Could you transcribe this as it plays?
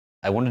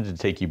I wanted to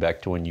take you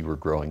back to when you were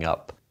growing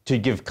up. To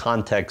give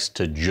context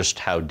to just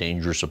how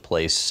dangerous a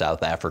place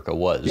South Africa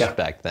was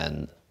back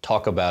then,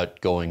 talk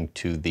about going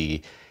to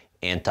the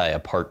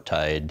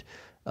anti-apartheid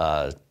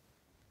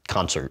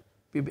concert.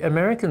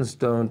 Americans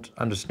don't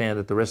understand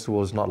that the rest of the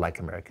world is not like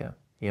America.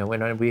 You know,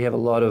 when we have a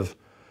lot of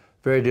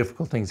very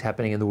difficult things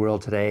happening in the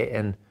world today,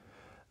 and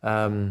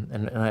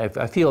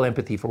I feel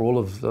empathy for all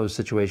of those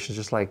situations,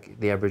 just like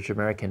the average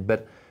American.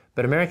 But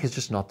America is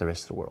just not the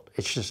rest of the world.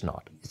 It's just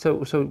not.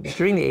 So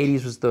during the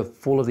 80s was the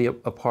fall of the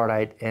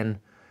apartheid, and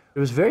it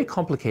was very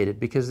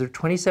complicated because there are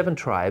 27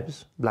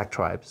 tribes, black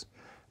tribes.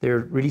 There are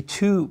really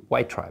two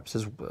white tribes,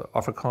 there's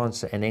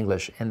Afrikaans and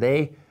English, and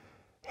they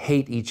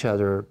hate each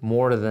other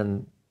more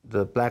than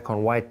the black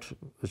on white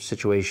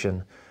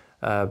situation.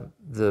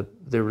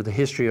 The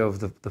history of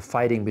the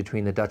fighting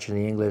between the Dutch and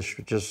the English,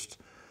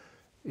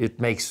 it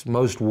makes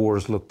most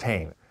wars look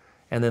tame.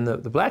 And then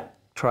the black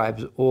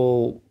tribes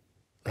all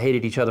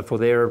hated each other for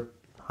their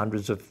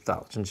hundreds of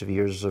thousands of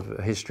years of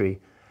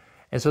history.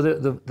 And so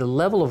the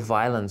level of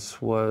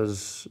violence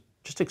was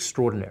just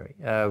extraordinary.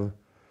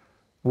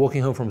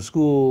 Walking home from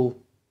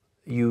school,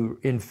 you're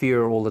in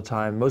fear all the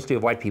time, mostly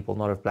of white people,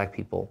 not of black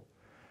people.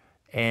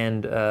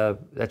 And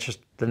that's just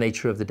the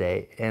nature of the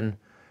day. And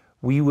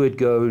we would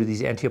go to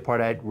these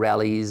anti-apartheid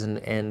rallies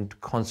and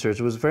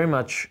concerts. It was very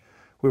much,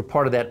 we were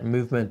part of that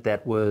movement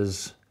that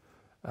was,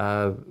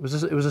 it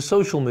was a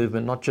social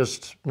movement, not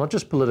just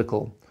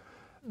political.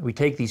 We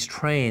take these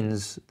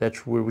trains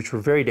which were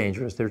very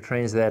dangerous. There were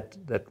trains that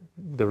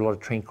there were a lot of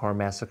train car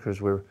massacres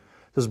where there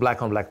was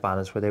black on black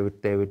violence, where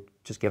they would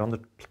just get on the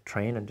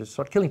train and just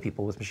start killing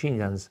people with machine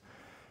guns.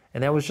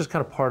 And that was just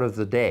kind of part of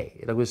the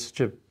day. It was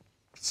such a,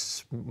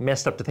 it's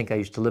messed up to think I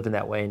used to live in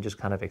that way and just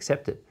kind of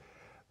accept it.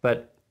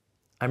 But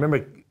I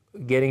remember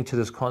getting to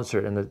this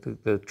concert and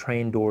the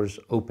train doors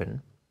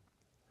open,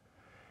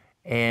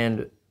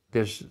 and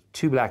there's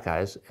two black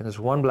guys, and there's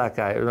one black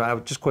guy, I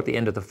just caught the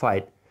end of the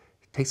fight,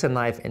 takes a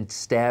knife and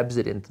stabs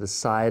it into the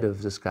side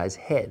of this guy's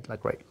head,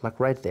 like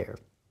right there.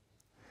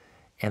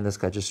 And this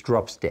guy just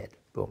drops dead,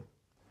 boom.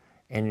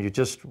 And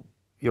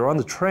you're on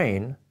the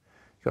train,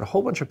 you've got a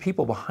whole bunch of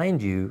people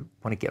behind you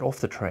want to get off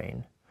the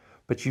train,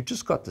 but you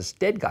just got this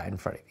dead guy in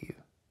front of you.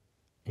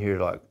 And you're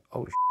like,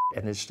 oh shit.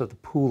 And it's just the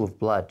pool of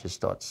blood just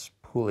starts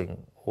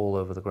pooling all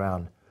over the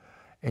ground.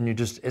 And you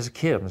just, as a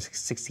kid, I'm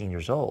 16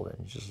 years old, and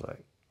you're just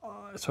like,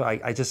 oh. So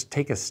I just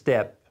take a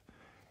step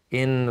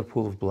in the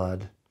pool of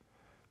blood,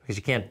 because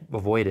you can't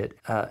avoid it.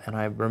 And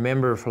I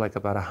remember for like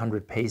about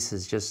 100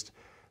 paces, just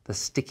the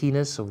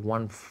stickiness of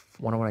one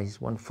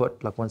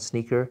foot, like one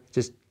sneaker,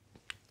 just,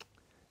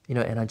 you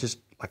know, and I just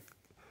like,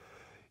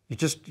 you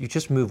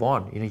just move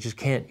on. You know,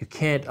 you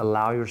can't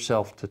allow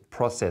yourself to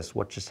process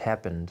what just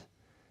happened.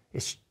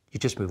 You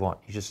just move on.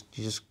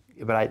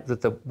 But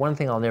the one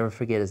thing I'll never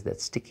forget is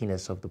that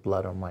stickiness of the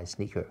blood on my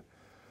sneaker.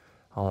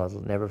 I'll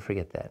never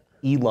forget that.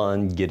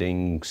 Elon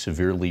getting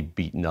severely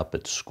beaten up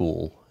at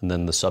school, and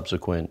then the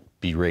subsequent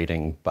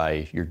berating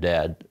by your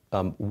dad.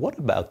 What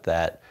about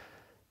that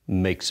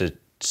makes it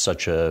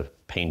such a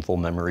painful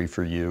memory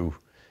for you,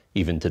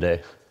 even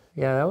today?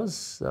 Yeah, that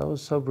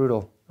was so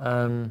brutal.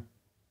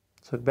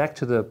 So back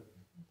to the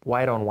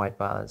white on white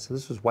violence. So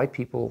this was white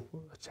people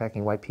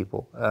attacking white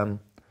people.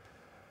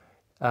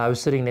 I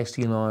was sitting next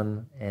to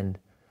Elon, and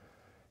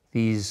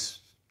these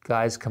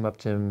guys come up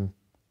to him,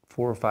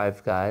 4 or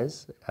 5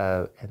 guys,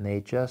 and they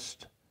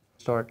just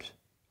start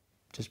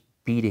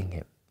beating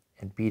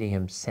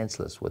him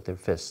senseless with their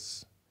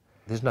fists.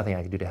 There's nothing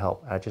I can do to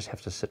help. I just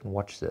have to sit and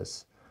watch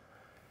this.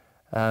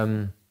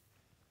 I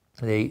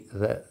might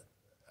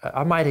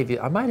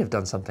have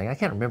done something. I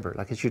can't remember.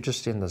 Like, you're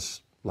just in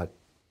this like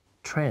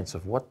trance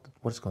of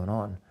what's going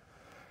on,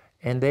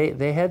 and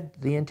they had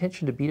the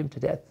intention to beat him to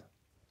death,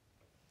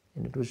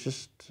 and it was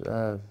just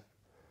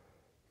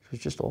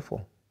awful.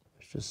 It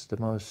was just the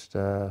most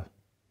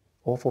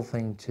awful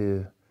thing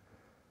to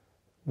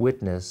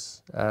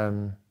witness.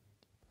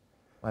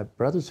 My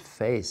brother's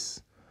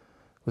face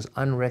was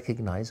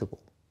unrecognizable.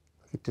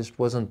 It just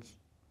wasn't,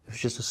 it was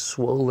just a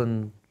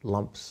swollen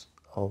lumps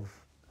of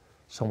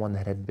someone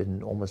that had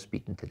been almost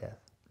beaten to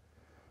death.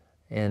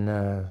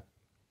 And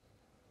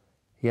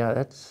yeah,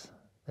 that's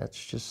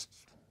just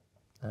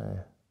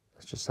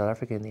South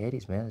Africa in the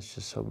 80s, man. It's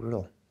just so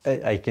brutal.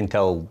 I can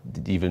tell,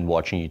 even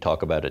watching you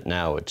talk about it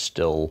now, it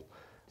still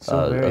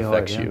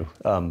affects you.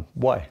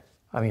 Why?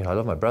 I mean, I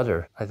love my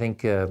brother. I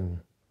think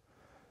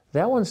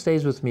that one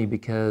stays with me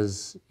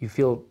because you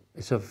feel,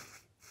 it's a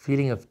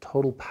feeling of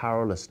total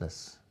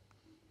powerlessness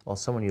while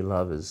someone you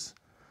love is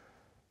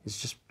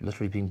just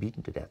literally being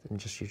beaten to death,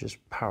 and you're just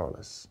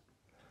powerless.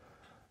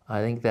 I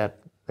think that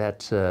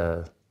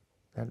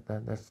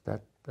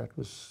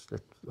was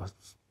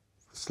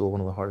still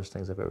one of the hardest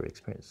things I've ever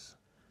experienced.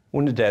 I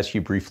wanted to ask you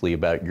briefly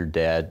about your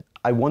dad.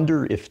 I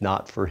wonder if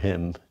not for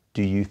him,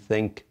 do you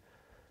think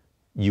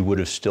you would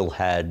have still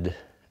had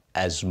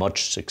as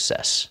much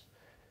success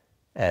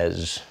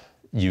as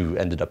you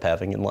ended up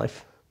having in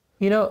life?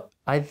 You know,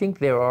 I think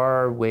there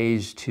are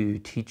ways to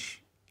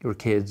teach your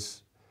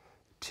kids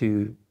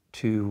to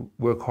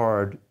work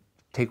hard,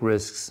 take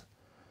risks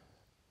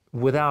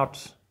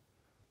without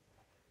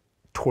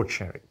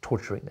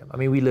torturing them. I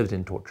mean, we lived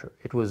in torture.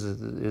 It was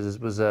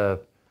a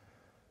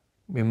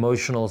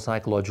emotional,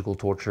 psychological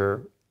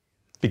torture.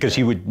 Because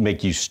he would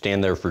make you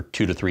stand there for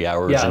 2 to 3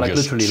 hours Yeah, and like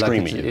just literally,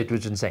 scream like at you. it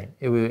was insane.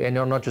 And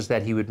not just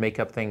that, he would make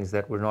up things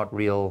that were not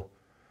real,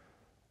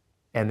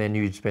 and then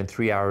you'd spend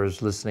 3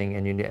 hours listening,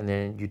 and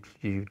then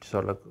you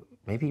sort of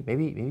like,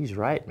 maybe he's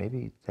right.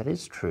 Maybe that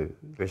is true.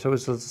 So it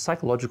was a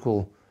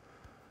psychological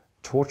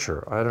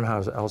torture. I don't know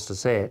how else to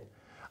say it.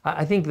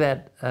 I think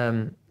that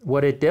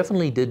what it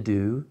definitely did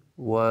do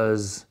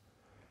was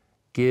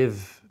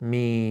give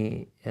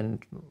me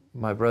and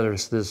my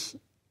brothers this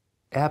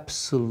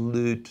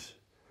absolute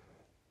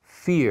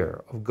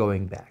fear of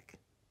going back.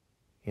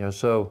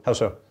 So How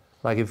so?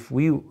 like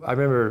I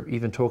remember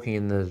even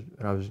talking when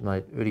I was in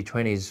my early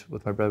 20s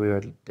with my brother. We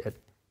were at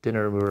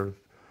dinner.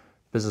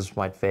 Business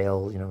might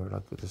fail. We're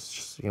like, this is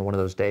just, one of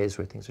those days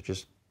where things are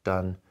just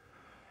done,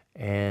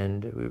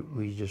 and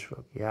we just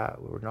wrote,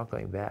 we're not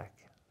going back.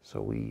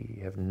 So we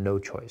have no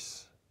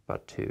choice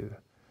but to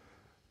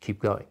keep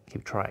going,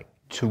 keep trying.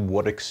 To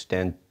what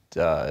extent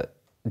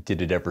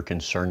did it ever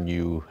concern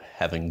you,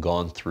 having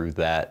gone through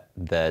that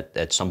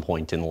at some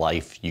point in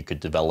life you could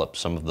develop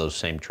some of those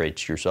same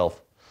traits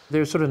yourself?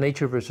 There's sort of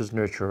nature versus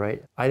nurture,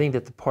 right? I think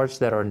that the parts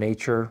that are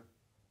nature,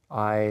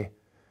 I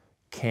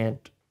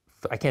can't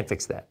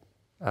fix that.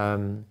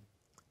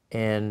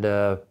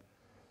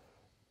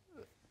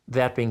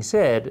 That being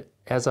said,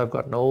 as I've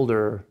gotten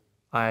older,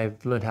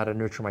 I've learned how to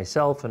nurture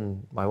myself,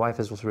 and my wife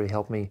has also really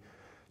helped me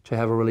to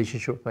have a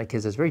relationship with my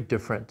kids that's very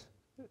different.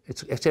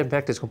 In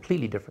fact, it's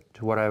completely different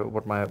to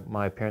what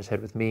my parents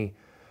had with me,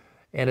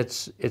 and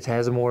it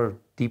has a more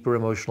deeper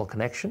emotional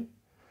connection,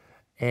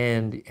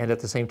 and at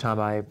the same time,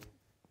 I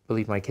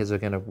believe my kids are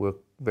going to work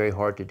very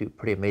hard to do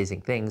pretty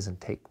amazing things and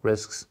take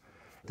risks.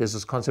 There's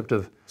this concept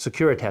of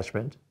secure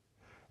attachment,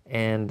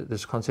 and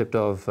this concept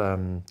of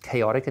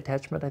chaotic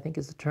attachment, I think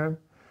is the term.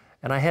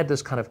 And I had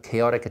this kind of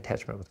chaotic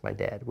attachment with my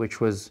dad, which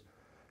was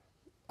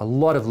a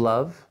lot of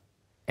love,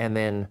 and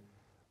then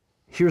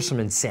here's some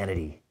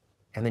insanity,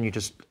 and then you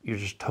just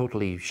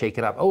totally shake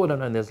it up. Oh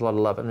no, there's a lot of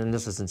love, and then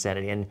this is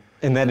insanity. And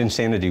that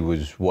insanity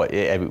was what?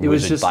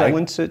 Was it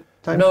violence at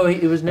times? No,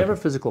 it was never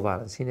physical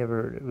violence.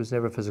 It was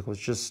never physical.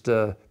 It's just,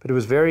 but it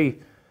was very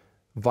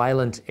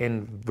violent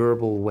in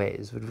verbal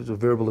ways. It was a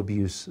verbal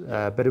abuse,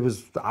 but it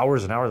was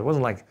hours and hours. It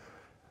wasn't like,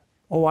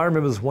 oh, I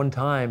remember this one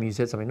time you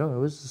said something. No, it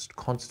was just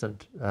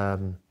constant,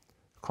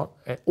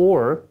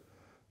 or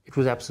it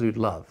was absolute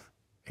love,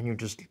 and you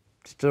just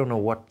don't know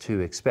what to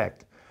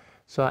expect.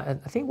 So I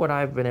think what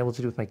I've been able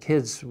to do with my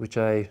kids, which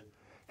I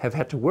have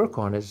had to work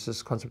on, is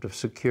this concept of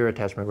secure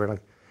attachment, where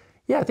like,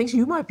 I think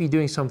you might be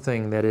doing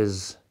something that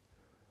is,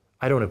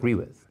 I don't agree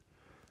with.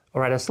 All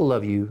right, I still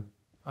love you.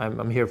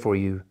 I'm here for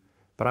you,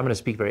 but I'm going to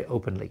speak very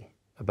openly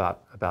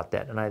about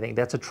that. And I think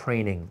that's a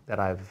training that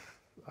I've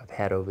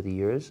had over the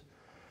years.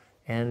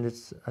 And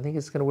I think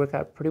it's going to work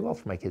out pretty well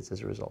for my kids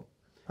as a result.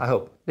 I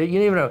hope. You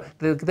never know.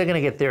 They're going to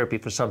get therapy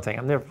for something.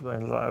 I'm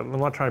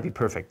not trying to be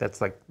perfect. That's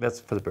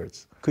for the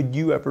birds. Could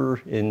you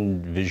ever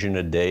envision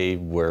a day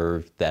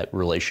where that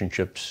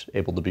relationship's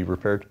able to be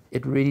repaired?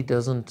 It really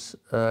doesn't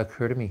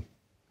occur to me.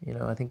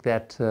 I think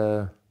that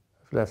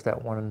I've left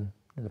that one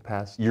in the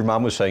past. Your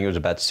mom was saying it was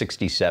about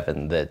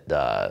 67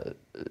 that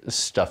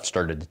stuff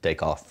started to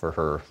take off for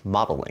her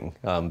modeling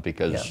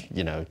because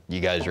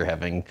you guys are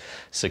having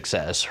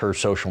success. Her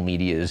social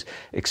media is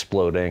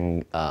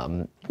exploding.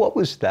 What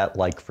was that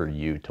like for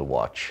you to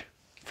watch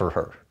for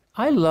her?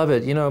 I love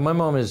it. My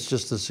mom is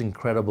just this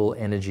incredible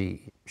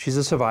energy. She's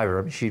a survivor.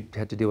 I mean, she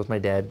had to deal with my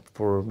dad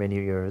for many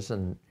years,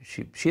 and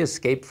she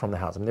escaped from the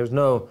house. I mean,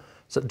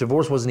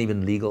 divorce wasn't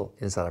even legal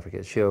in South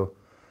Africa.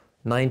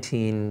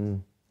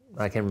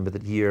 I can't remember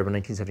the year, but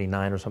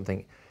 1979 or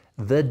something.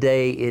 The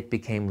day it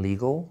became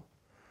legal,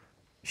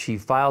 she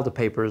filed the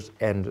papers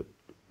and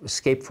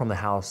escaped from the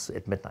house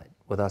at midnight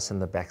with us in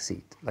the back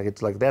seat.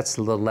 That's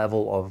the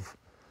level of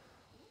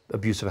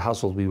abusive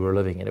household we were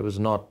living in. It was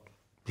not.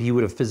 He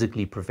would have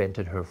physically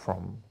prevented her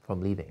from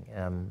leaving.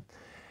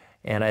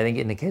 And I think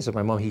in the case of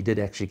my mom, he did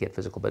actually get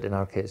physical, but in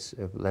our case,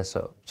 less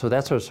so. So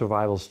that's her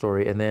survival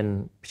story. And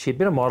then she had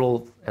been a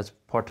model as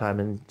part-time,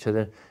 and so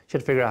then she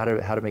had to figure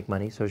out how to make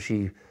money. So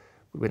she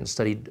went and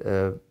studied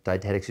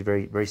dietetics. She's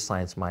very, very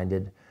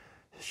science-minded.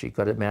 She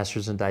got a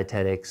master's in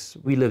dietetics.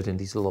 We lived in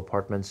these little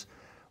apartments.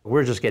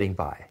 We're just getting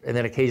by. And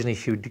then occasionally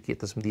she would get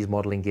some of these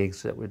modeling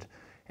gigs that would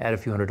add a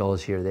few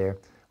 $100s here or there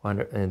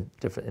in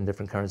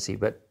different currency.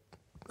 But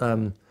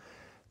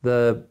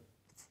the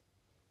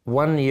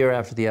one year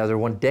after the other,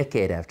 one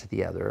decade after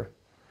the other,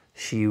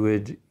 she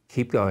would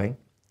keep going,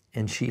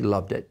 and she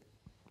loved it.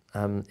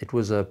 It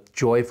was a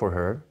joy for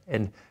her.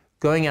 And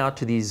going out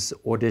to these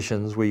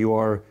auditions where you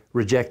are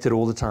rejected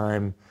all the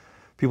time,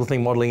 people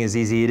think modeling is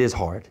easy. It is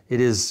hard.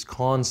 It is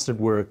constant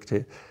work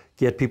to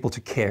get people to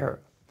care.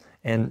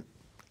 And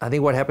I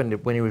think what happened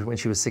when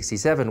she was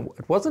 67,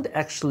 it wasn't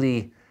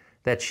actually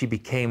that she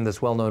became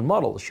this well-known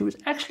model. She was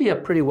actually a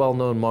pretty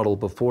well-known model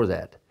before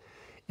that.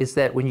 It's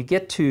that when you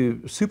get to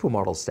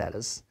supermodel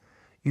status,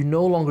 you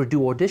no longer do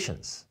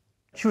auditions.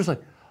 She was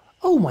like,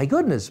 oh my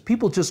goodness,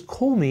 people just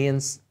call me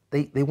and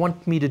they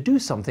want me to do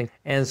something.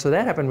 And so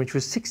that happened when she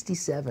was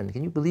 67.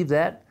 Can you believe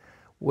that?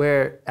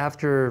 Where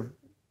after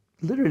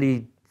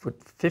literally for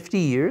 50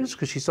 years,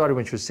 because she started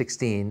when she was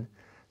 16,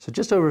 so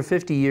just over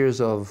 50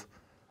 years of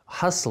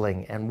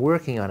hustling and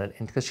working on it,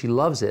 and because she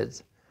loves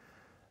it,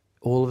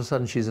 all of a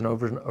sudden she's an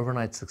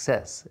overnight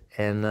success.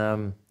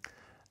 And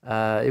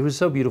it was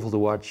so beautiful to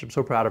watch. I'm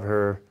so proud of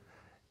her.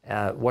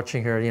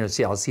 Watching her,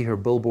 I'll see her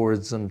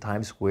billboards in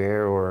Times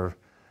Square, or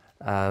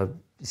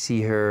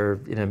see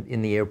her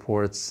in the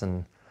airports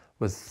and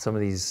with some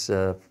of these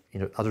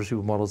other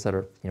supermodels that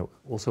are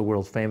also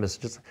world famous.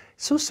 Just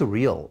so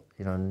surreal,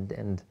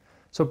 and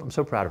so I'm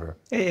so proud of her.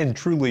 And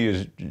truly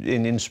is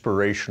an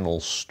inspirational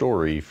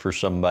story for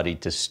somebody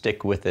to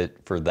stick with it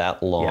for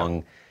that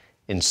long,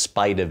 in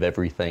spite of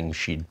everything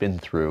she'd been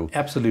through.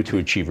 Absolutely. To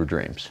achieve her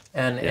dreams.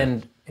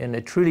 And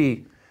it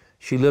truly,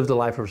 she lived a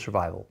life of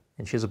survival.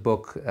 And she has a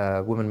book,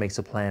 Woman Makes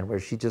a Plan, where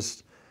she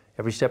just,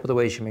 every step of the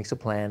way, she makes a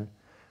plan,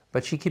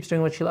 but she keeps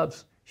doing what she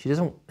loves. She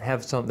doesn't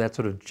have that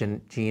sort of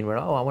gene where,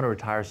 oh, I want to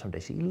retire someday.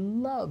 She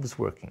loves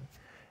working.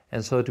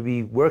 And so to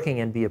be working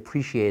and be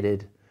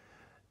appreciated,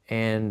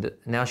 and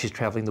now she's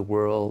traveling the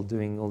world,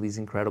 doing all these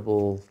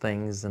incredible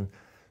things, and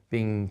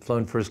being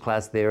flown first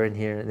class there and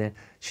here and there.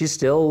 She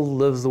still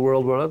lives the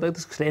world where, like,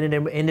 this could end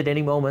at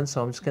any moment,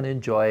 so I'm just going to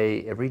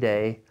enjoy every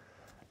day.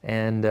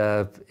 And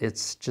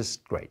it's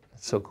just great.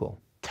 It's so cool.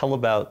 Tell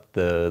about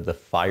the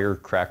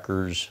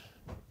firecrackers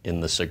in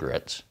the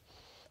cigarettes.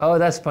 Oh,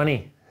 that's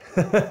funny.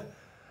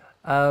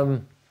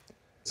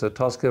 So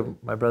Tosca,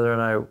 my brother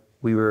and I,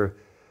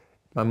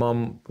 my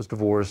mom was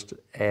divorced,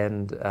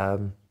 and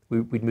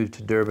we'd moved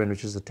to Durban,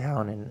 which is a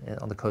town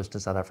on the coast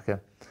in South Africa.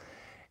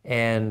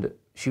 And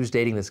she was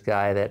dating this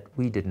guy that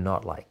we did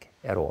not like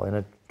at all. And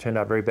it turned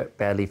out very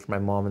badly for my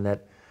mom, in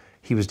that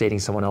he was dating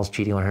someone else,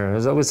 cheating on her.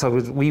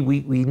 And we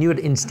knew it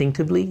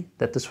instinctively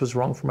that this was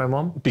wrong for my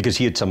mom. Because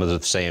he had some of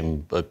the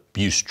same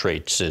abuse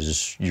traits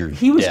as your dad,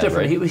 He was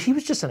different. Right? He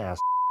was just an ass.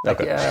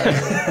 Okay.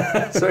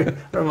 Sorry, I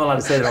don't know allowed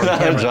to say that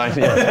on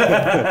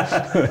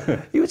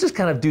camera. He was just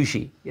kind of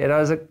douchey. And I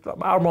was like,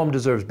 our mom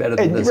deserves better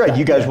than this right, guy.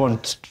 you guys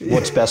want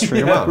what's best for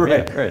your mom.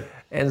 Right. Yeah, right.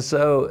 And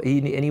so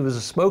he was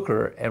a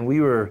smoker, and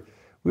we were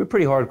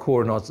pretty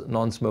hardcore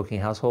non-smoking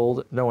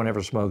household. No one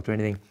ever smoked or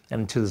anything,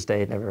 and to this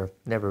day, never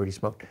really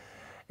smoked.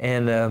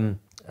 And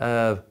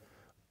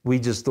we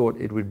just thought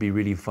it would be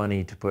really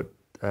funny to put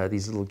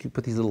these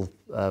little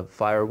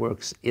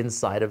fireworks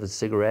inside of a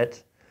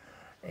cigarette,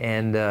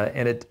 and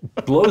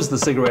it blows the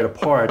cigarette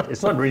apart.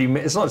 It's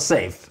not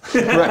safe.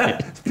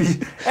 Right.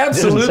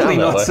 Absolutely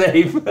not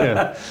safe.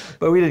 Yeah.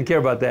 But we didn't care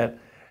about that.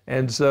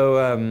 And so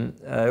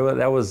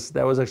that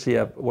was actually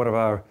one of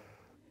our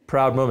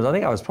proud moments. I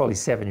think I was probably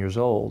 7 years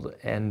old,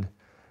 and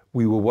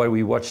we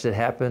watched it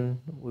happen.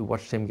 We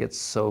watched him get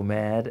so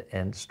mad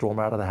and storm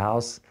out of the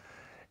house,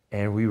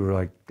 and we were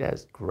like,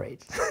 "That's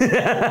great."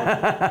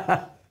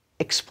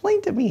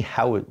 Explain to me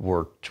how it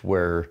worked,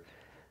 where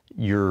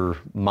your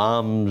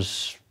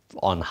mom's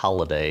on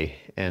holiday,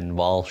 and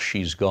while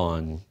she's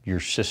gone, your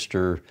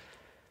sister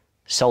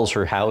sells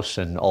her house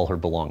and all her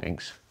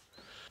belongings.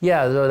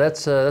 Yeah, so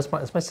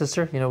that's my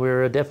sister.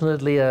 We're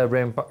definitely a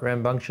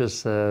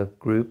rambunctious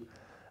group.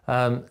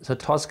 So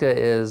Tosca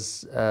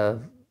is a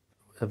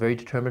very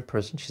determined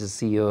person. She's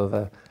the CEO of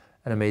an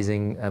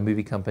amazing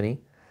movie company.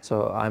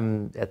 So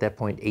I'm at that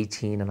point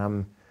 18, and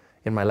I'm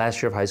in my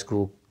last year of high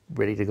school,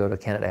 ready to go to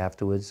Canada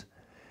afterwards.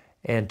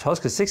 And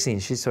Tosca's 16.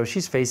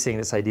 She's facing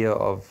this idea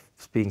of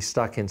being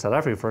stuck in South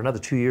Africa for another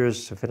 2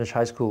 years to finish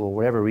high school or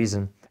whatever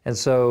reason. And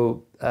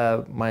so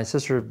my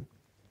sister,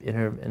 in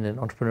an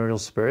entrepreneurial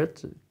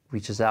spirit,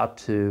 reaches out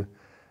to,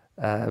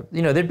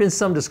 there'd been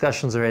some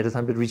discussions ahead of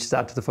time, but reaches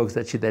out to the folks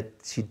that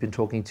she'd been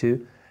talking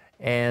to.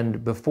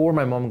 And before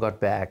my mom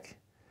got back,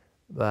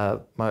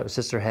 my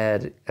sister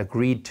had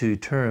agreed to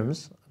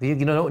terms.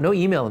 No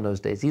email in those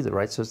days either,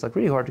 right? So it's like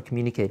really hard to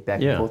communicate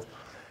back and forth.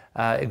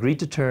 Agreed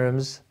to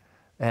terms,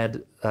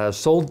 had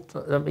sold,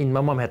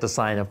 my mom had to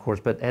sign, of course,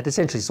 but had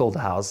essentially sold the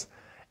house,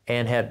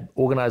 and had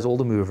organized all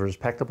the movers,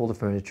 packed up all the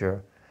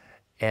furniture.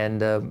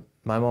 And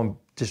my mom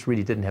just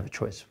really didn't have a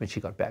choice when she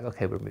got back.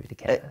 Okay, we're moving to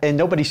Canada. And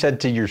nobody said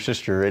to your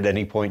sister at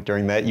any point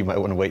during that, you might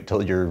want to wait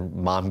till your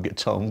mom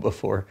gets home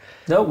before?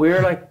 No, we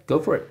were like, go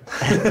for it.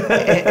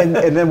 and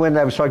then when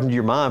I was talking to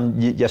your mom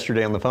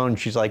yesterday on the phone,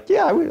 she's like,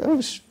 yeah, I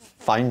was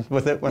fine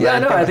with it.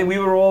 I think we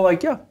were all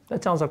like, yeah,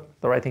 that sounds like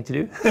the right thing to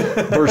do.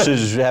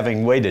 Versus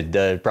having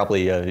waited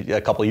probably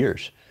a couple of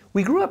years.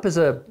 We grew up as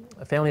a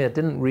family that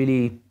didn't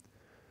really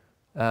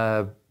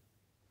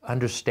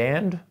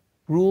understand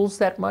rules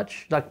that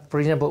much. Like, for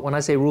example, when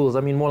I say rules, I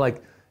mean more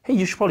like, hey,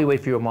 you should probably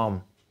wait for your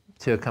mom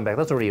to come back.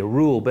 That's already a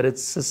rule, but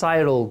it's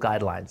societal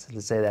guidelines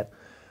to say that.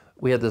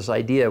 We had this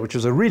idea, which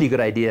was a really good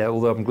idea,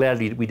 although I'm glad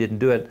we didn't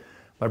do it.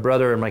 My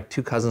brother and my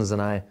two cousins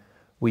and I,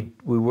 we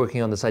were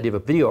working on this idea of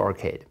a video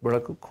arcade. We're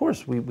like, of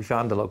course, we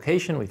found a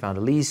location, we found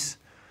a lease,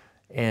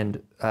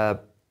 and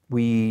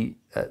we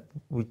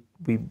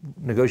we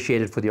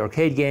negotiated for the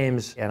arcade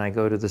games, and I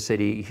go to the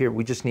city, here,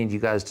 we just need you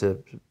guys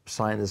to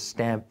sign this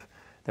stamp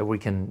that we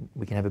can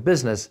have a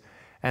business.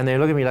 And they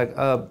look at me like,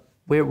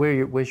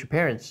 where's your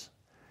parents?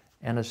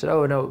 And I said,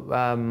 oh,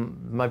 no,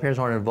 my parents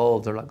aren't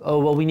involved. They're like, oh,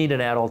 well, we need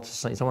an adult to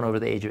sign, someone over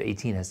the age of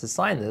 18 has to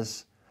sign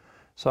this.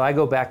 So I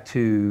go back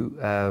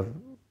to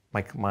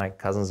my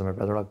cousins and my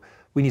brother, like,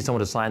 we need someone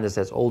to sign this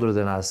that's older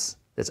than us,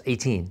 that's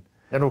 18.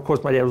 And of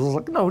course, my dad was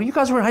like, no, you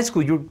guys were in high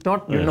school. You're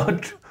not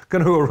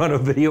going to run a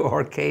video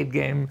arcade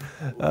game.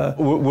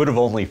 Would have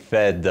only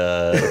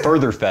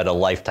further fed a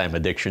lifetime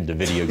addiction to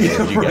video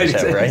games you guys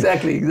have, right?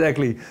 Exactly.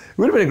 It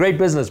would have been a great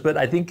business, but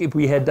I think if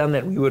we had done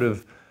that, we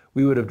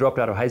would have dropped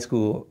out of high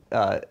school.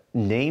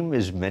 Name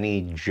as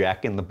many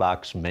Jack in the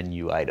Box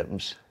menu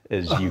items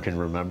as you can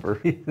remember.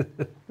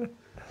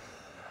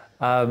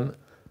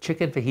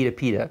 Chicken fajita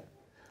pita.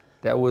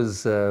 That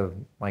was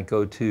my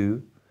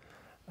go-to.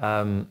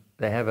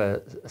 They have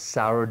a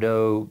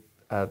sourdough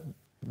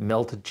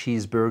melted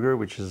cheeseburger,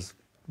 which is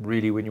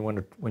really when you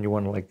want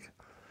to like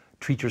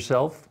treat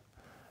yourself.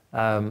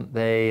 I'll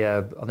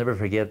never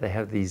forget, they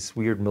have these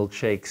weird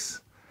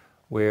milkshakes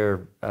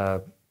where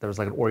there was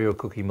like an Oreo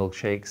cookie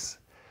milkshakes.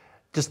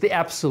 Just the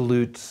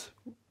absolute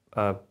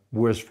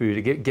worst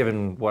food,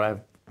 given what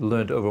I've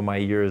learned over my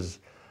years.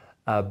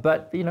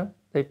 But you know,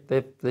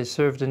 they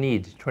served a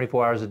need,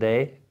 24 hours a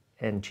day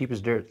and cheap as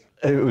dirt.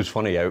 It was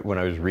funny, when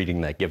I was reading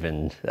that,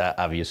 given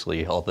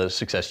obviously all the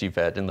success you've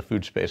had in the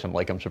food space, I'm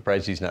like, I'm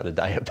surprised he's not a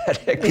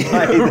diabetic.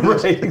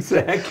 Right,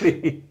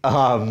 exactly.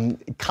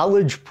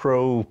 College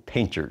pro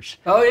painters.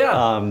 Oh,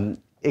 yeah.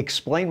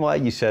 Explain why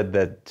you said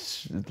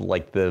that's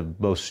like the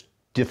most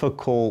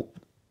difficult,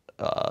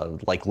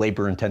 like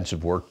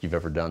labor-intensive work you've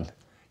ever done.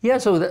 Yeah,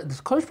 so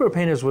the College Pro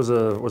Painters was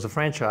a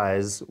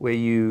franchise where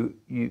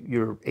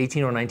you're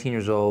 18 or 19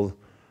 years old,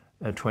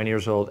 20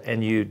 years old,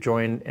 and you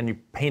join and you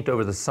paint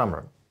over the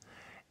summer.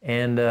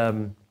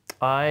 And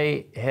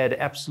I had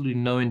absolutely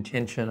no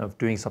intention of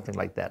doing something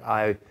like that.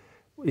 I,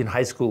 in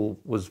high school,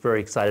 was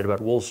very excited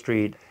about Wall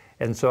Street,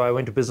 and so I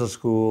went to business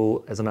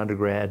school as an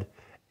undergrad,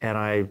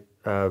 and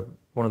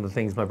one of the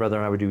things my brother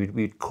and I would do,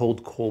 we'd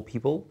cold call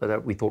people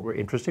that we thought were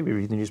interesting. We'd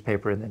read the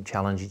newspaper and then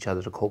challenge each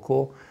other to cold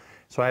call.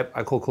 So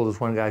I cold called this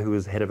one guy who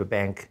was head of a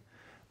bank,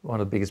 one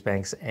of the biggest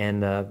banks,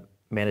 and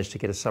managed to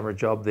get a summer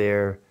job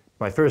there.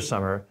 My first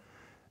summer,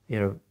 you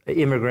know,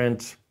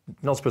 immigrant,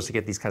 not supposed to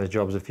get these kind of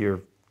jobs if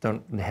you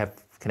don't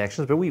have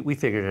connections, but we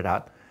figured it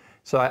out.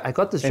 So I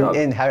got this job.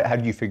 And how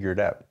did you figure it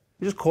out?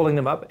 Just calling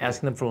them up,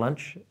 asking them for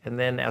lunch, and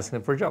then asking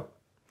them for a job.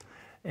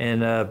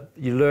 And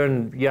you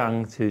learn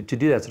young to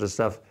do that sort of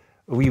stuff.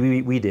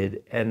 We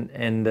did,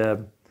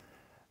 and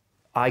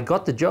I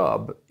got the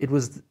job. It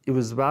was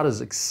about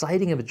as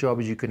exciting of a job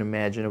as you can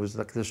imagine. It was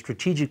like the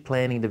strategic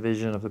planning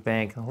division of the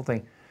bank, the whole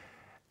thing.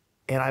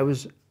 And I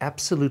was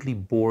absolutely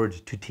bored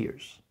to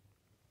tears.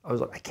 I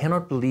was like, I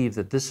cannot believe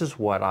that this is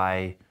what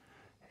I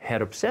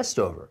had obsessed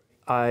over.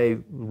 I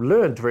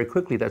learned very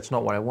quickly that's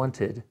not what I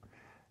wanted.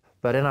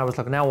 But then I was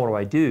like, now what do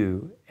I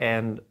do?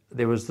 And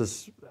there was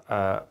this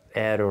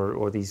ad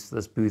or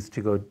this booth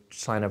to go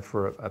sign up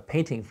for a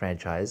painting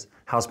franchise,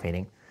 house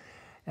painting.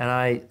 And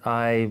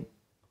I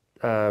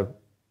thought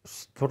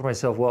to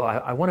myself, well,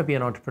 I want to be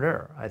an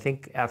entrepreneur. I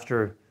think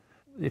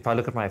if I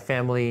look at my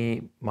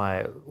family,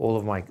 all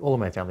of my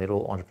family are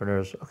all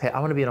entrepreneurs. Okay, I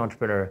want to be an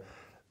entrepreneur.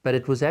 But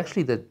it was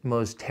actually the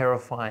most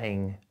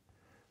terrifying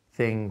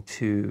thing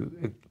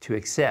to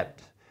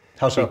accept.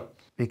 How so?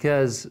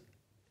 Because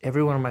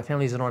everyone in my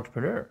family is an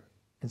entrepreneur.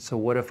 And so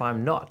what if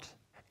I'm not?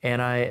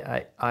 And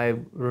I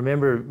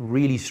remember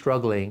really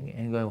struggling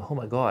and going, oh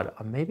my God,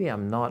 maybe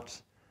I'm not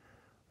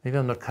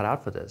cut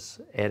out for this.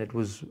 And it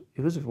was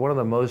one of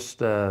the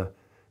most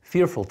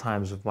fearful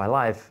times of my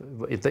life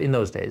in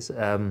those days.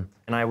 And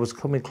I was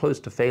coming close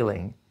to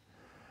failing.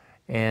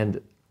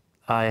 And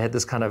I had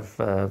this kind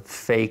of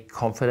fake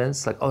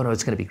confidence, like, oh no,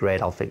 it's going to be great,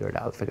 I'll figure it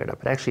out.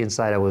 But actually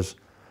inside I was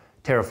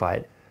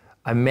terrified.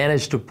 I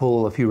managed to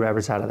pull a few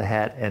rabbits out of the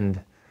hat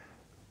and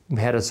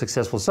had a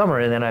successful summer,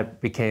 and then I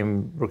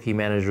became Rookie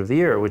Manager of the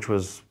Year, which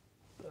was,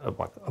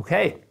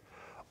 okay,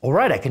 all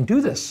right, I can do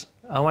this.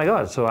 Oh my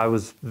God, so it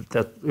was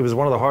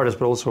one of the hardest,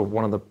 but also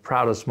one of the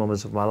proudest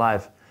moments of my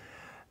life.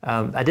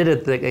 I did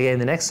it again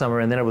the next summer,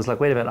 and then it was like,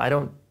 wait a minute, I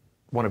don't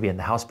want to be in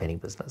the house painting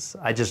business.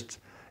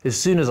 As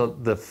soon as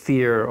the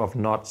fear of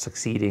not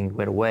succeeding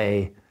went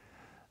away,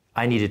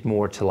 I needed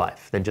more to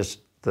life than just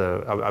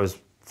I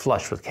was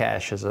flush with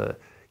cash as a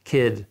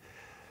kid,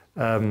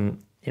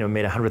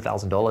 made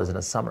 $100,000 in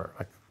a summer.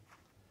 Like,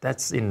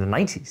 that's in the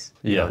 90s.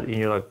 Yeah. And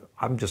you're like,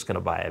 I'm just going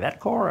to buy that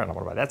car, and I'm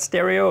going to buy that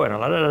stereo, and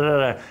blah, blah,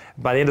 blah, blah.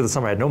 By the end of the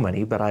summer, I had no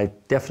money, but I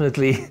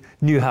definitely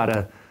knew how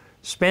to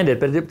spend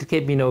it. But it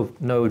gave me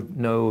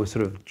no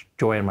sort of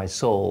joy in my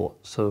soul.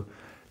 So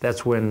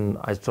that's when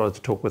I started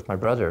to talk with my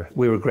brother.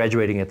 We were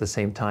graduating at the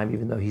same time,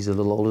 even though he's a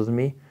little older than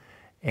me.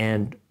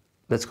 And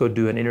let's go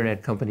do an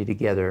internet company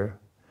together.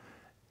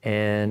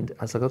 And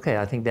I was like, okay,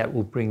 I think that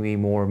will bring me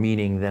more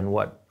meaning than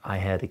what I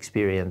had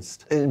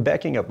experienced. And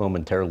backing up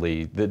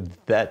momentarily,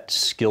 that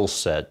skill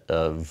set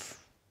of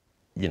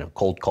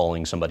cold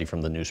calling somebody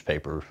from the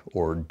newspaper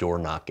or door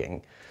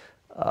knocking.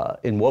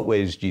 In what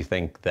ways do you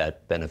think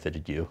that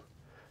benefited you?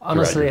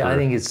 Honestly, I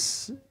think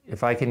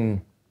if I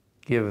can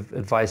give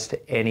advice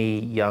to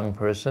any young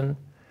person,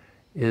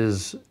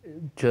 is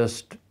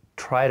just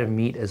try to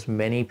meet as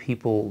many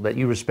people that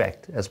you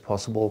respect as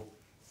possible.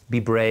 Be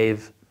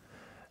brave.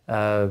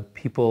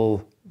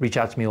 People reach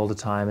out to me all the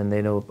time, and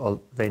they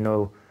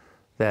know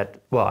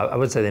that. Well, I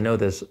would say they know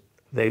this.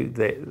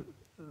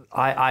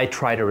 I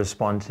try to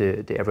respond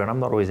to everyone. I'm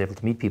not always able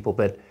to meet people,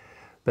 but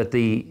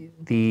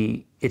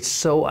it's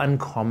so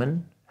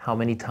uncommon how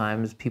many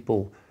times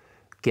people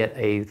get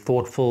a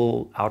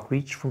thoughtful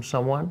outreach from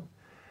someone.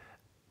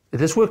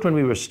 This worked when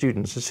we were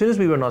students. As soon as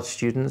we were not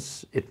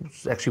students,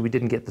 we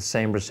didn't get the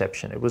same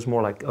reception. It was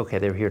more like, okay,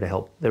 they're here to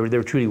help. They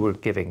truly were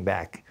giving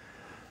back.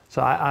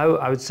 So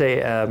I would say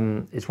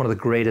it's one of the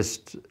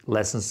greatest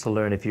lessons to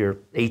learn if you're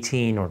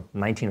 18 or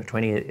 19 or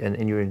 20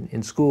 and you're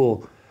in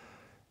school.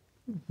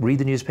 Read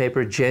the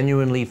newspaper,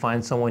 genuinely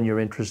find someone you're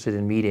interested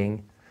in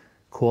meeting,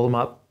 call them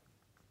up.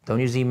 Don't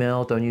use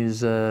email, don't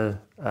use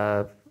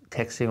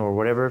texting or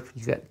whatever.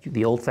 You got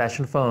the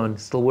old-fashioned phone,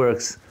 still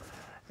works,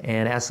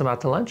 and ask them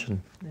out to lunch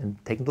and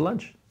take them to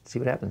lunch. See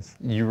what happens.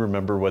 You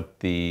remember what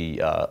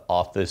the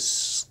office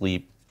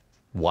sleep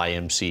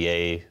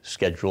YMCA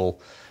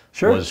schedule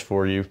was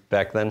for you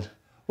back then?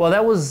 Well,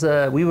 that was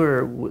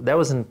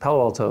in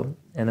Palo Alto,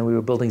 and then we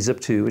were building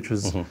Zip2, which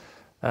was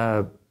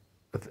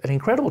an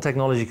incredible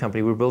technology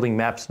company. We were building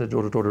maps in the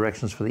door-to-door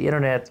directions for the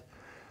internet.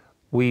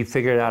 We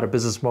figured out a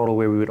business model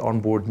where we would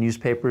onboard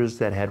newspapers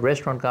that had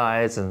restaurant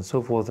guides and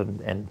so forth,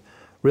 and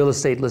real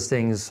estate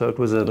listings. So it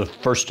was the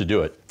first to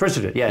do it. First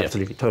to do it, yeah,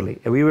 absolutely, totally.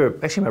 And we were,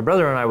 actually my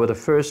brother and I were the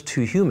first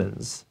two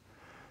humans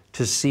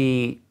to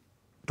see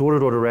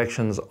door-to-door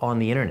directions on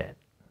the internet.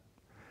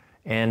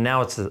 And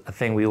now it's a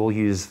thing we all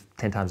use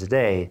 10 times a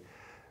day.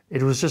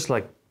 It was just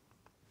like,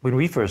 when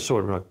we first saw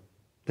it, we were like,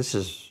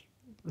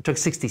 it took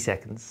 60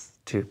 seconds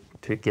to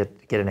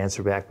get an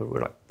answer back, but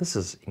we're like, this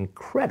is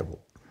incredible.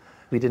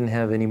 We didn't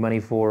have any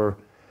money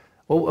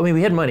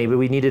we had money, but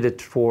we needed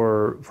it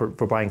for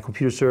buying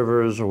computer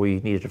servers, or we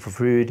needed it for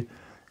food.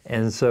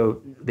 And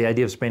so the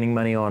idea of spending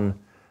money on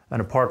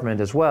an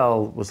apartment as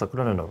well was like,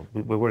 no,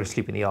 we're going to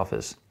sleep in the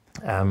office.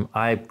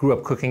 I grew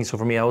up cooking, so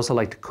for me, I also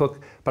like to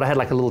cook, but I had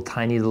like a little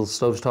tiny little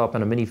stovetop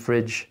and a mini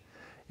fridge.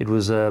 It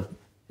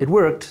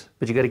worked,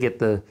 but you got to get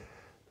the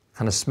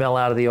kind of smell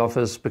out of the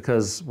office,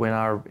 because when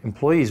our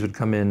employees would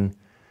come in,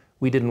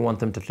 we didn't want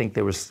them to think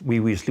we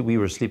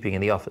were sleeping in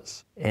the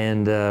office.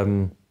 And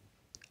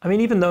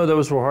even though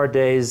those were hard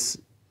days,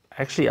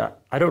 actually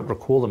I don't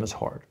recall them as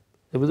hard.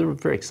 They were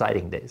very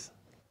exciting days.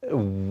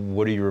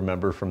 What do you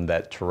remember from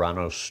that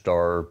Toronto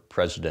Star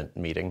president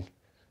meeting?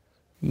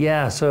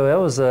 Yeah, so that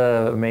was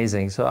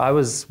amazing. So I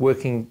was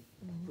working,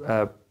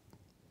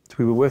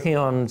 we were working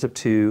on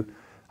Zip2.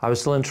 I was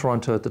still in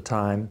Toronto at the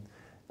time.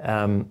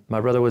 My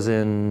brother was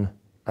in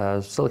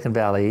Silicon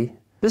Valley.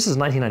 This is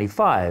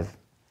 1995,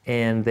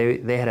 and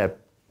they had a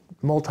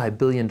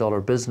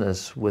multi-billion-dollar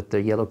business with their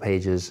Yellow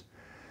Pages,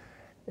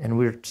 and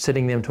we were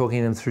sitting them,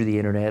 talking them through the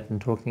internet and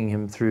talking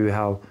him through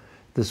how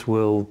this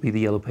will be the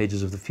Yellow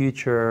Pages of the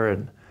future.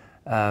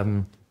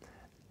 And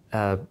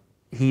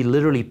he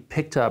literally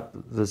picked up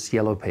this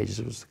Yellow Pages.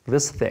 It was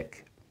this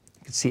thick.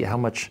 You could see how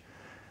much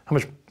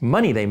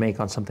money they make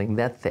on something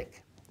that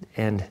thick.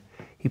 And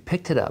he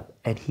picked it up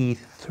and he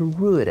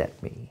threw it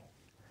at me.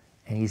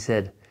 And he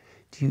said,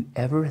 "Do you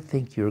ever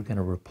think you're going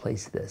to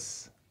replace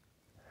this?"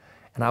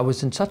 And I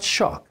was in such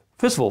shock.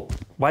 First of all,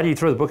 why did you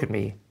throw the book at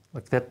me?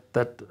 Like that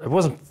it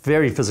wasn't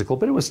very physical,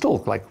 but it was still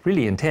like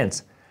really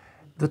intense.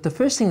 But the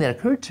first thing that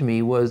occurred to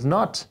me was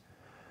not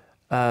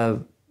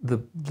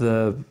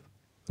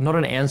not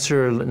an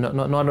answer,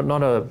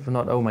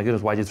 not oh my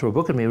goodness, why did you throw a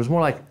book at me? It was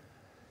more like,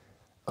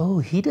 oh,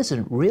 he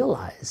doesn't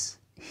realize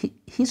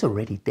he's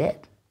already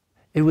dead.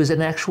 It was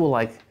an actual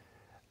like,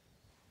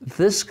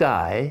 this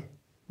guy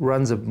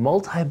runs a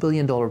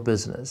multi-billion-dollar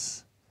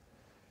business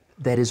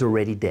that is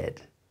already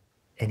dead,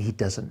 and he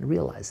doesn't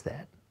realize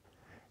that.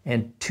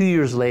 And 2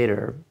 years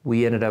later,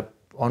 we ended up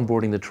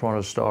onboarding the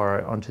Toronto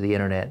Star onto the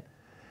internet,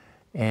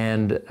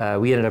 and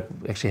we ended up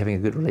actually having a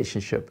good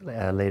relationship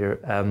later.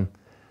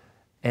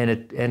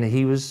 And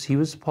he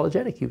was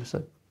apologetic. He was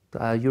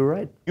like, "You were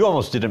right." You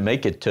almost didn't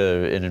make it to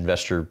an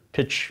investor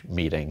pitch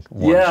meeting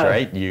once,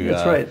 right?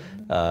 That's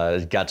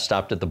right. Got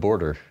stopped at the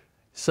border.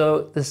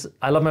 So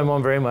I love my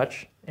mom very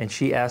much, and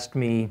she asked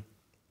me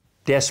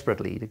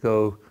desperately to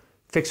go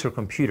fix her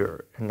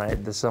computer. And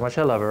this is how much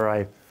I love her.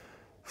 I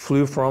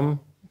flew from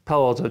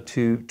Palo Alto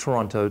to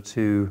Toronto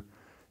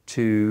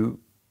to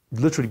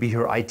literally be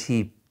her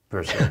IT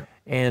person.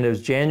 And it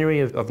was January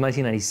of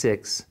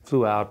 1996.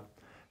 Flew out,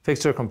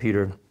 fixed her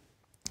computer,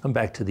 come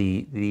back to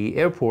the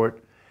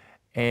airport,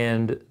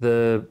 and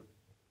the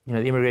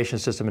immigration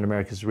system in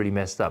America is really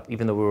messed up.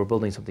 Even though we were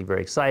building something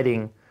very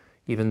exciting,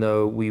 even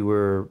though we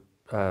were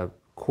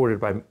courted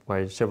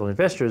by several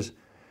investors,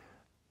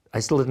 I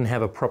still didn't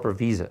have a proper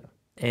visa.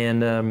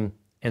 And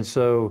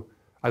so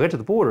I got to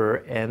the border,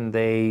 and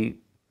they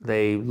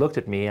looked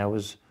at me. I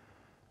was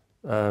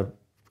I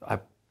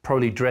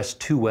probably dressed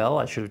too well.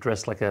 I should have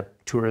dressed like a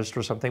tourist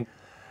or something.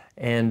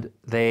 And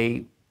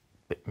they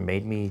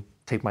made me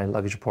take my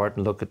luggage apart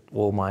and look at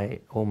all my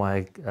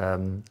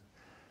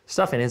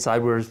stuff. And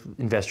inside were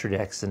investor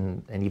decks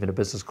and even a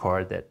business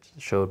card that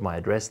showed my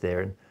address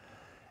there.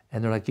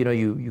 And they're like,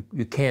 you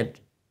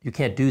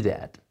can't do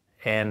that.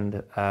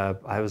 And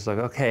I was like,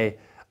 okay,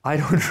 I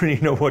don't really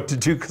know what to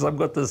do because I've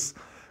got this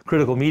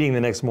critical meeting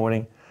the next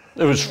morning.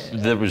 That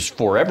was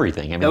for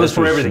everything. I mean, that was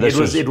for everything.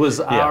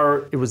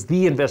 It was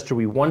the investor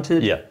we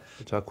wanted. Yeah.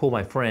 So I call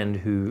my friend,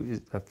 who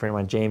is a friend of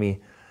mine, Jamie,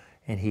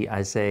 and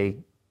I say,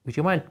 would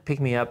you mind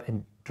picking me up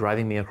and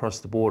driving me across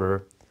the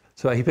border?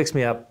 So he picks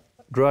me up,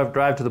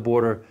 drive to the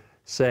border,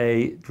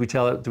 do we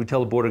tell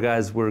the border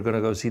guys we're going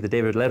to go see the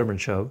David Letterman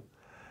show?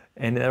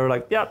 And they were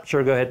like, yeah,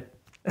 sure, go ahead.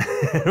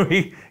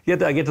 I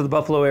get to the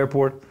Buffalo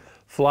airport,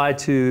 fly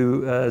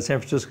to San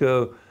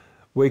Francisco,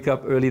 wake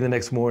up early the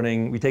next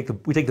morning. We take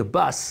the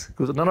bus,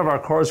 because none of our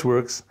cars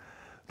works.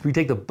 We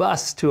take the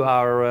bus to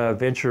our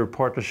venture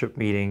partnership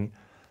meeting.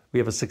 We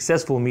have a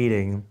successful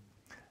meeting.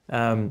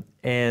 We're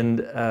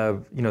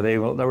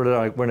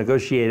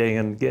negotiating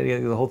and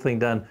getting the whole thing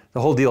done.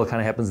 The whole deal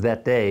kind of happens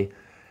that day.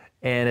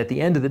 And at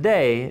the end of the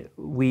day,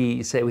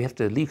 we say we have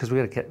to leave because we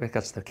got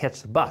to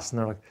catch the bus. And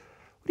they're like,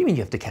 what do you mean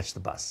you have to catch the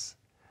bus?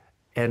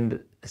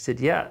 And I said,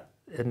 yeah.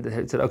 And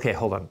they said, okay,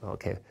 hold on.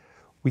 Okay,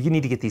 we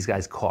need to get these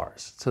guys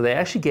cars. So they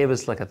actually gave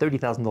us like a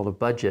 $30,000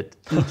 budget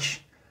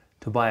each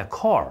to buy a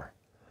car.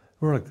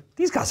 We're like,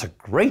 these guys are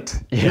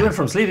great. Yeah. We went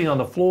from sleeping on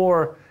the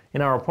floor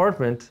in our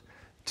apartment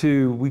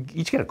to we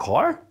each get a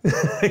car.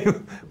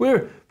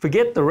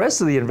 Forget the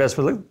rest of the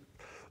investment. Like,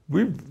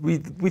 we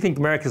think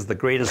America's the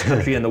greatest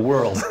country in the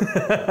world.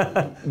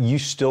 You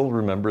still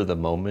remember the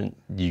moment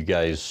you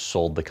guys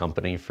sold the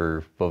company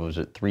for, what was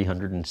it,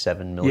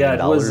 $307 million? Yeah, it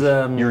was.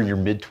 You're in your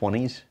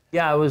mid-20s?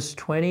 Yeah, I was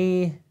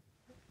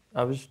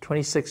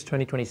 26,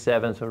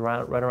 27, so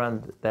right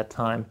around that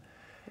time.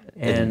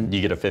 And you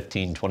get a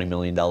 $15-20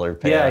 million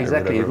payout. Yeah,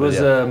 exactly. Or it was.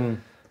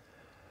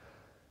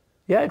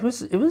 Yeah, it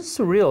was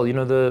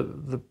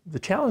surreal. The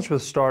challenge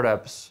with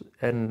startups,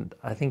 and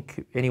I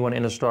think anyone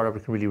in a startup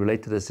can really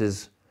relate to this,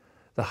 is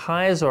the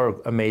highs are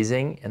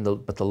amazing,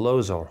 but the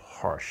lows are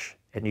harsh.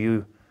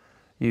 And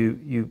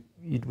we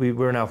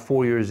were now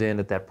 4 years in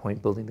at that point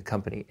building the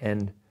company,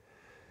 and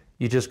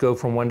you just go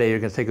from one day you're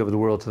going to take over the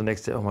world to the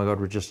next day. Oh my God,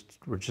 we're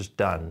just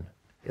done.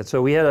 And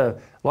so we had a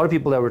lot of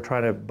people that were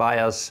trying to buy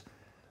us,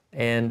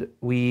 and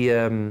we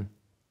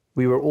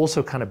were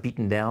also kind of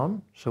beaten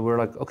down. So we're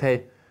like,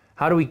 okay,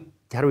 how do we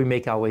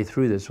make our way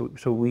through this?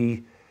 So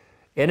we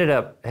ended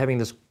up having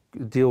this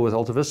deal with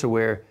Alta Vista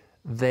where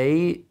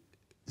this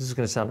is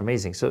going to sound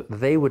amazing. So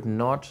they would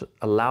not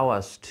allow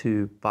us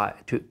to buy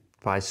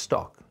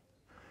stock.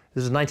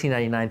 This was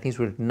 1999. Things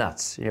were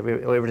nuts.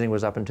 Everything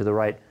was up and to the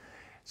right.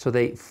 So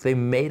they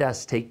made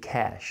us take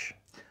cash,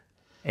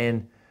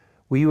 and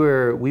we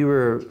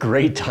were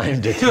great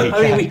time to take.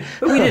 I mean,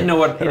 we didn't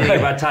know anything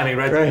about timing,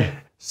 right? Right.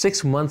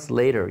 6 months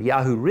later,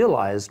 Yahoo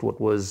realized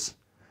what was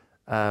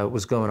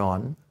going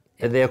on.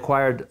 And they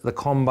acquired the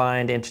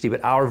combined entity,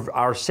 but our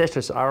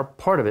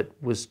part of it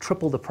was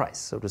triple the price.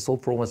 So it was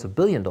sold for almost $1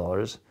 billion,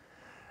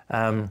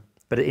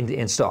 but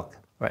in stock,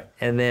 right?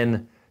 And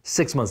then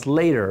 6 months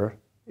later,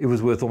 it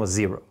was worth almost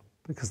zero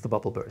because the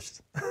bubble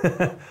burst.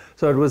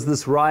 So it was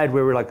this ride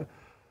where we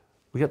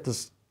got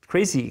this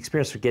crazy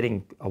experience of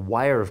getting a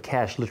wire of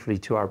cash literally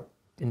to our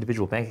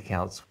individual bank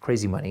accounts,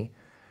 crazy money,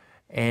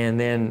 and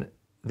then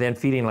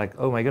feeling like,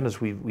 oh my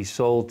goodness, we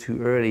sold too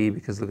early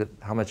because look at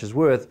how much it's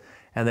worth.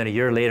 And then a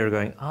year later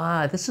going,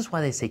 this is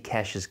why they say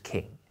cash is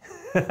king.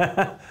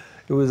 It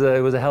was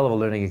a hell of a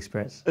learning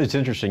experience. It's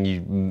interesting you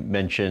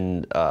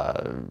mentioned,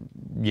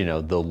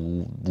 the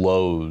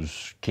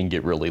lows can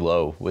get really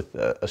low with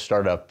a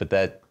startup, but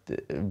that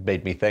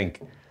made me think,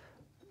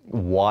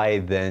 why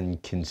then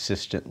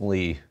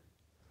consistently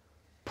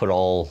put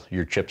all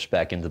your chips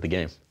back into the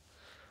game?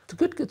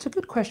 It's a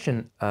good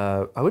question.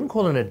 I wouldn't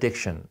call it an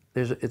addiction.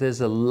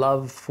 There's a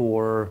love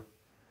for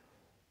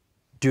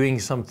doing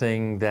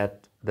something that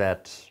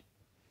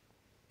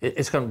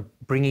it's kind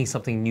of bringing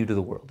something new to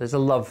the world. There's a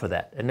love for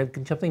that, and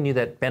something new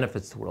that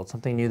benefits the world,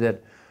 something new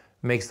that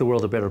makes the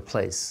world a better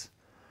place.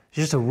 It's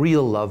just a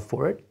real love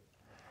for it,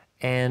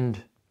 and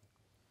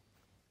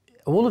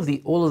all of the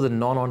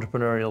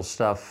non-entrepreneurial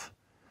stuff,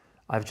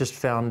 I've just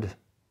found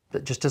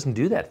that just doesn't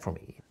do that for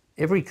me.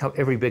 Every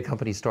big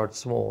company starts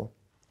small,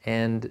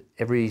 and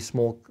every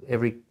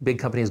big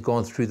company has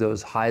gone through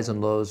those highs and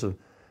lows of,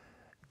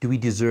 do we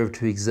deserve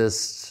to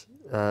exist?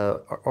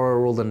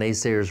 Are all the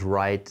naysayers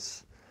right?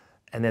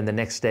 And then the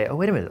next day, oh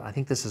wait a minute, I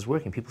think this is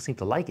working. People seem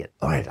to like it.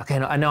 All right, okay,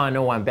 I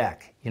know I'm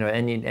back.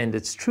 And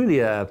it's truly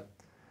a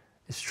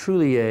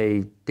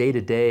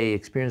day-to-day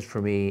experience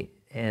for me,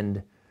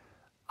 and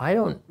I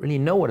don't really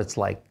know what it's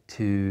like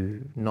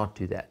to not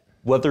do that.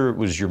 Whether it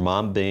was your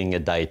mom being a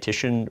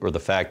dietitian or the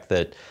fact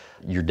that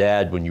your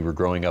dad, when you were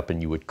growing up and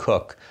you would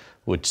cook,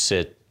 would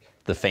sit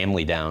the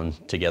family down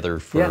together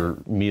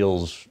for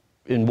meals.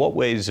 In what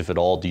ways, if at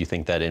all, do you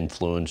think that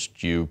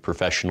influenced you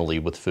professionally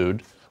with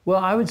food?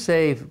 Well, I would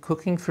say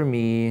cooking for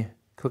me,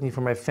 cooking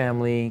for my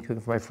family, cooking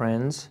for my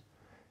friends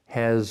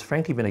has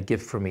frankly been a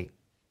gift for me.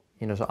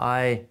 So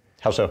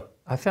How so?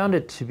 I found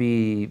it to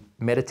be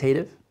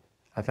meditative.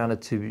 I found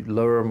it to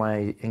lower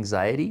my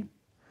anxiety.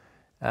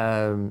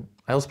 I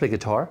also play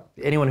guitar.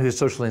 Anyone who has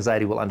social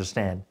anxiety will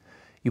understand.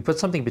 You put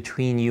something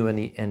between you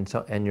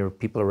and your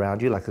people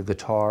around you, like a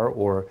guitar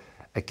or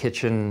a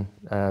kitchen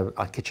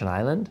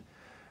island.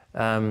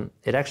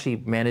 It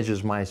actually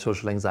manages my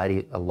social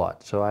anxiety a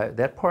lot. So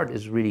that part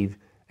is really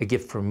a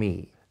gift for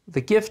me. The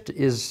gift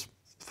is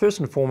first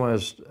and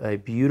foremost a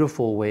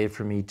beautiful way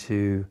for me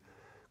to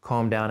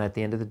calm down at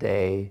the end of the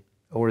day,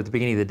 or at the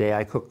beginning of the day.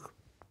 I cook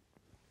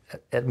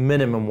at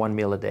minimum 1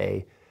 meal a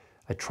day.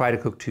 I try to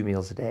cook 2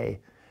 meals a day.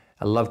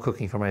 I love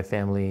cooking for my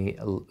family.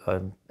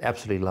 I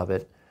absolutely love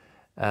it.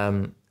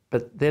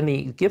 But then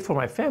the gift for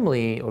my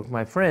family or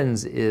my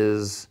friends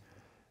is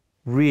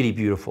really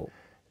beautiful.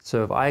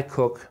 So if I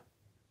cook,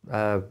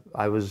 I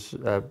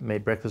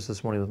made breakfast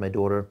this morning with my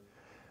daughter.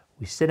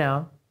 We sit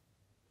down,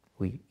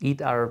 we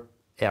eat our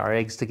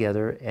eggs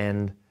together,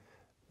 and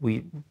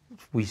we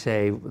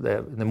say,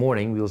 in the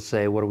morning, we'll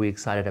say, what are we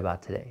excited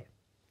about today?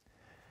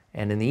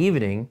 And in the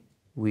evening,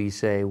 we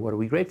say, what are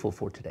we grateful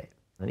for today?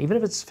 And even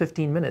if it's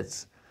 15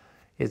 minutes,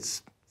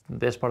 it's the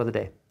best part of the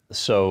day.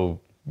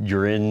 So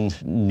you're in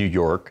New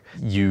York.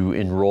 You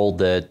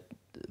enrolled at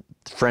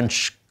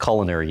French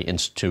Culinary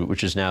Institute,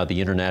 which is now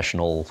the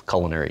International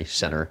Culinary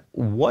Center.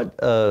 What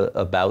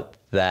about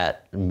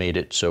that made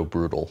it so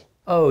brutal?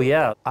 Oh,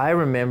 yeah. I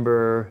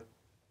remember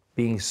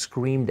being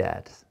screamed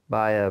at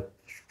by a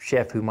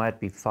chef who might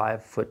be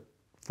 5'4",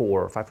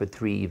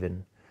 5'3"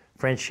 even,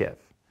 French chef.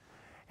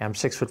 And I'm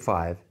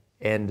 6'5",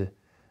 and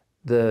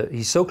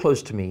he's so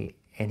close to me,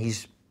 and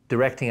he's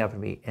directing up at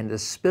me, and the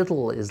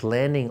spittle is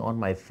landing on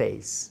my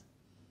face,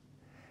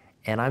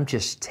 and I'm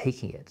just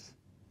taking it.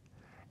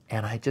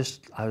 And I kind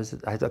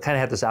of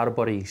had this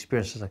out-of-body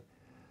experience. It's like,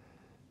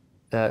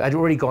 I'd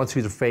already gone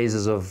through the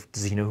phases of,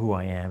 does he know who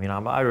I am?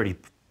 I'm already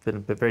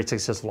been a very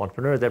successful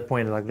entrepreneur at that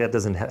point, and that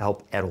doesn't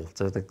help at all.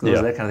 So that kind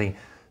of thing.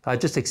 I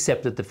just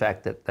accepted the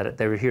fact that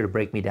they were here to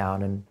break me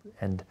down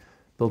and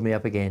build me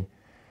up again.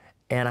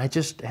 And I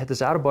just had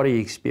this out-of-body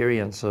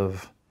experience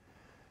of,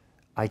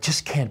 I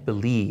just can't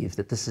believe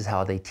that this is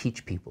how they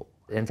teach people.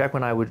 In fact,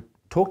 when I would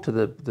talk to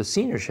the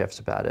senior chefs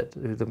about it,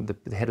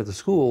 the head of the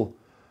school,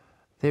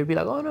 they would be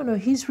like, oh, no,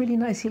 he's really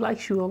nice. He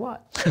likes you a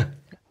lot.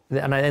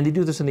 and they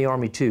do this in the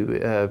Army too.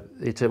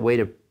 It's a way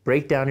to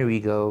break down your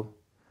ego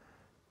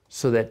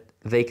so that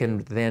they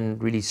can then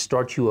really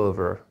start you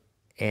over.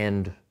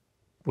 And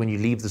when you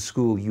leave the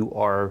school, you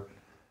are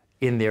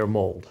in their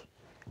mold.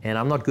 And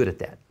I'm not good at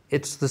that.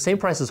 It's the same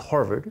price as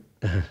Harvard.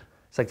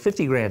 It's like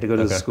 50 grand to go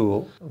to the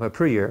school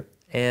per year.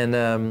 And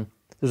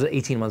there's an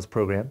 18 months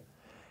program.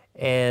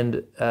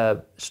 And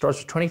starts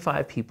with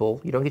 25 people.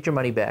 You don't get your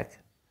money back.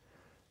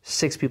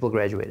 6 people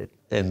graduated.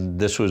 And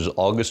this was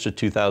August of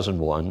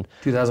 2001.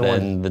 2001.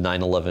 Then the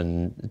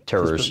 9/11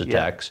 terrorist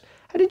attacks.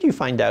 How did you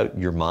find out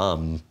your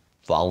mom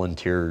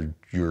volunteered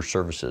your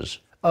services?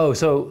 Oh,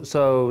 so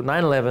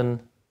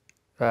 9/11.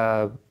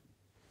 So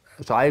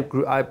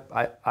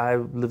I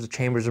lived at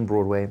Chambers and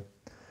Broadway.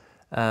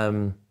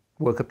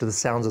 Woke up to the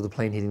sounds of the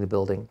plane hitting the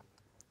building.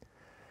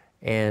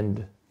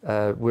 And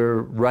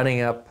we're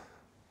running up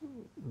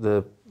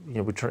we're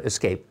trying to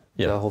escape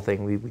the whole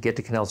thing. We get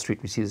to Canal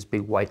Street, we see this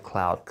big white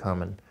cloud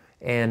coming.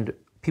 And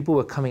people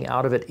were coming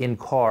out of it in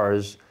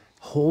cars,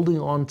 holding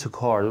on to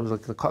cars. It was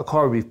like the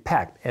car would be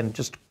packed, and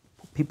just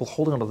people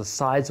holding onto the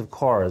sides of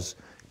cars,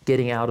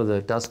 getting out of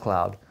the dust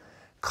cloud,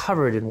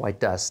 covered in white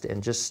dust,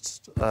 and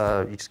just,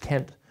 you just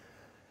can't,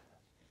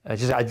 I'm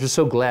just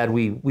so glad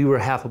we were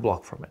half a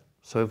block from it.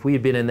 So if we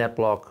had been in that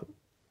block,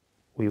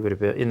 we would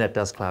have been, in that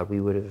dust cloud, we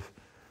would have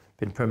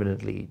been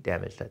permanently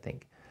damaged, I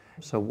think.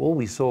 So all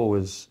we saw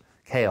was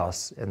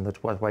chaos in the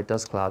white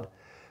dust cloud.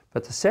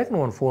 But the second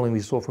one falling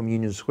we saw from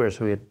Union Square,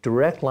 so we had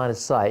direct line of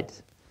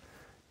sight,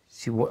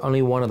 see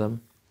only one of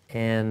them,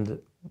 and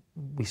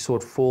we saw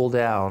it fall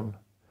down,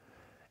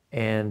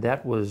 and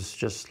that was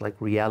just like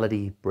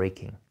reality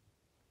breaking.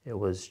 It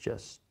was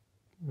just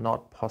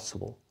not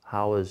possible.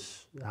 How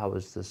is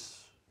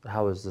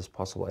this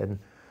possible? And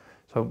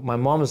so my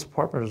mom's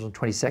apartment was on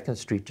 22nd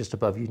Street, just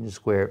above Union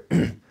Square,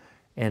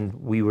 and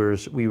we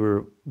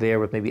were there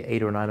with maybe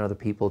 8 or 9 other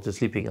people, just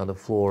sleeping on the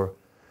floor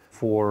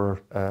for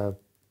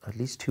at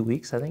least 2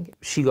 weeks, I think.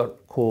 She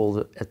got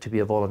called to be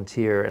a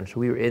volunteer, and so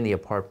we were in the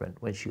apartment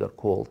when she got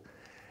called,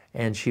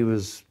 and she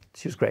was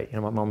great.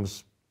 My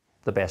mom's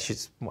the best.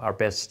 She's our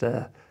best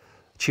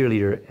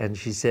cheerleader, and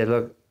she said,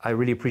 "Look, I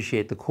really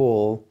appreciate the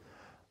call.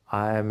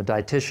 I'm a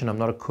dietitian. I'm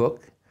not a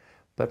cook,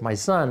 but my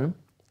son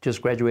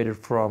just graduated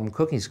from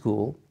cooking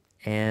school,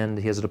 and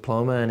he has a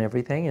diploma and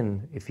everything.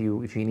 And if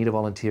you need a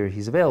volunteer,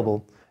 he's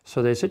available."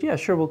 So they said, "Yeah,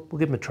 sure, we'll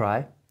give him a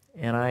try."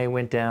 And I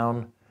went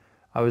down.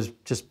 I was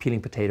just peeling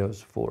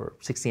potatoes for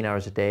 16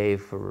 hours a day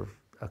for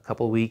a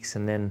couple of weeks,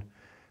 and then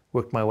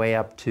worked my way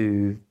up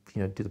to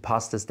do the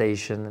pasta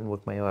station, and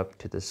worked my way up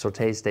to the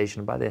saute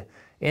station. By the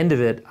end of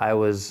it,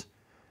 because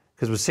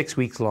it was 6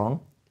 weeks long,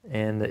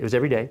 And it was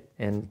every day.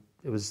 And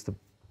it was,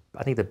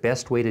 I think, the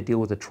best way to deal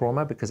with the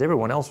trauma, because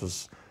everyone else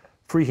was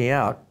freaking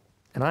out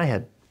and I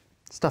had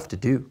stuff to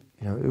do.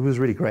 It was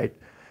really great.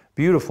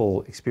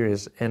 Beautiful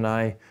experience. And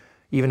I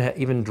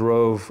even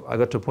drove, I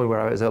got to a point where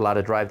I was allowed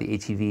to drive the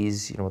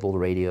ATVs, with all the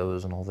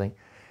radios and all the thing.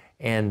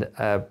 And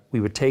we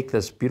would take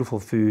this beautiful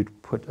food,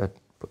 put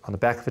on the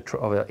back of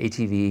an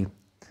ATV,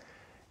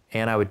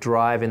 and I would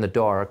drive in the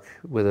dark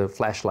with the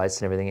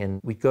flashlights and everything.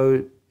 And we'd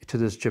go to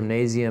this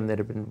gymnasium that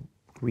had been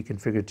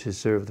reconfigured to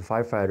serve the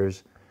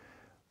firefighters,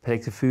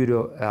 take the food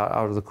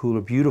out of the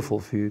cooler, beautiful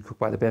food cooked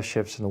by the best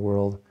chefs in the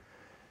world.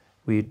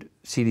 We'd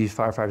see these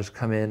firefighters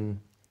come in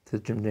to the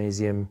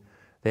gymnasium.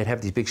 They'd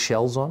have these big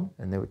shells on,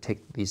 and they would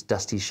take these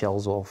dusty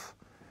shells off,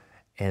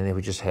 and they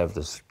would just have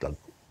this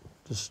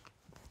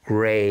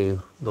gray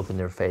look in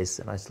their face,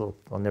 and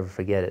I'll never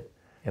forget it.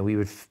 And we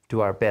would do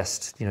our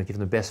best, give them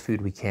the best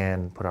food we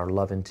can, put our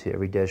love into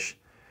every dish.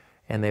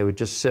 And they would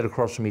just sit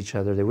across from each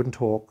other. They wouldn't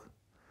talk.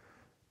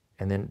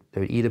 And then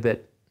they would eat a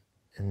bit.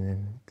 And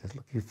then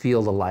you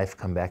feel the life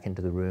come back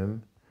into the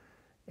room.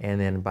 And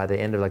then by the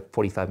end of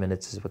 45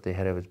 minutes is what they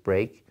had of a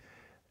break,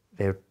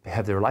 they would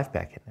have their life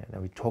back in.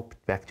 And we talk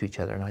back to each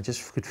other. And I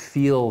just could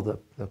feel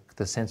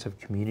the sense of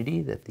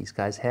community that these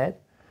guys had.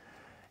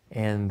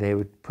 And they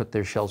would put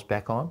their shells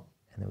back on.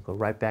 And they would go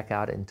right back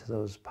out into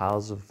those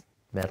piles of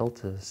metal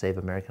to save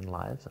American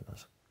lives. And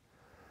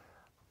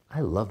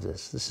I love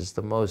this. This is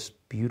the most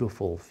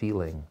beautiful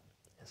feeling.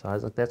 So I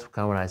was like, that's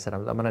kind of when I said,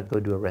 I'm going to go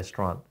do a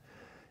restaurant.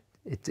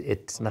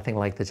 It's nothing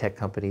like the tech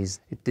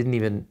companies. It didn't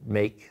even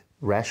make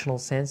rational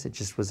sense. It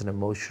just was an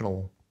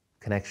emotional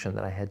connection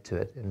that I had to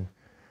it. And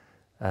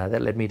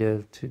that led me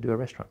to do a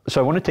restaurant.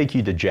 So I want to take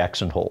you to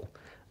Jackson Hole.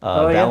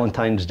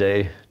 Valentine's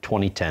Day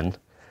 2010.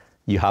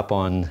 You hop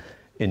on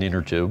an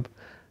inner tube.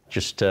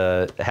 Just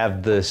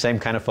have the same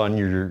kind of fun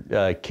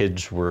your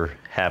kids were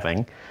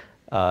having.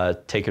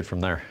 Take it from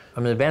there.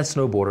 I'm an advanced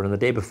snowboarder, and the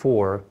day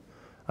before,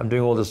 I'm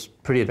doing all this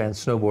pretty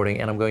advanced snowboarding,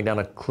 and I'm going down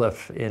a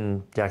cliff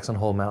in Jackson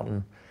Hole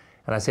Mountain.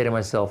 And I say to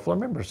myself, I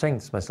remember saying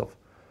this to myself,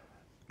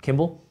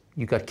 Kimbal,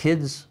 you got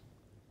kids.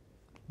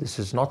 This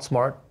is not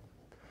smart.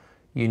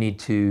 You need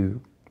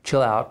to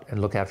chill out and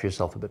look after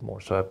yourself a bit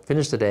more. So I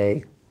finished the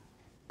day,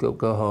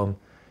 go home.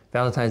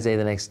 Valentine's Day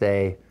the next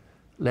day.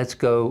 Let's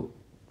go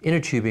inner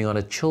tubing on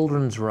a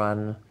children's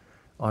run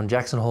on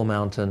Jackson Hole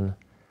Mountain.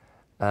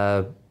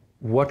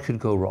 What could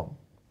go wrong?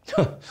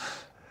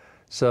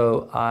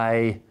 So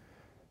I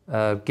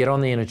get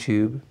on the inner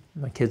tube.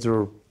 My kids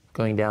are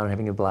going down and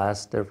having a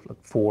blast. They're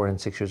 4 and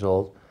 6 years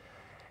old.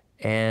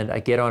 And I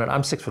get on it.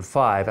 I'm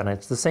 6'5", and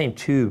it's the same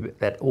tube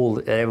that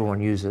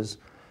everyone uses.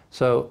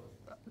 So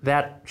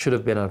that should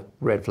have been a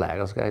red flag.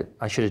 I was like,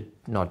 I should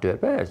not do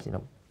it. But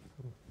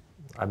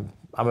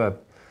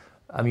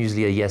I'm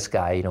usually a yes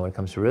guy, when it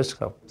comes to risk.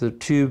 So the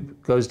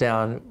tube goes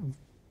down.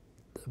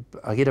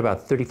 I get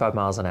about 35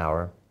 miles an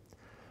hour.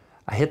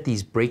 I hit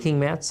these braking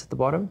mats at the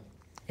bottom,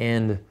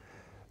 and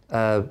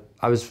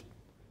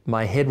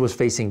my head was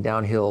facing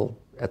downhill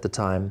at the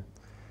time,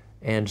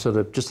 and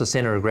so just the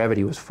center of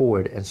gravity was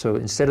forward. And so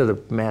instead of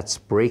the mats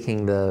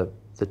breaking the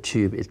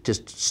tube, it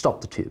just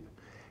stopped the tube,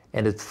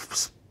 and it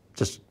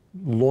just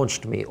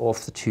launched me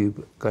off the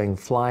tube, going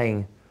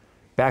flying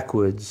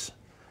backwards.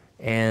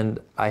 And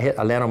I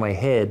land on my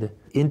head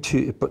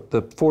but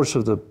the force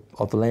of the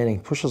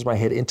landing pushes my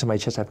head into my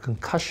chest. I have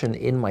concussion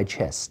in my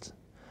chest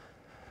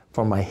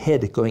from my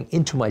head going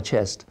into my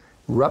chest,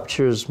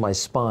 ruptures my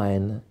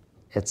spine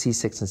at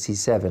C6 and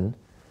C7.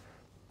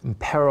 I'm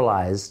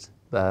paralyzed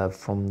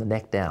from the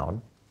neck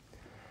down.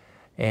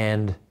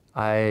 And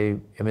I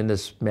am in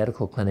this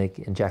medical clinic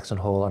in Jackson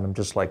Hole, and I'm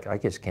just like, I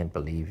just can't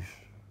believe,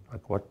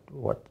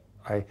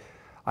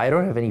 I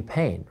don't have any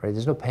pain, right?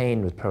 There's no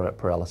pain with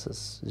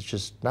paralysis. It's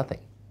just nothing.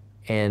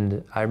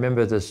 And I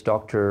remember this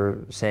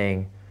doctor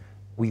saying,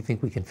 we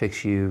think we can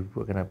fix you.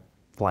 We're going to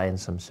fly in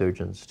some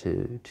surgeons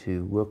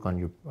to work on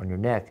your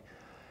neck.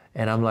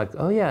 And I'm like,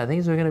 oh yeah,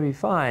 things are going to be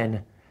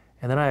fine.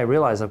 And then I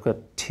realize I've got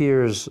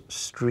tears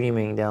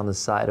streaming down the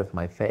side of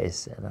my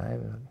face, and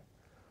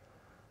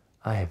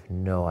I have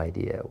no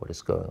idea what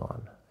is going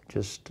on.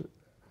 Just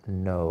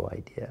no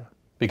idea.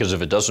 Because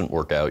if it doesn't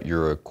work out,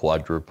 you're a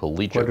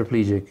quadriplegic.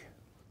 Quadriplegic.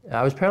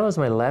 I was paralyzed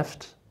on my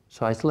left,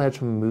 so I still had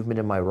some movement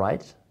in my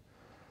right.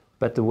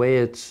 But the way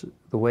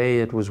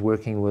it was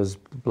working was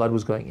blood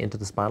was going into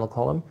the spinal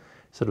column,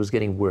 so it was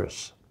getting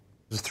worse.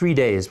 It was 3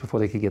 days before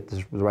they could get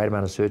the right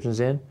amount of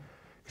surgeons in,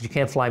 because you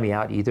can't fly me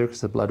out either,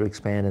 because the blood would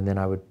expand and then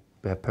I would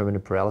have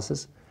permanent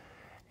paralysis.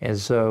 And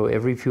so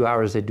every few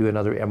hours they'd do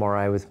another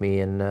MRI with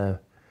me, and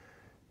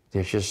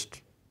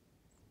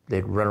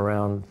they'd run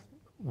around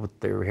with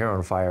their hair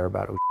on fire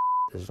about, oh,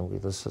 there's going to be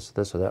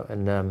this or that.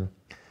 And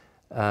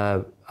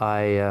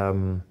I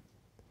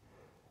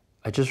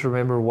just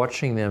remember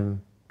watching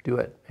them do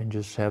it and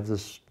just have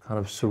this kind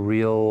of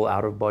surreal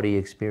out-of-body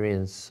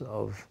experience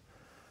of,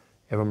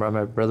 I remember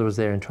my brother was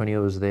there,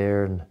 Antonio was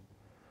there, and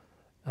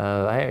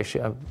I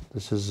don't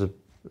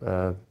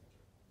know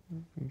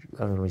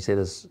when we say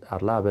this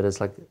out loud, but it's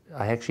like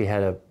I actually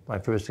had my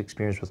first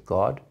experience with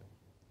God.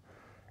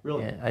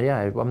 Really?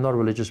 I'm not a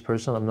religious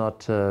person. I'm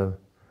not.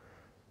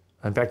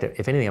 In fact,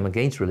 if anything, I'm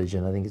against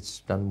religion. I think it's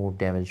done more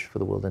damage for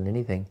the world than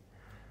anything.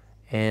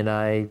 And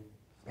I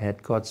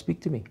had God speak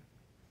to me,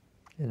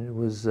 and it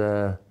was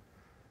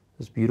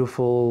this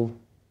beautiful,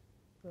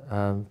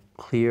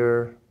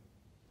 clear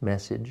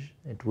message.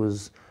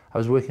 I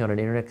was working on an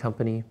internet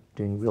company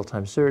doing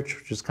real-time search,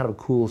 which was kind of a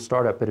cool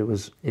startup, but I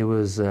was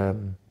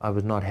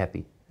not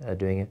happy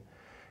doing it.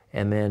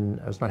 And then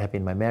I was not happy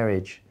in my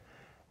marriage.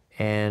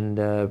 And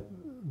the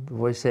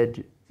voice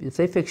said, if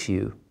they fix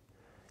you,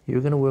 you're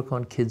going to work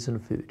on kids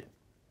and food.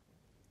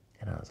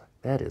 And I was like,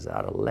 that is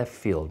out of left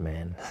field,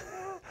 man.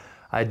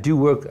 I do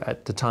work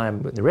at the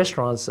time in the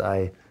restaurants.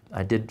 I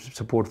did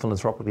support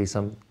philanthropically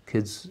some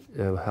kids,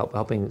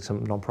 helping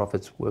some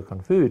nonprofits work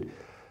on food.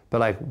 But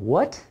like,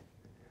 what?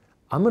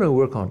 I'm going to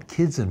work on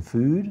kids and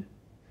food?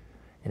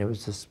 And it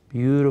was this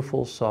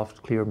beautiful,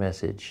 soft, clear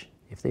message.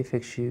 If they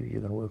fix you,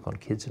 you're going to work on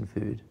kids and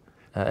food.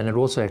 And it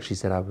also actually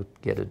said I would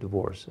get a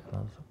divorce. And I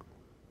was like,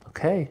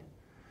 okay.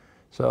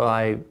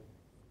 So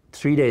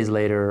 3 days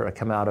later, I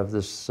come out of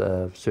this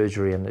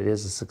surgery, and it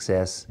is a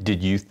success.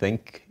 Did you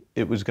think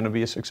it was going to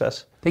be a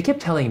success? They kept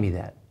telling me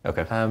that.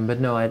 Okay.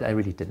 But no, I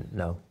really didn't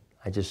know.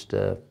 I was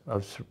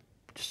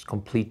just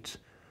complete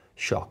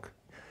shock.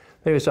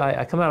 Anyway, so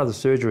I come out of the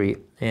surgery,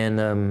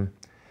 and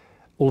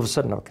all of a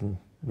sudden I can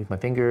move my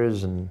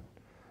fingers, and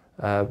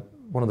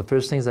one of the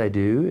first things I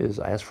do is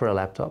I ask for a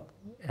laptop,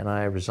 and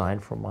I resign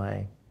from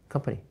my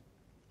company.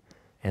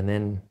 And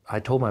then I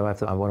told my wife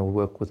that I want to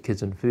work with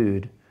kids and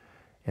food.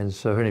 And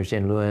so her name is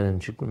Jen Lewin,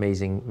 and she's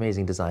an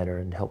amazing designer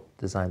and helped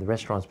design the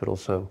restaurants, but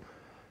also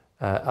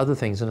other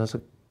things. And I was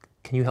like,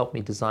 can you help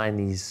me design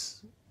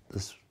this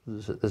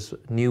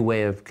new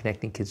way of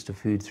connecting kids to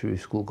food through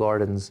school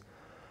gardens?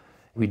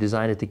 We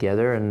designed it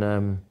together, and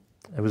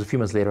it was a few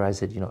months later I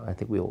said, I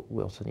think we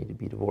also need to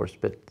be divorced.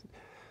 But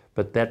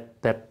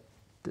that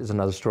is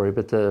another story.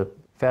 But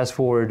fast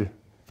forward,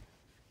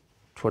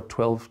 what,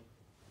 14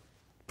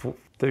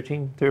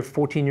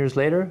 years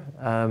later,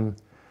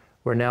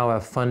 we're now a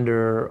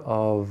funder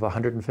of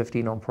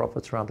 150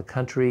 nonprofits around the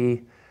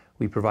country.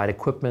 We provide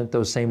equipment,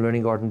 those same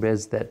learning garden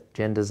beds that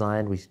Jen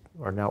designed. We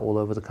are now all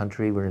over the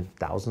country. We're in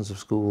thousands of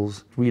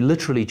schools. We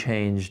literally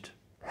changed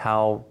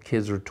how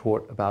kids are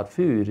taught about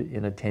food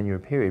in a 10-year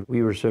period.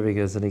 We were serving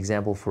as an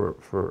example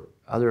for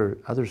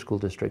other school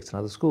districts and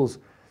other schools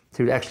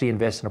to actually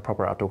invest in a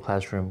proper outdoor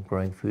classroom,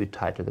 growing food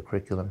tied to the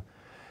curriculum.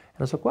 And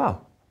I was like,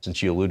 wow.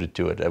 Since you alluded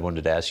to it, I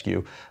wanted to ask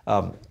you,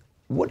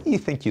 what do you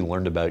think you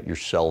learned about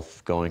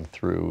yourself going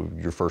through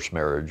your first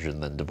marriage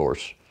and then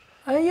divorce?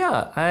 I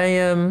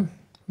am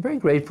very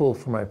grateful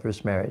for my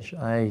first marriage.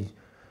 I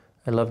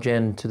love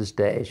Jen to this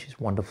day. She's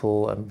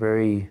wonderful. I'm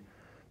very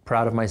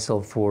proud of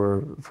myself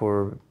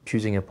for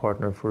choosing a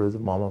partner for the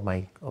mom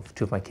of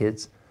two of my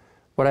kids.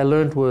 What I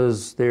learned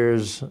was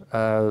there's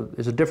a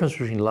difference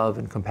between love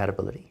and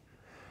compatibility.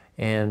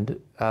 And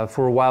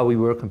for a while we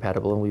were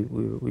compatible, and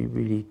we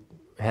really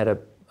had a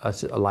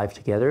life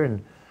together.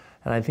 And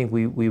I think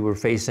we were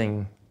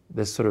facing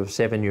this sort of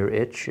 7-year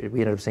itch. We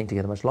ended up staying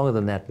together much longer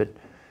than that, but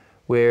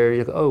where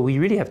you go, we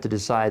really have to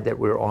decide that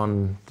we're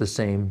on the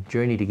same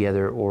journey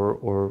together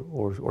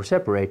or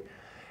separate.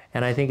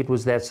 And I think it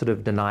was that sort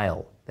of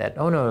denial that,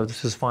 oh no,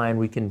 this is fine,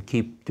 we can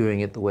keep doing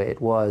it the way it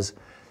was.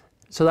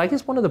 So I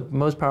guess one of the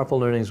most powerful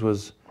learnings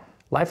was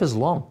life is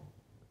long.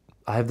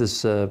 I have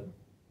this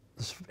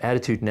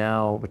attitude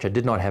now, which I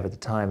did not have at the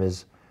time,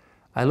 is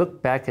I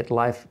look back at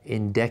life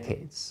in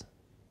decades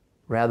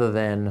rather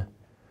than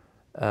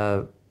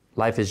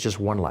life is just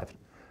one life.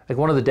 Like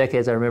one of the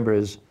decades I remember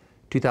is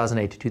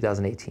 2008 to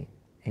 2018,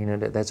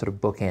 that sort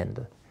of bookend.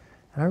 And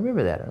I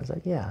remember that, and I was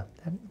like, yeah,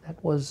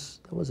 that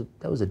was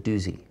a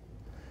doozy.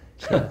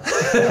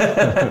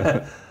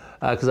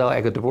 Because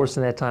I got divorced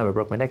in that time, I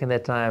broke my neck in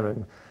that time,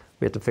 and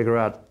we had to figure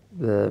out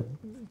the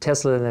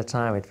Tesla in that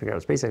time, we had to figure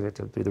out SpaceX, we had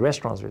to do the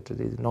restaurants, we had to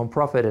do the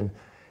nonprofit, and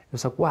it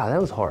was like, wow, that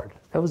was hard.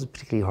 That was a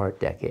particularly hard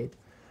decade.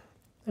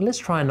 And let's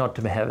try not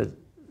to have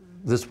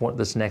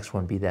this next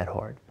one be that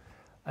hard.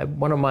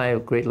 One of my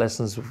great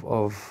lessons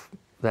of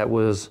that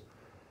was,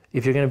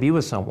 if you're going to be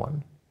with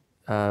someone,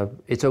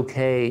 it's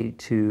okay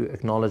to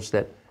acknowledge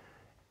that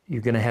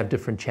you're going to have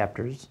different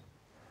chapters,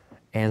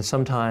 and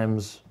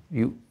sometimes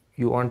you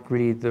aren't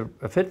really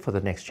a fit for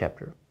the next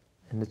chapter,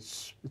 and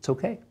it's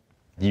okay.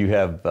 You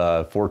have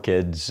 4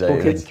 kids,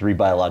 3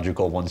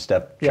 biological, 1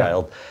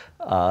 stepchild.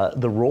 Yeah.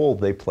 The role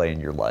they play in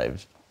your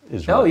lives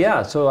is what? Oh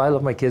yeah, so I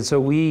love my kids.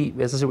 So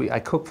as I said, I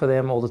cook for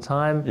them all the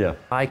time. Yeah.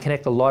 I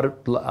connect a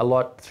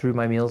lot through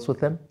my meals with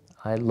them.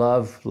 I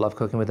love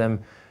cooking with them.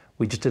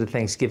 We just did a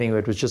Thanksgiving where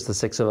it was just the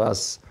 6 of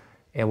us,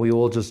 and we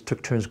all just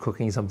took turns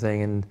cooking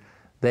something, and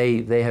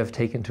they have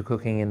taken to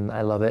cooking, and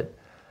I love it.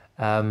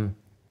 None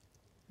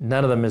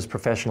of them is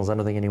professionals. I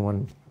don't think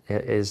anyone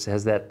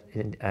has that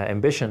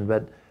ambition,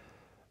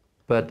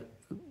 but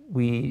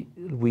we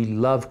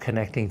love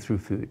connecting through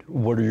food.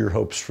 What are your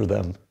hopes for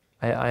them?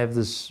 I have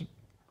this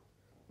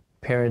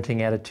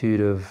parenting attitude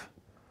of,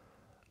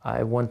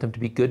 I want them to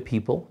be good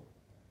people.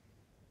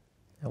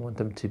 I want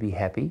them to be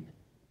happy.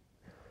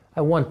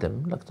 I want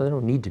them. Look, they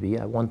don't need to be.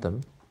 I want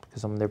them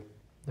because I'm their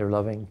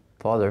loving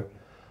father.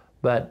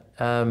 But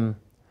other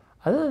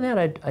than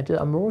that,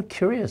 I'm more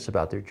curious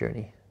about their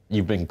journey.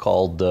 You've been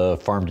called the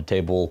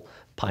farm-to-table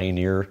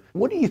pioneer.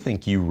 What do you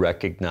think you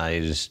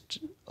recognized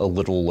a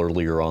little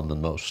earlier on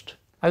than most?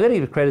 I got to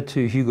give credit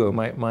to Hugo,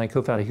 my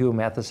co-founder, Hugo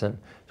Matheson.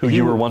 Who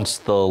you were once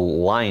the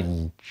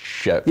line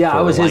chef. Yeah,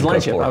 I was his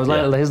line chef. For. I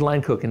was his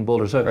line cook in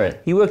Boulder. So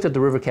right. He worked at the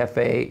River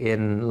Cafe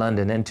in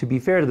London. And to be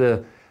fair to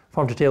the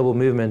farm-to-table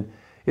movement,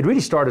 it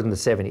really started in the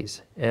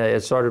 70s.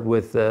 It started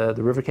with the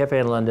River Cafe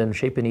in London,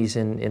 Chez Panisse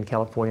in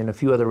California, and a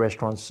few other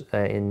restaurants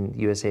in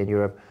USA and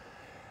Europe.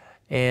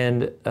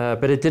 And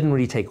but it didn't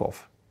really take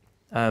off.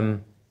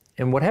 And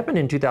what happened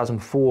in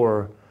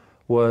 2004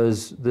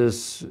 was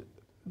this.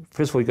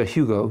 First of all, you got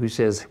Hugo, who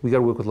says we got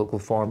to work with local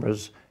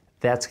farmers.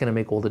 That's going to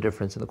make all the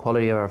difference in the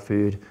quality of our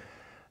food.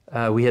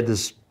 We had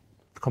this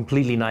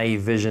completely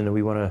naive vision that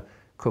we want to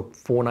cook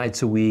 4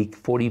 nights a week,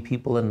 40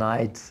 people a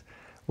night.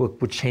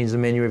 Would change the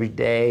menu every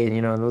day, and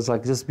it was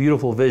like this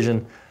beautiful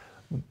vision.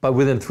 But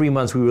within 3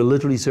 months, we were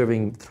literally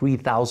serving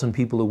 3,000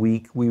 people a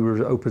week. We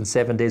were open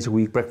 7 days a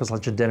week, breakfast,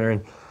 lunch, and dinner,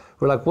 and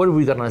we're like, what have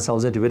we gotten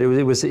ourselves into? But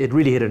it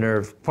really hit a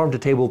nerve. Farm to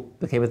table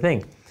became a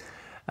thing.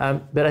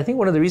 But I think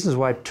one of the reasons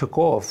why it took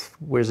off,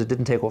 whereas it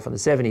didn't take off in the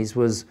 70s,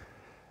 was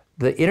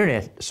the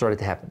internet started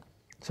to happen.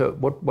 So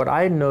what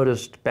I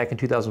noticed back in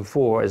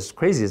 2004, as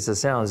crazy as it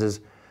sounds, is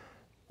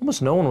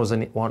almost no one was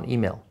on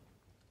email.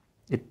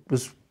 It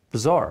was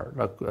bizarre.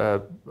 Like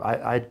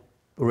I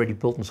already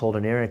built and sold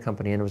an internet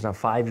company, and it was now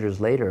 5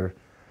 years later,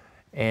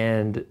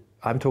 and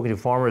I'm talking to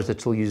farmers that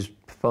still use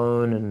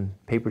phone and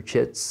paper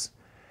chits,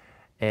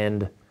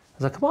 and I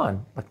was like, come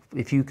on, like,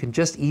 if you can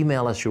just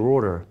email us your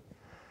order,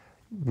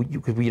 we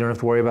don't have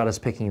to worry about us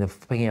picking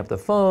up the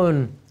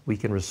phone. We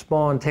can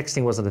respond.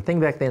 Texting wasn't a thing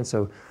back then,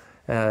 so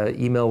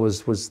email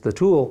was the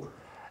tool.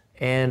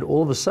 And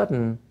all of a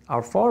sudden,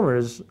 our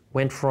farmers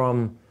went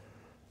from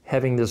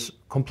having this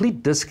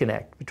complete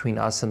disconnect between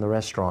us and the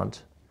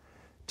restaurant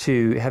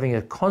to having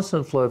a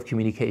constant flow of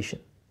communication.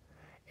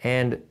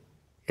 And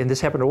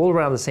this happened all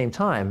around the same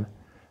time,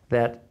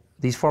 that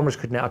these farmers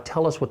could now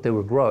tell us what they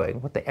were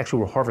growing, what they actually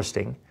were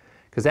harvesting,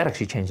 because that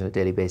actually changed on a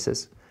daily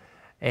basis.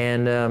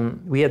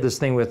 And we had this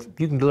thing with,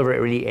 you can deliver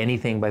really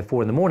anything by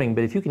 4 in the morning,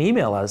 but if you can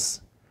email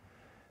us,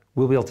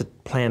 we'll be able to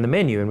plan the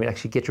menu and we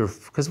actually get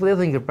because the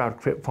other thing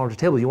about farm to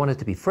table, you want it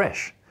to be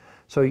fresh.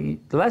 So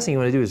the last thing you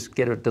want to do is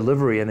get a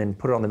delivery and then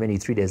put it on the menu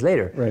 3 days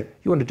later. Right.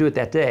 You want to do it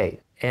that day.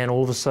 And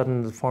all of a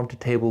sudden, the farm to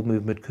table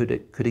movement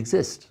could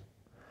exist.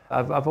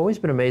 I've always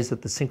been amazed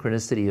at the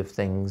synchronicity of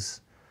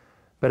things,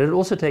 but it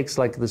also takes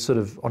like this sort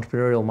of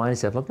entrepreneurial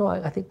mindset. Like, no,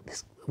 I think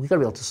we got to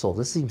be able to solve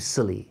this. Seems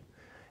silly.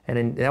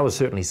 And that was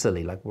certainly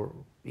silly. Like,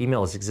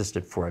 email has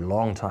existed for a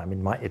long time.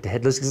 It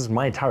had existed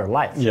my entire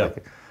life. Yeah.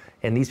 Like,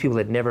 and these people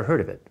had never heard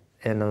of it.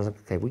 And I was like,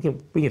 okay, we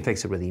can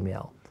fix it with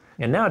email.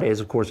 And nowadays,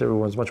 of course,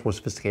 everyone's much more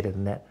sophisticated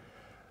than that.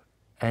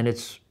 And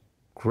it's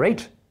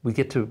great. We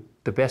get to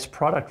the best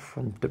product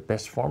from the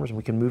best farmers, and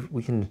we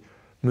can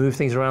move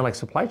things around like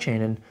supply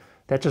chain. And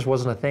that just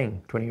wasn't a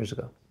thing 20 years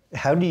ago.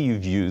 How do you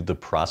view the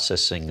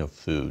processing of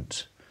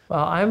foods?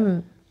 Well,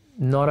 I'm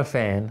not a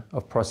fan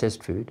of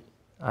processed food.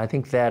 I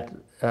think that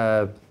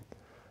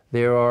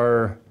there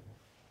are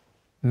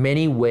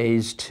many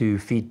ways to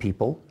feed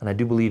people, and I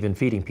do believe in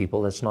feeding people.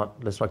 Let's not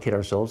kid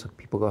ourselves.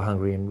 People go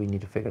hungry, and we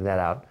need to figure that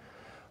out.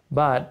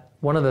 But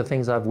one of the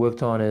things I've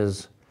worked on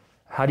is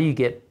how do you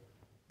get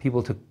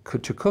people to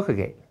cook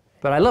again?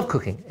 But I love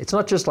cooking. It's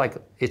not just like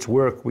it's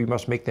work, we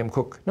must make them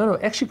cook. No,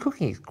 actually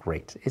cooking is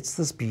great. It's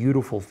this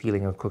beautiful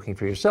feeling of cooking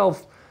for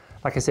yourself.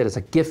 Like I said, it's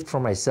a gift for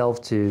myself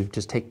to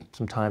just take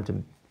some time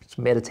to, it's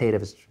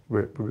meditative, it's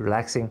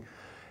relaxing,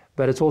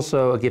 but it's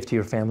also a gift to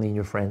your family and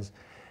your friends.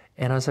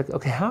 And I was like,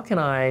 okay, how can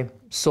I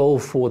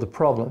solve for the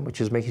problem,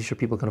 which is making sure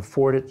people can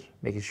afford it,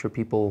 making sure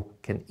people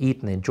can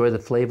eat and enjoy the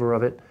flavor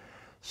of it.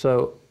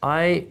 So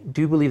I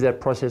do believe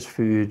that processed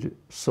food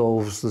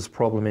solves this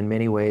problem in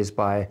many ways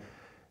by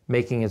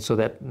making it so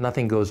that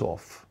nothing goes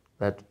off.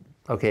 That,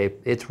 okay,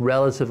 it's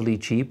relatively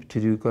cheap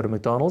to go to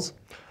McDonald's.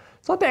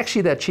 It's not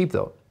actually that cheap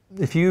though.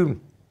 If you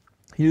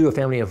do a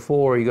family of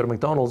 4, you go to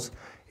McDonald's,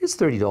 it's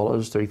 $30,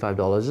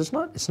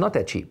 $35. It's not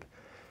that cheap.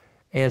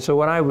 And so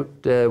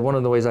one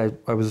of the ways I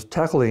was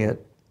tackling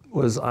it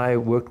was I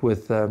worked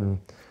with some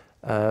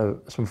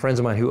friends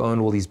of mine who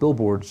owned all these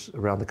billboards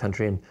around the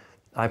country, and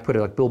I put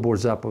like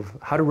billboards up of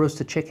how to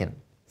roast a chicken,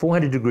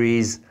 400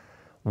 degrees,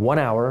 1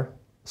 hour,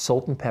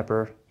 salt and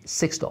pepper,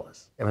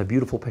 $6, and a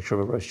beautiful picture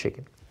of a roast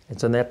chicken. And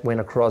so that went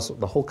across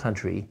the whole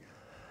country.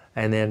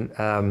 And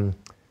then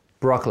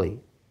broccoli,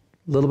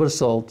 a little bit of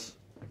salt,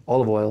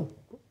 olive oil,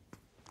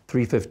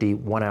 $3.50,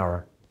 1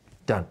 hour,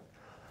 done.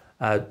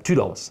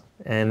 $2.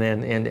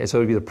 And so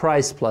it would be the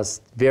price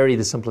plus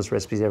the simplest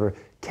recipes ever.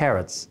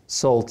 Carrots,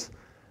 salt,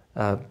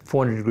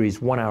 400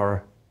 degrees, 1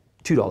 hour,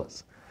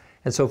 $2.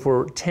 And so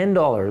for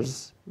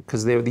 $10,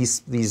 because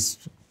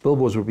these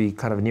billboards would be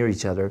kind of near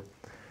each other,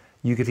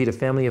 you could feed a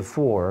family of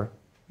 4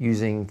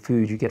 using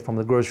food you get from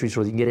the grocery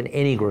store. You can get in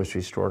any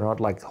grocery store, not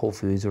like Whole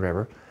Foods or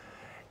whatever.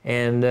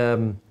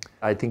 And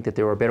I think that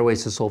there are better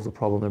ways to solve the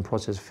problem than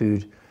processed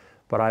food,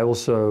 but I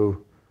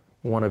also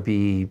want to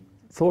be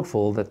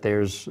thoughtful that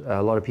there's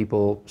a lot of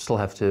people still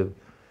have to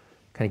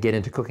kind of get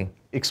into cooking.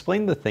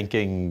 Explain the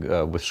thinking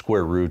with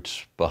Square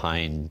Roots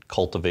behind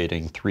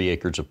cultivating 3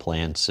 acres of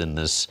plants in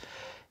this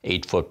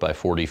 8-foot by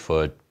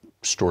 40-foot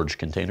storage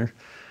container.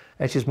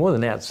 Actually, it's more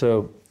than that.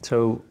 So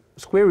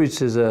Square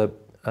Roots is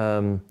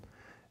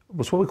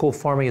what's what we call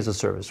farming as a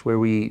service, where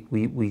we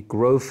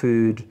grow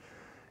food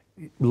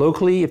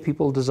locally if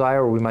people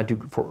desire, or we might do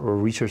for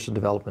research and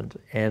development.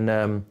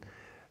 And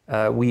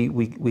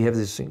we have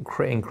this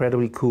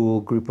incredibly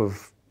cool group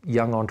of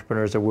young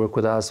entrepreneurs that work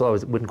with us. Well,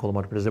 I wouldn't call them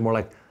entrepreneurs; they're more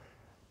like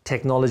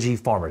technology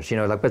farmers,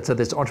 but so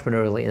that's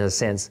entrepreneurial in a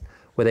sense,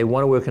 where they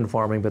want to work in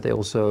farming, but they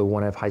also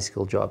want to have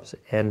high-skilled jobs.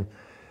 And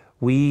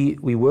we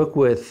work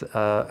with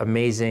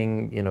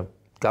amazing,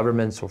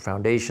 governments or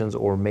foundations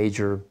or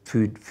major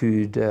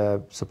food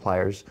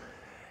suppliers,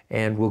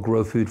 and we'll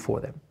grow food for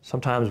them.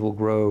 Sometimes we'll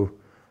grow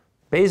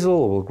basil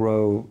or we'll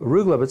grow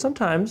arugula, but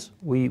sometimes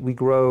we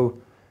grow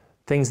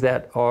things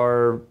that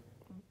are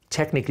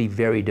technically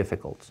very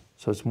difficult.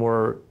 So it's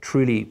more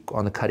truly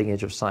on the cutting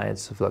edge of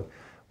science,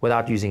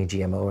 without using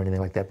GMO or anything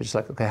like that, but just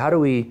like, okay, how do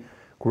we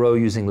grow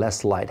using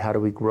less light? How do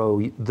we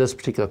grow this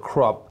particular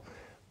crop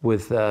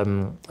with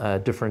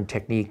different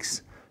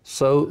techniques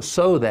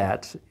so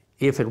that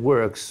if it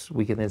works,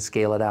 we can then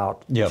scale it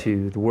out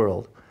to the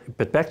world.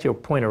 But back to your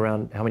point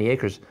around how many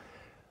acres,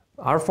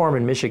 our farm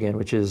in Michigan,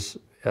 which is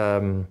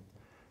 10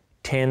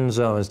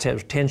 zones,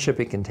 10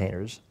 shipping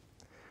containers,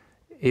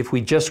 if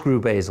we just grew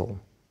basil,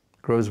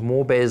 grows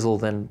more basil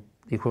than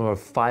the equivalent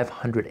of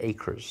 500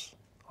 acres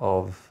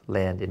of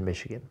land in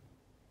Michigan.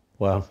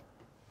 Wow.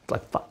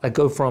 Like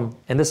go from,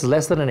 and this is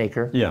less than an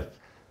acre. Yeah.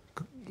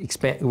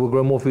 We'll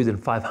grow more food than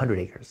 500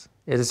 acres.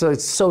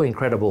 It's so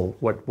incredible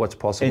what's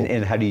possible.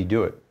 And how do you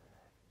do it?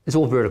 It's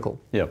all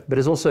vertical. Yeah. But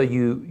it's also,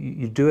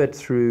 you do it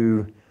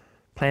through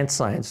plant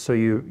science. So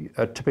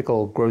a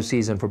typical grow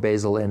season for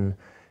basil in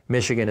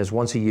Michigan is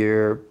once a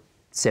year,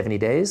 70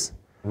 days.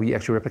 We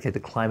actually replicate the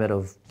climate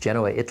of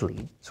Genoa,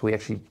 Italy. So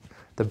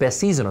the best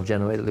season of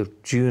Genoa,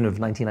 June of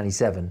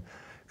 1997,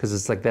 because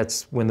it's like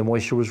that's when the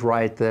moisture was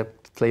right, the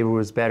flavor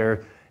was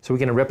better. So we're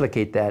going to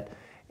replicate that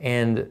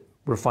and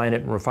refine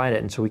it,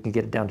 and so we can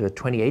get it down to a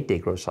 28-day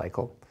growth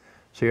cycle.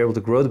 So you're able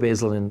to grow the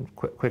basil in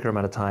a quicker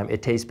amount of time.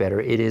 It tastes better,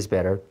 it is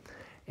better,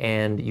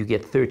 and you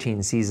get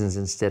 13 seasons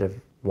instead of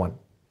 1.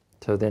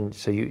 And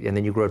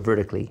then you grow it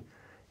vertically,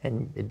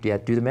 and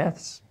do the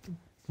maths.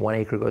 1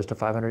 acre goes to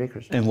 500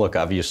 acres. And look,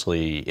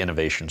 obviously,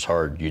 innovation's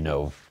hard.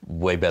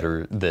 Way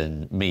better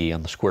than me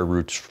on the Square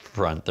Roots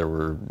front. There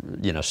were,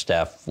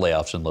 staff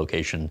layoffs and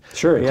location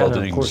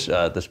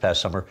closings this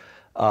past summer.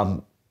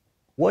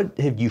 What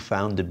have you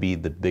found to be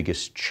the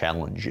biggest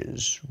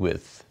challenges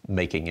with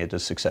making it a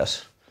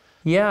success?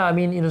 Yeah, I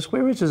mean,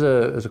 Square Roots is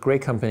a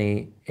great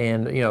company,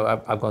 and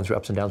I've gone through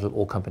ups and downs with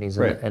all companies,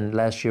 and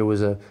last year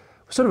was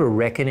sort of a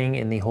reckoning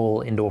in the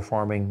whole indoor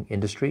farming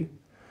industry,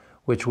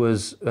 which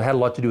had a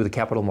lot to do with the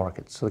capital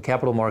markets. So the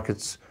capital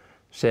markets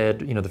said,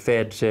 the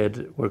Fed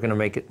said, we're going to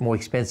make it more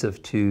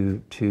expensive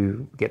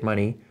to get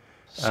money.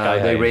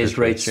 They raised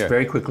rates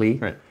very quickly,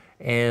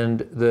 and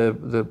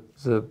the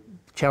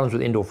challenge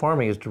with indoor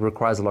farming is it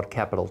requires a lot of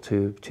capital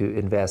to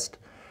invest.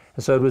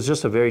 And so it was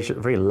just a very,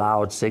 very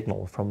loud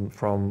signal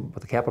from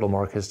the capital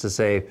markets to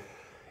say,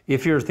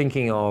 if you're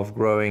thinking of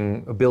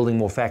building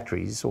more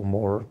factories or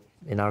more,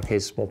 in our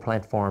case, more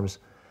plant farms,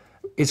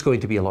 it's going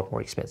to be a lot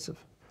more expensive.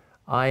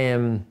 I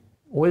am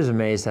always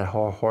amazed at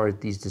how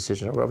hard these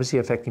decisions are. Obviously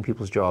affecting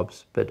people's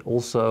jobs, but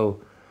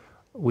also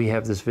we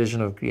have this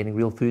vision of getting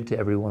real food to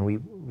everyone.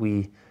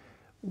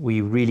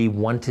 We really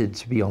wanted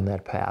to be on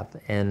that path,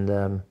 and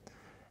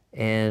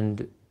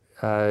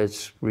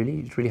it's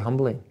really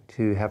humbling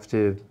to have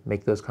to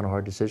make those kind of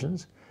hard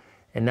decisions.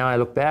 And now I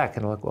look back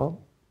and I'm like,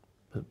 well,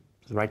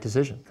 it's the right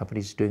decision.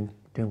 Company's doing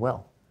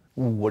well.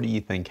 What do you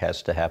think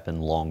has to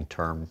happen long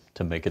term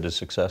to make it a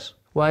success?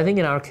 Well, I think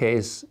in our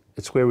case,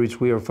 at Square Roots,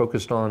 we are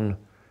focused on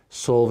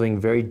solving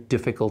very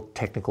difficult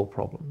technical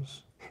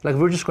problems. Like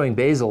if we're just growing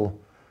basil,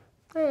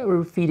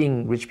 we're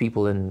feeding rich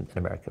people in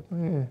America.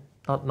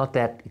 Not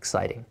that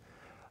exciting.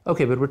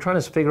 Okay, but we're trying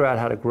to figure out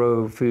how to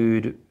grow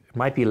food. It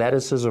might be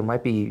lettuces or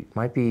might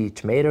be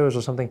tomatoes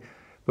or something,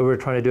 but we're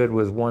trying to do it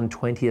with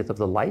 1/20th of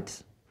the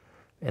light,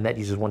 and that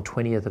uses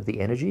 1/20th of the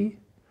energy.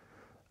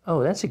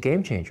 Oh, that's a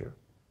game changer.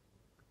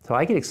 So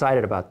I get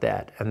excited about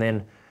that. And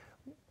then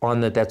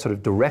on that sort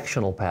of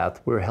directional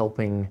path, we're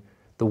helping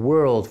the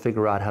world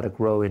figure out how to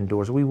grow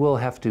indoors. We will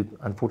have to,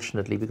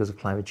 unfortunately, because of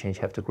climate change,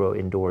 have to grow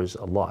indoors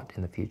a lot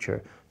in the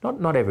future.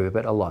 Not everywhere,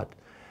 but a lot.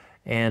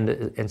 And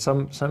in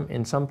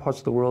some parts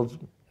of the world,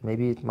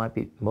 maybe it might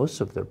be most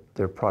of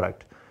their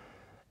product.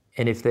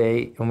 And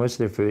or most of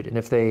their food, and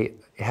if they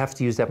have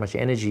to use that much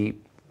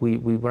energy, we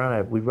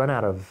run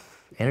out of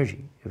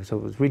energy. So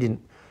it was really,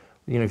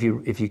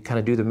 if you kind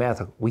of do the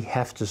math, we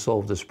have to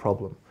solve this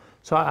problem.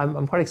 So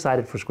I'm quite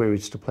excited for Square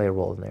Roots to play a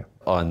role in there.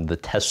 On the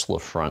Tesla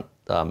front,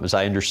 as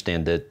I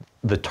understand it,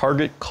 The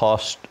target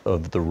cost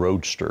of the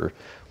Roadster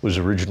was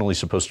originally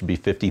supposed to be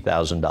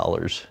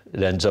 $50,000.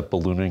 It ends up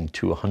ballooning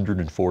to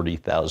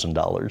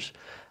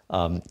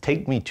 $140,000.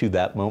 Take me to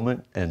that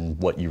moment and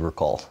what you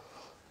recall.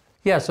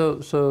 Yeah,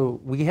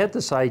 so we had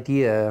this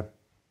idea,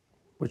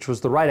 which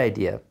was the right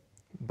idea,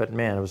 but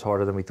man, it was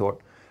harder than we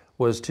thought,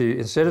 was to,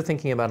 instead of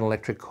thinking about an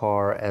electric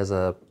car as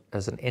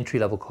an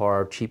entry-level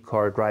car, cheap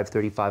car, drive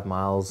 35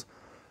 miles,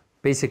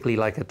 basically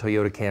like a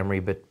Toyota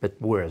Camry,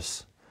 but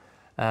worse.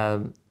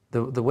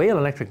 The way an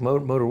electric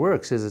motor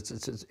works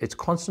is it's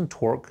constant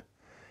torque.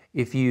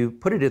 If you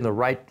put it in the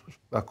right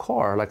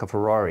car, like a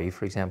Ferrari,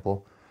 for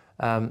example,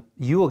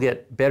 you will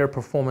get better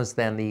performance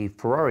than the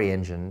Ferrari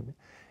engine.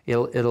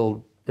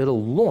 It'll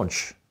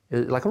launch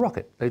like a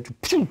rocket.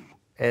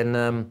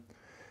 And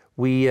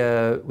we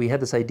had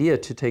this idea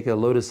to take a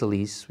Lotus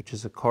Elise, which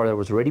is a car that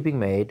was already being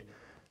made,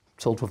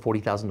 sold for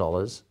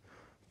 $40,000,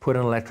 put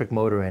an electric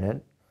motor in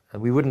it.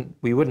 And we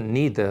wouldn't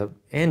need the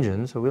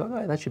engine, so we were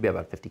like, oh, that should be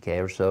about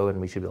 $50K or so, and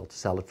we should be able to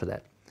sell it for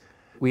that.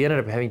 We ended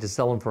up having to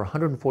sell them for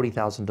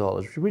 $140,000,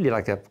 which is really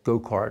like a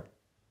go-kart.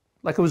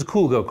 Like it was a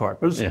cool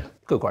go-kart, but it was a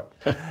go-kart.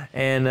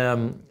 And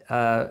I'm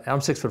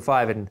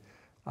 6'5", and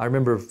I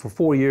remember for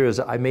 4 years,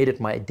 I made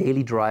it my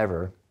daily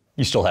driver.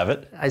 You still have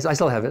it? I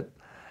still have it.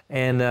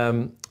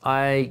 And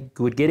I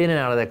would get in and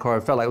out of that car.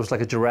 It felt like it was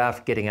like a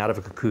giraffe getting out of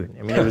a cocoon.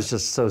 I mean, it was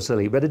just so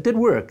silly, but it did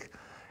work.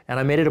 And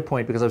I made it a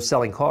point because I was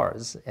selling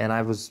cars, and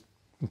I was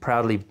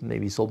proudly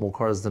maybe sold more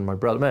cars than my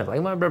brother.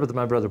 Like my brother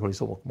probably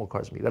sold more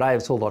cars than me, but I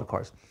have sold a lot of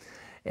cars.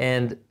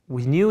 And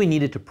we knew we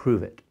needed to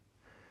prove it.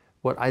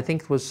 What I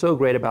think was so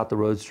great about the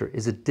Roadster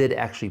is it did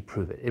actually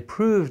prove it. It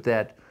proved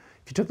that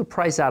if you took the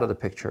price out of the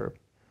picture,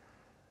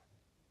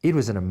 it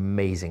was an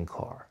amazing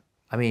car.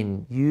 I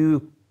mean,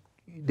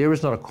 there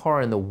was not a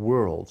car in the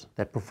world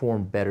that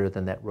performed better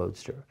than that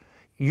Roadster.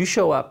 You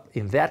show up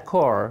in that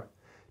car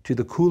to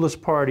the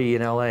coolest party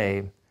in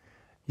LA,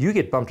 you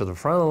get bumped to the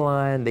front of the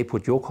line, they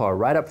put your car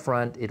right up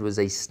front. It was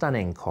a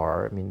stunning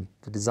car. I mean,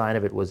 the design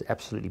of it was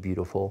absolutely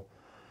beautiful.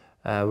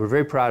 We're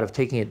very proud of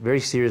taking it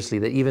very seriously,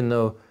 that even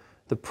though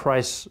the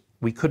price,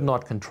 we could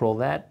not control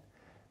that,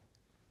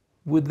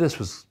 this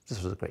was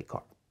a great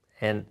car.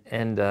 And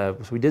so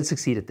we did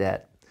succeed at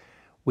that.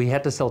 We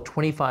had to sell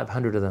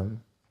 2,500 of them.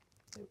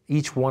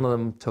 Each one of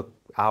them took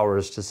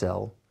hours to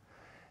sell.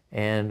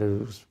 And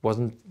it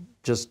wasn't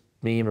just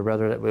me and my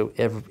brother,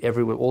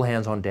 all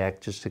hands on deck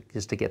just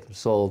to get them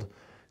sold,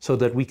 so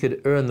that we could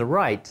earn the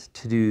right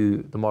to do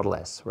the Model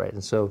S, right?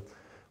 And so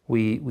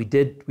we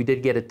did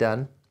get it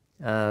done,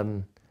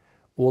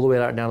 all the way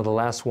down to the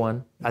last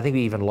one. I think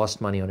we even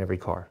lost money on every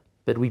car,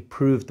 but we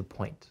proved the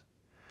point.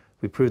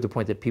 We proved the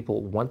point that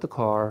people want the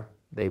car,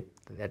 that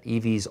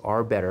EVs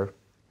are better,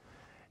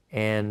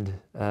 and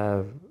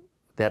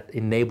that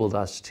enabled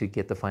us to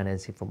get the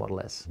financing for Model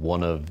S.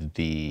 One of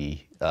the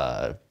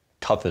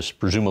toughest,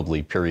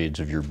 presumably,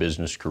 periods of your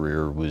business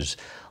career was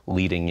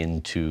leading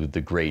into the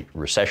Great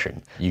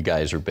Recession. You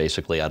guys are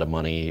basically out of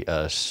money.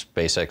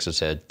 SpaceX has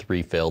had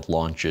 3 failed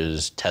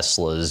launches,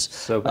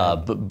 Tesla's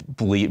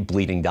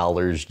bleeding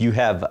dollars. You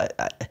have,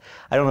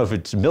 I don't know if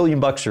it's $1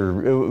 million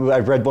or,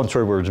 I've read one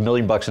story where it was $1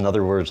 million, in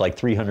other words, like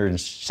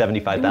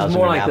 $375,000 It was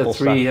more like Apple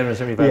the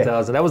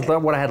 $375,000. That was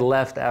what I had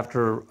left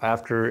after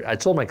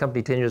I'd sold my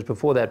company 10 years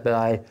before that, but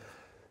I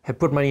had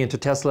put money into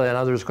Tesla and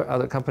other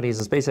companies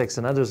and SpaceX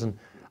and others, and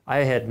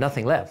I had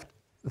nothing left.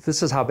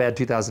 This is how bad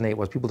 2008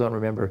 was. People don't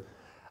remember.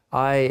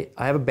 I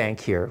have a bank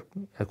here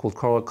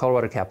called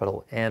Colorado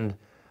Capital, and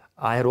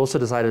I had also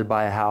decided to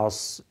buy a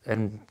house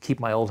and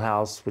keep my old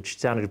house, which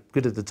sounded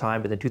good at the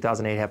time, but then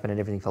 2008 happened and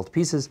everything fell to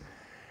pieces.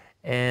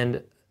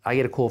 And I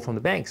get a call from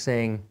the bank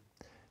saying,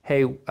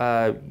 hey,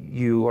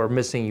 you are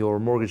missing your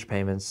mortgage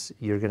payments.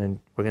 We're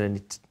gonna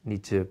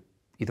need to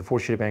either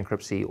force you to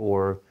bankruptcy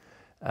or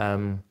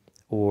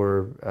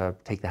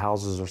take the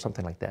houses or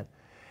something like that.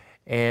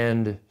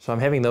 And so I'm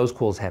having those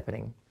calls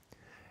happening.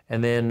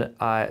 And then,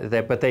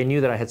 but they knew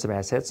that I had some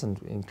assets,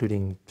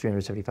 including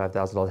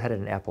 $375,000. I had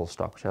an Apple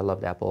stock, which I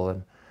loved Apple.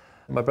 And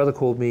my brother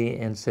called me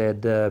and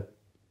said, I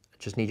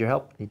just need your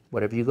help, need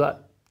whatever you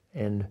got.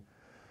 And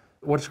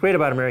what's great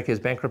about America is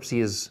bankruptcy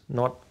is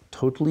not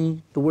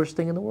totally the worst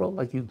thing in the world.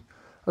 Like okay,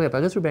 if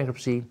I go through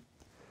bankruptcy,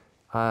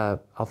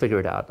 I'll figure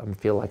it out. I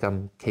feel like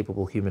I'm a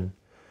capable human.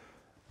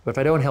 But if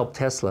I don't help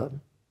Tesla,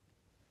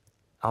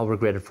 I'll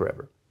regret it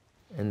forever.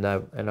 And I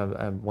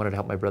wanted to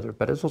help my brother,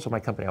 but it's also my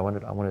company. I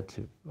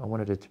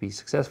wanted it to be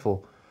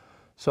successful.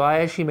 So I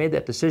actually made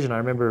that decision. I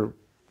remember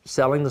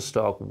selling the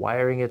stock,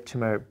 wiring it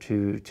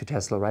to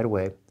Tesla right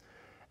away,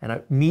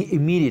 and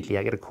immediately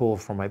I get a call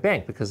from my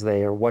bank because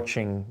they are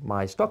watching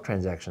my stock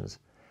transactions,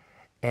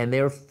 and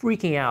they're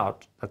freaking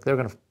out. Like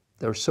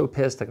they were so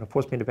pissed they're going to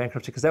force me into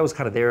bankruptcy, because that was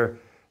kind of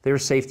their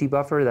safety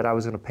buffer, that I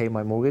was going to pay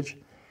my mortgage.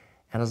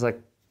 And I was like,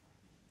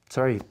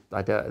 sorry,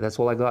 that's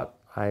all I got.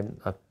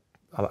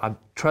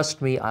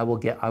 Trust me, I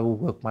will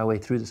work my way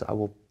through this.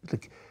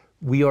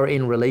 We are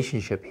in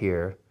relationship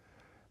here.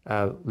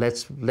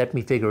 Let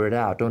me figure it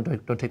out.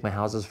 Don't take my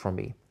houses from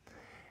me.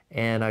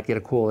 And I'd get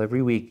a call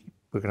every week.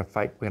 We're gonna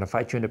fight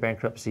you into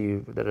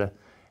bankruptcy.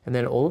 And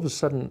then all of a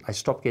sudden, I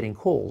stopped getting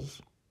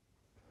calls.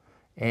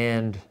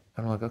 And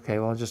I'm like, okay,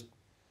 well,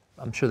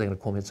 I'm sure they're going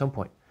to call me at some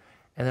point.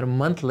 And then a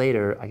month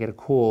later, I get a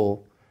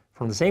call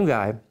from the same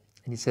guy, and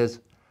he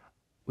says,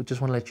 we just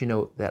want to let you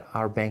know that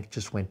our bank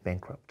just went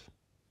bankrupt.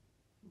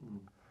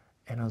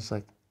 And I was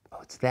like, oh,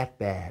 it's that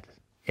bad.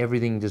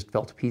 Everything just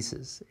fell to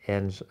pieces.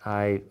 And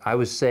I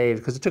was saved,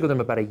 because it took them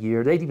about a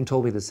year. They even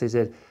told me this. They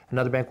said,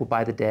 another bank will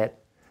buy the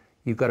debt.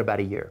 You've got about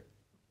a year.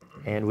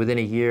 And within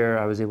a year,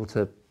 I was able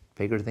to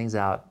figure things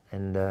out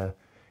and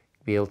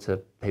be able to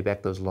pay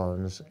back those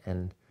loans.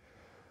 And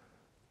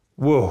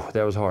whoa,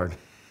 that was hard.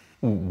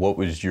 What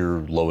was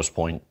your lowest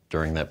point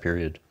during that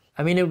period?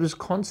 I mean, it was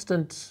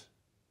constant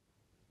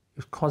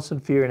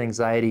fear and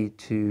anxiety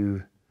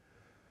to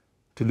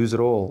lose it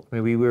all. I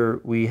mean,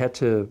 we had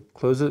to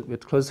close it. We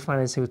had to close the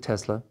financing with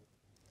Tesla,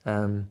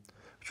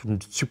 which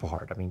was super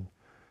hard. I mean,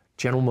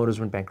 General Motors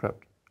went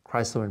bankrupt,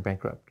 Chrysler went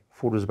bankrupt,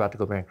 Ford was about to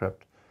go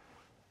bankrupt.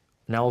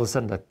 Now all of a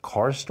sudden, the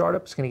car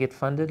startup is going to get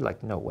funded?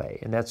 Like, no way.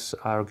 And that's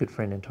our good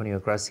friend Antonio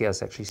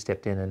Gracias actually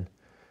stepped in and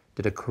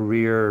did a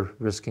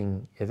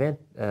career-risking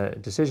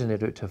decision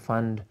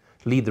to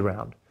lead the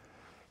round.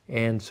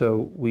 And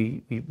so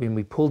when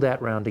we pulled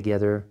that round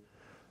together,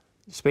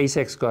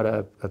 SpaceX got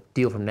a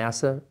deal from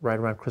NASA right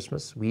around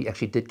Christmas. We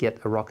actually did get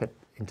a rocket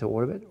into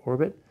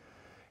orbit.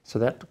 So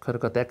that kind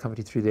of got that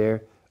company through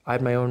there. I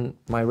had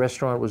my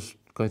restaurant was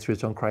going through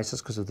its own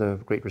crisis because of the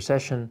Great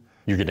Recession.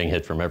 You're getting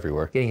hit from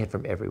everywhere. Getting hit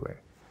from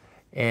everywhere.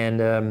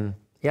 And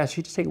yeah, so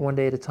you just take it one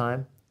day at a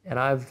time. And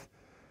I've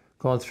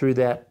gone through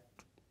that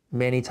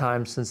many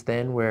times since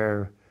then,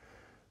 where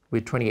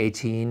with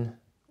 2018,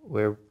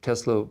 where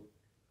Tesla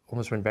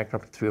almost went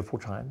bankrupt 3 or 4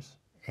 times.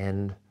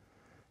 And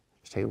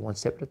just take it one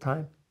step at a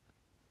time.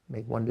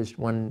 Make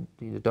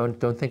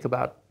don't think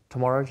about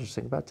tomorrow, just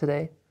think about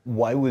today.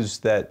 Why was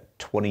that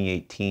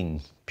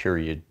 2018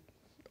 period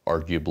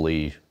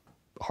arguably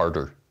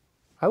harder?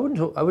 I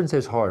wouldn't say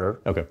it's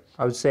harder. Okay.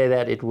 I would say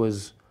that it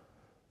was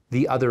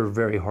the other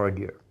very hard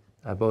year.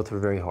 Both were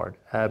very hard.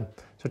 So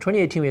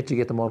 2018, we had to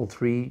get the Model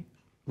 3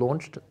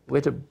 launched. We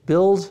had to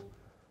build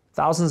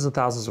thousands and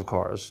thousands of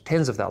cars,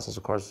 tens of thousands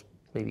of cars,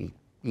 maybe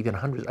even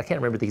hundreds. I can't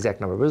remember the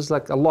exact number, but it was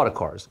like a lot of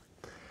cars.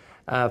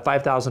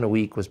 5,000 a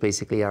week was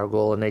basically our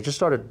goal, and they just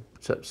started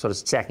sort of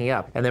stacking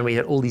up. And then we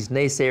had all these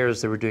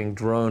naysayers that were doing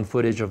drone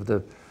footage of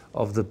the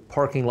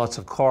parking lots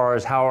of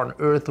cars. How on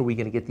earth are we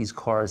going to get these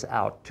cars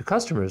out to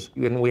customers?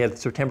 And we had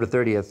September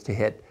 30th to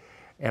hit,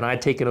 and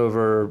I'd taken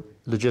over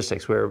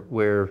logistics,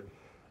 where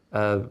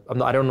I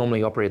don't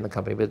normally operate in the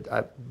company,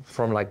 but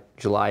from like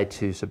July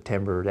to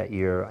September that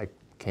year, I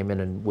came in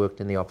and worked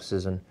in the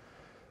offices and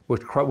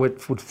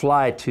would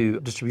fly to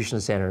distribution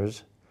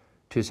centers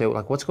to say,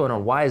 like, what's going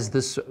on? Why is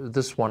this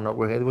one not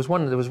working? There was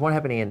one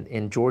happening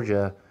in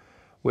Georgia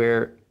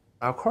where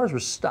our cars were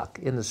stuck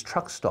in this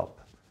truck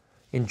stop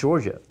in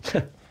Georgia.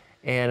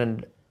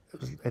 and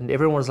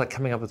everyone was like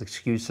coming up with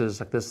excuses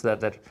like this,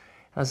 that. And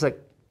I was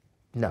like,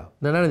 no,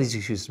 none of these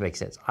excuses make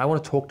sense. I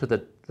want to talk to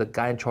the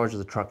guy in charge of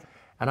the truck.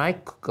 And I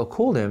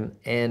called him,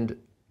 and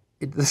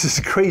this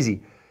is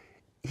crazy.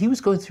 He was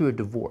going through a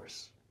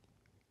divorce,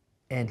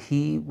 and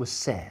he was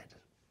sad.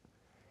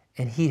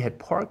 And he had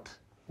parked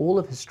all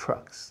of his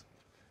trucks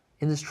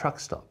in this truck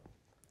stop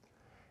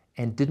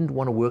and didn't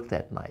want to work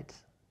that night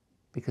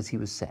because he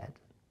was sad.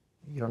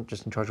 You're not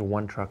just in charge of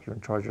one truck, you're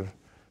in charge of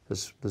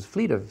this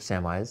fleet of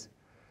semis,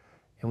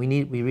 and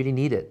we really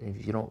need it.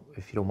 If you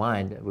don't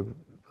mind,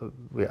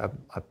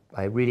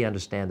 I really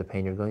understand the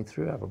pain you're going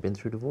through. I've been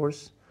through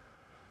divorce.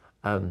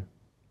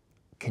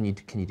 Can you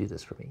do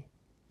this for me?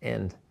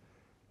 And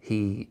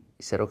he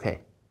said,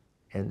 okay.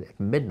 And at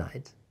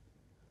midnight,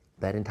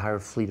 that entire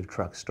fleet of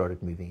trucks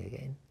started moving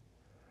again.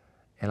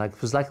 And like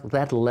it was like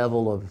that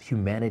level of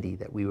humanity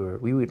that we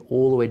went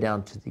all the way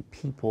down to the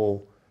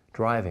people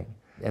driving.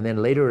 And then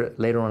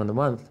later on in the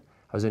month,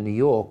 I was in New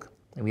York,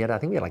 and I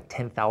think we had like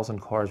 10,000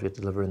 cars we had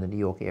to deliver in the New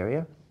York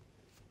area.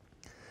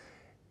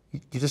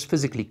 You just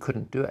physically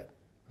couldn't do it.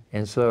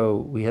 And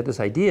so we had this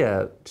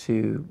idea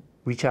to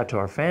reach out to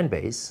our fan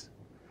base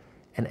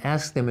and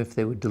ask them if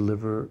they would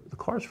deliver the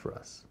cars for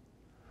us.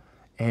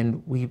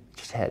 And we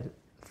just had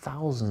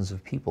thousands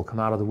of people come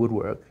out of the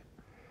woodwork.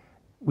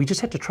 We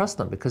just had to trust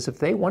them, because if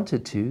they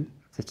wanted to,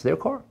 it's their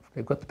car.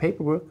 They've got the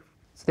paperwork,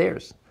 it's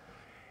theirs.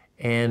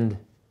 And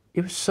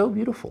it was so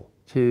beautiful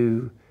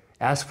to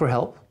ask for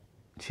help,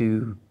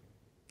 to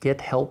get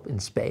help in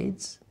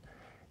spades,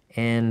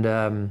 and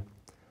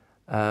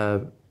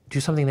do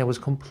something that was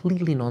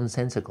completely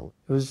nonsensical.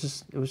 It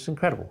was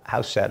incredible.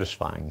 How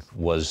satisfying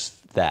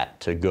was that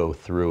to go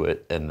through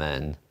it and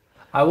then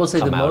I will say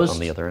come the out most on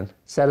the other end?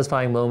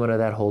 satisfying moment of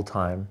that whole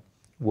time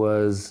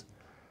was,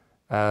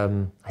 I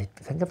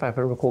think if I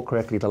recall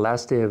correctly, the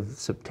last day of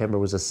September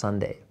was a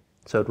Sunday.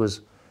 So it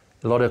was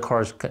a lot of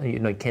cars,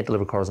 you can't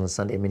deliver cars on a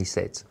Sunday in many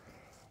states.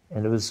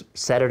 And it was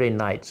Saturday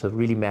night, so it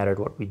really mattered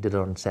what we did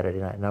on Saturday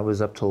night. And I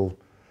was up till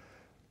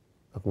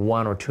like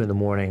 1 or 2 in the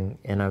morning,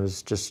 and I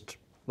was just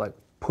like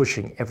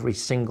pushing every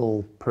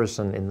single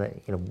person in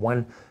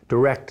the,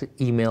 direct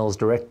emails,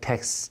 direct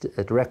texts,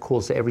 direct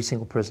calls to every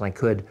single person I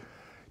could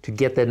to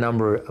get that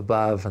number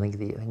above, I think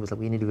it was like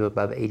we need to go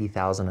above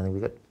 80,000. I think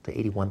we got to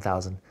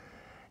 81,000.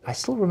 I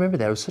still remember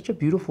that. It was such a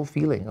beautiful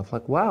feeling of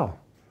like, wow,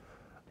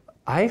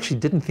 I actually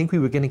didn't think we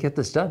were going to get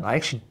this done. I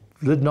actually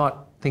did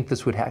not think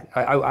this would happen.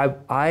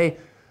 I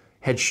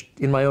had,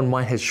 in my own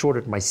mind, had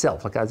shorted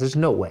myself. Like, there's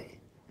no way.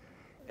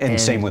 And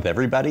same with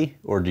everybody?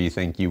 Or do you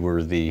think you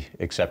were the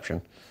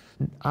exception?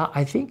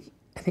 I think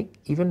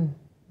even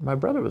my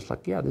brother was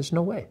like, yeah, there's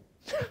no way.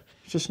 There's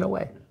just no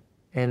way.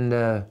 And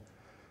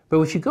but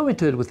if you go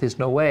into it with there's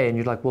no way, and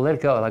you're like, well, let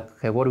it go. Like,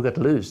 okay, what do we got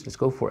to lose? Let's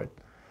go for it.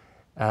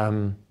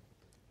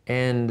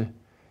 And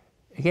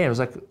again, it was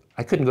like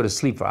I couldn't go to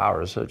sleep for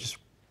hours. So just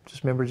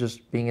remember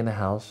just being in the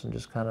house and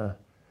just kind of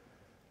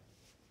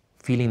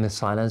feeling the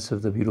silence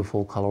of the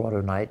beautiful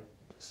Colorado night.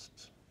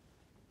 Just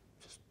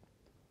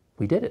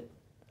we did it.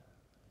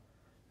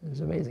 It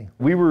was amazing.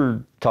 We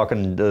were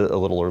talking a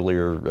little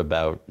earlier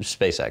about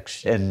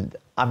SpaceX, and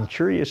I'm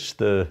curious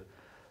the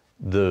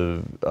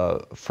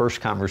first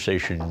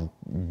conversation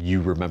you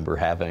remember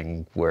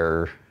having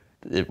where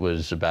it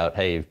was about,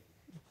 hey,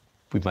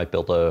 we might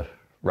build a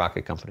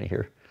rocket company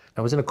here.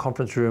 I was in a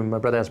conference room. My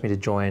brother asked me to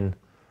join,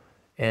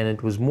 and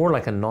it was more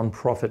like a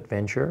non-profit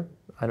venture.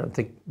 I don't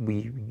think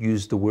we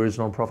used the words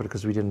non-profit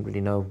because we didn't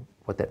really know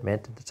what that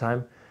meant at the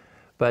time.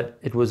 But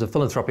it was a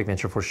philanthropic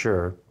venture for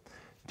sure,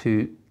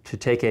 to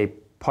take a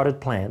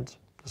potted plant,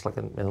 just like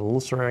in a little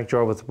ceramic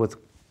jar with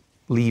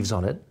leaves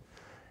on it,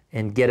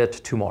 and get it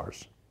to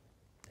Mars.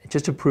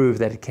 Just to prove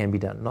that it can be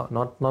done,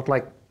 not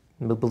like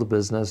build a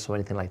business or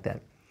anything like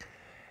that.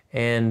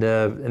 And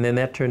then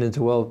that turned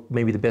into, well,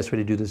 maybe the best way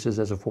to do this is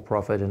as a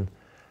for-profit. And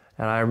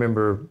I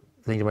remember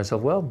thinking to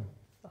myself, well,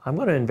 I'm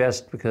going to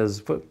invest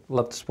because I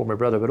love to support my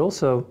brother, but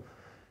also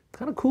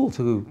kind of cool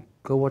to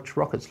go watch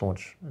rockets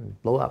launch and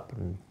blow up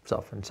and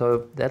stuff. And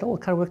so that all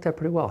kind of worked out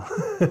pretty well.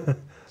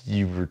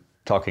 You were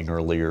talking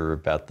earlier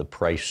about the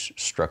price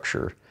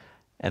structure,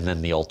 and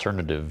then the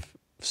alternative,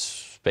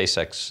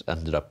 SpaceX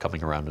ended up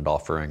coming around and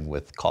offering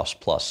with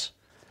cost plus.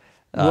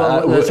 The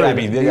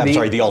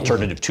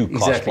alternative to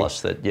cost exactly.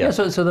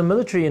 plus. So the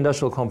military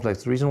industrial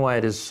complex, the reason why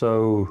it is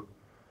so,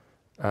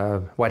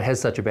 why it has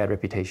such a bad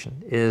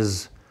reputation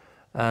is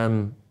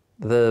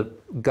the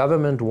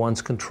government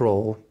wants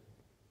control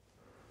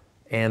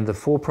and the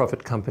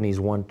for-profit companies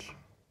want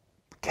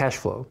cash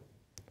flow.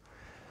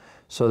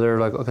 So they're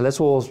like, okay, let's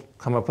all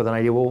come up with an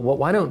idea. Well,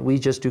 why don't we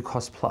just do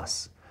cost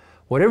plus?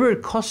 Whatever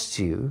it costs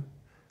you,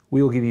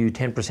 we will give you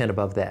 10%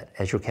 above that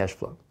as your cash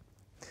flow.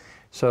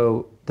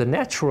 So the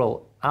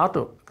natural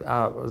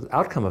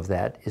outcome of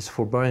that is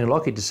for Boeing and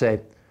Lockheed to say,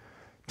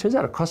 turns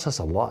out it costs us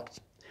a lot,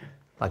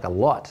 like a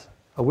lot.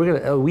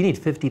 We need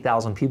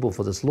 50,000 people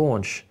for this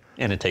launch.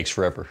 And it takes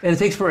forever.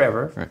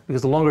 Right.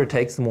 Because the longer it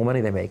takes, the more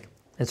money they make.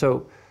 And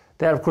so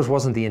that, of course,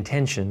 wasn't the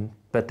intention,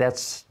 but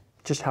that's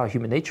just how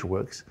human nature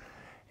works.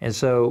 And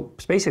so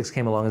SpaceX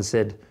came along and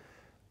said,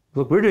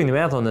 look, we're doing the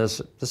math on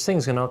this. This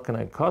thing's not going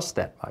to cost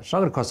that much. It's not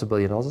going to cost $1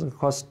 billion. It's going to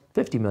cost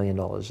 $50 million.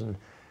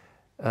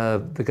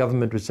 And the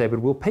government would say, but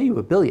we'll pay you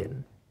 $1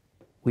 billion.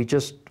 We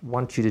just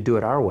want you to do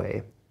it our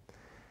way.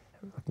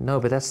 No,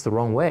 but that's the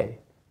wrong way.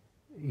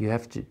 You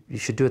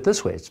should do it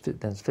this way.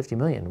 That's $50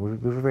 million. We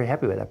were very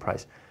happy with that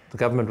price. The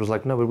government was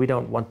like, no, but we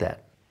don't want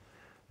that.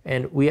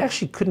 And we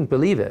actually couldn't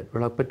believe it.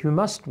 We're like, but you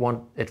must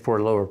want it for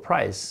a lower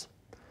price.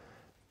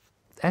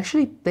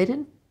 Actually, they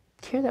didn't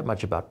care that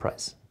much about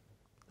price.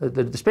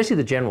 Especially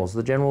the generals.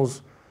 The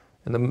generals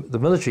and the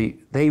military,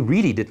 they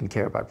really didn't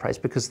care about price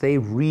because they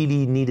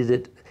really needed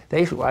it. I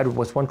had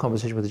one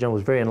conversation with the general, it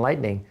was very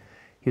enlightening.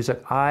 He was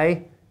like,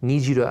 I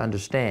need you to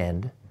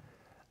understand,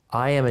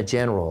 I am a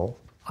general.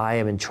 I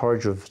am in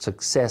charge of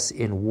success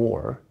in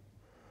war.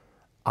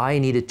 I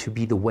need it to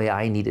be the way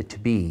I need it to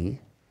be.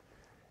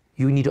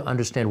 You need to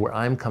understand where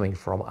I'm coming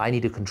from. I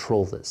need to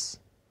control this.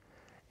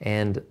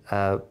 And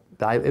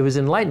it was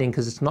enlightening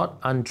because it's not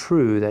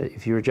untrue that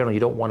if you're a general, you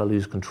don't want to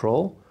lose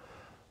control,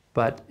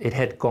 but it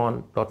had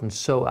gotten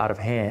so out of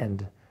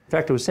hand. In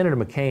fact, it was Senator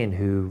McCain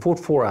who fought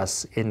for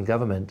us in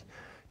government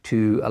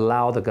to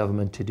allow the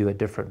government to do a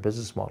different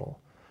business model.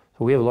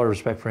 So we have a lot of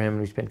respect for him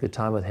and we spent good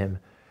time with him.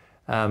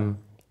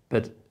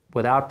 But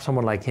without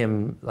someone like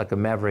him, like a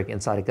maverick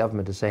inside a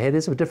government to say, hey,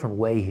 there's a different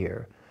way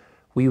here,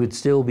 we would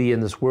still be in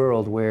this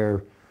world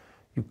where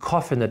you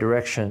cough in the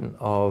direction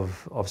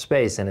of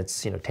space and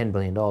it's $10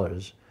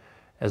 billion.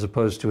 As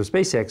opposed to a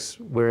SpaceX,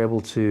 we're able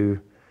to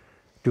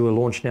do a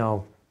launch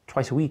now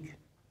twice a week.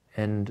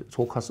 And it's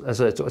all cost,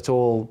 it's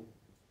all,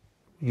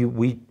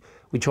 we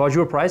charge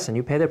you a price and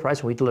you pay that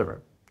price and we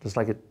deliver. Just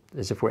like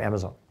as if we're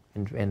Amazon.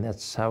 And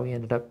that's how we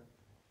ended up,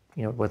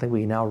 I think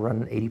we now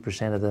run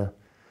 80%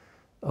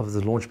 of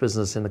the launch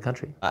business in the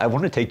country. I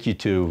want to take you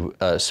to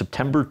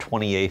September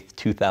 28th,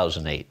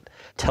 2008.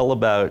 Tell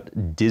about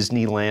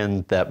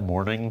Disneyland that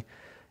morning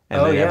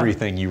and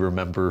everything you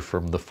remember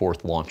from the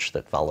fourth launch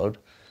that followed.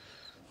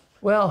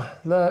 Well,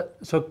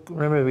 so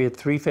remember we had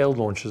 3 failed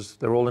launches.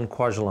 They're all in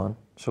Kwajalein.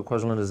 So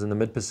Kwajalein is in the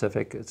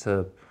mid-Pacific. It's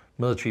a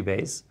military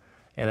base.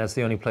 And that's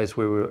the only place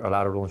where we were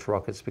allowed to launch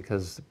rockets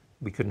because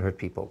we couldn't hurt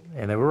people.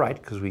 And they were right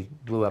because we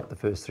blew up the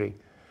first 3.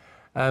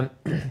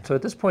 So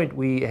at this point,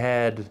 we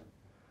had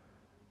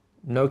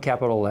no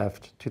capital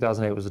left.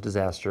 2008 was a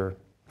disaster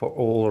for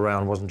all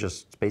around, wasn't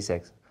just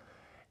SpaceX.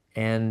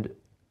 And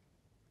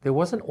there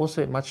wasn't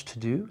also much to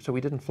do, so we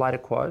didn't fly to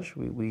Kwaj.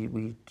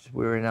 We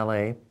were in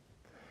LA.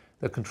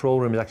 The control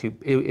room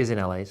is in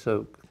LA,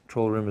 so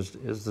control room is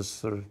this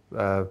sort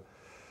of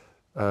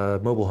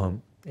mobile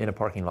home in a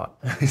parking lot.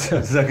 So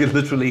it's like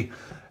literally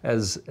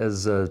as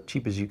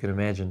cheap as you can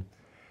imagine.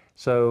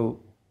 So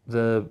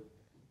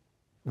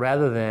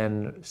rather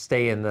than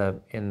stay in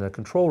the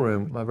control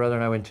room, my brother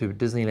and I went to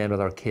Disneyland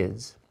with our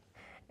kids,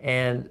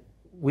 and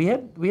we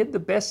had the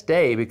best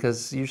day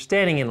because you're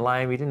standing in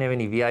line. We didn't have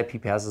any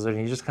VIP passes, or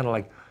anything. You're just kind of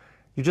like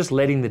you're just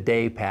letting the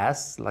day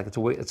pass. Like it's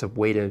a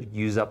way to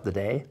use up the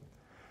day,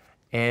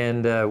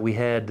 and we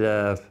had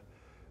a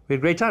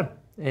great time.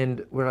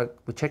 And we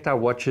checked our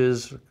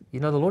watches. You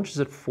know, the launch is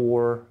at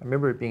 4. I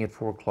remember it being at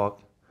 4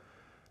 o'clock,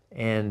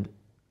 and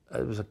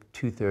it was like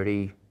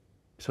 2:30.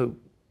 So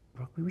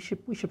we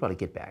should probably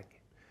get back.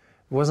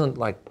 It wasn't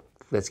like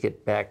let's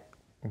get back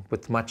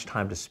with much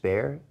time to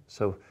spare.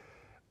 So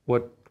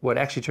what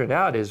actually turned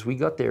out is we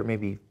got there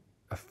maybe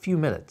a few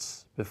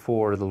minutes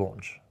before the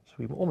launch. So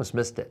we almost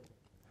missed it.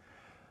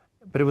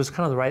 But it was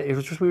kind of the right. We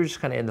were just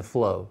kind of in the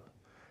flow.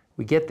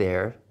 We get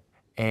there,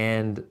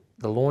 and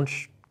the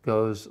launch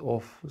goes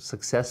off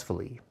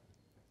successfully.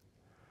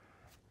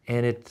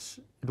 And it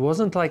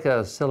wasn't like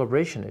a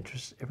celebration.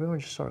 Everyone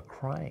just started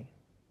crying.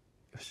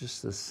 It was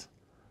just this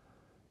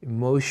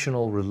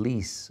emotional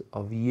release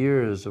of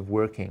years of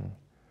working,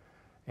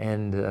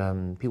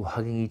 and people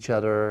hugging each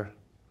other.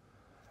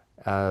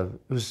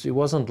 It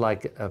wasn't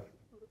like a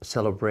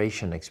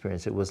celebration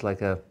experience. It was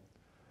like an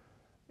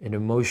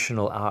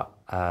emotional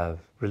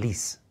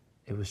release.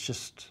 It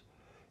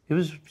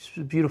was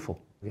beautiful.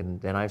 And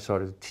then I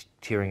started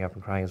tearing up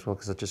and crying as well,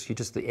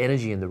 because the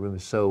energy in the room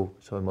is so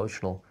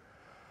emotional.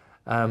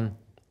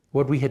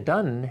 What we had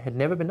done had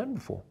never been done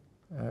before.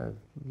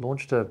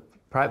 Launched a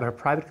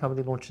private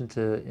company, launched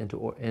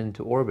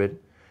into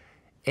orbit,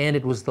 and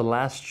it was the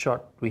last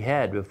shot we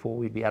had before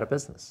we'd be out of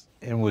business.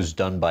 And was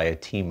done by a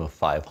team of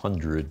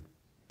 500.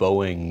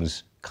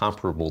 Boeing's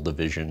comparable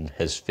division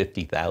has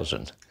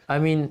 50,000. I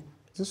mean,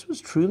 this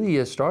was truly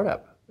a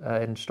startup,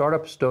 and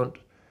startups don't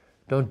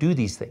do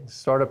these things.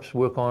 Startups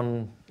work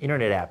on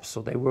internet apps,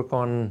 or they work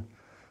on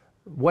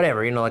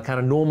whatever, like kind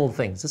of normal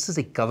things. This is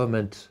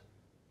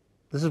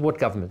what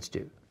governments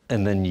do.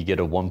 And then you get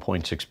a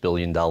 $1.6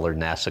 billion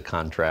NASA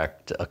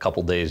contract a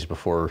couple days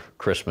before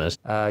Christmas.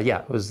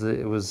 Yeah, it was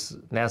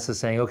NASA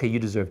saying, okay, you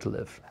deserve to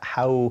live.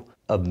 How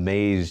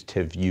amazed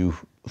have you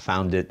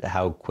found it,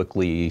 how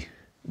quickly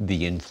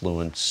the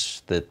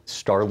influence that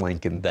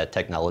Starlink and that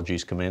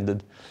technology's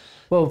commanded?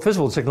 Well, first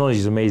of all, technology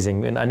is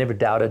amazing, and I never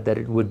doubted that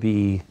it would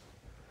be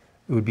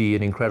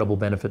an incredible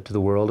benefit to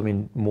the world. I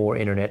mean, more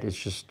internet is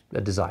just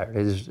a desire.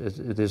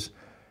 It is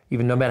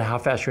even no matter how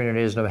fast your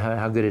internet is, no matter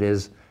how good it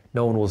is,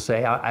 no one will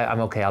say,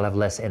 I'm okay, I'll have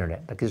less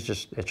internet. Like it's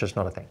just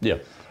not a thing. Yeah.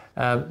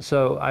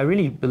 So I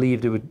really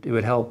believed it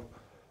would help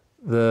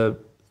the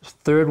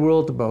third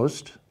world the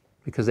most,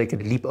 because they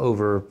could leap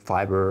over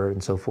fiber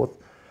and so forth.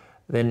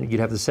 Then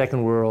you'd have the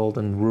second world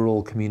and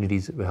rural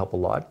communities that would help a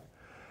lot.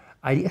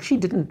 I actually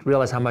didn't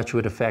realize how much it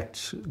would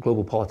affect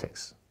global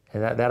politics.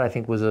 And that I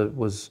think was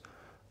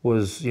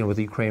with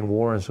the Ukraine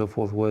war and so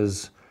forth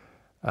was,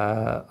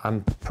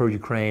 I'm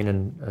pro-Ukraine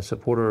and a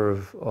supporter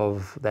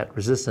of that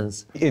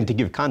resistance. And to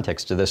give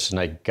context to this, and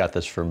I got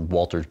this from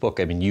Walter's book,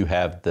 I mean, you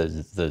have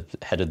the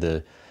head of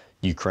the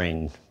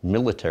Ukraine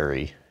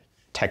military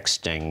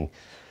texting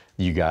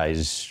you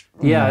guys.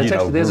 Yeah,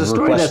 there's a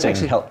story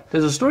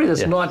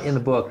that's Yeah. not in the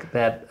book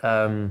that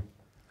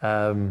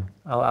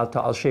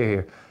I'll share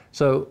here.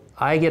 So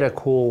I get a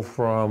call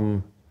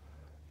from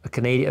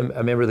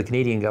a member of the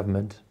Canadian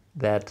government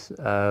that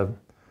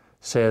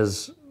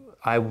says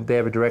they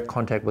have a direct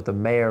contact with the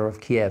mayor of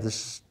Kiev.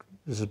 This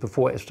is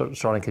before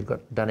Starlink had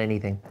done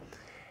anything,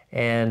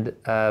 and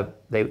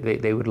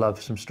they would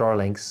love some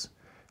Starlinks.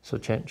 So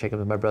check in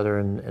with my brother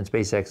and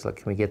SpaceX. Like,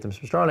 can we get them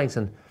some Starlinks?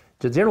 And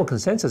the general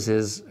consensus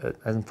is,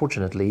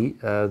 unfortunately,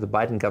 the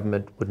Biden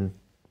government would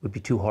be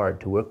too hard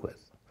to work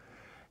with,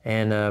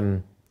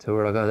 and so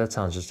we're like, oh, that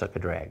sounds just like a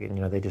drag,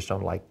 and they just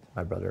don't like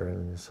my brother,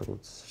 and it's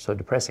so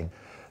depressing.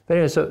 But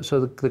anyway,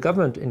 so the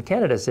government in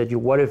Canada said,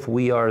 what if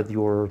we are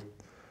your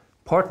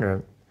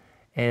partner?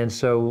 And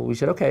so we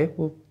said, okay,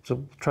 we'll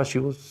trust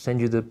you, we'll send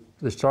you the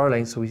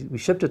Starlink. So we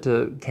shipped it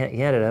to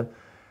Canada.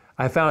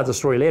 I found out the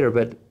story later,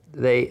 but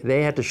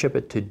they had to ship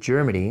it to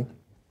Germany,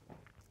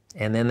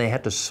 and then they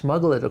had to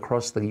smuggle it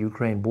across the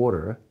Ukraine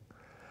border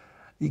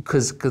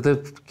because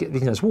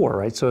it's war,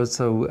 right?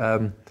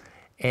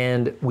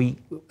 And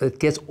it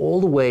gets all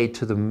the way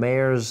to the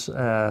mayor's.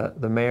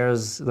 The mayor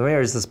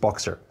is this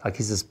boxer, like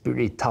he's this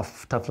really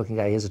tough-looking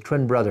guy. He has a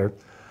twin brother.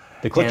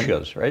 The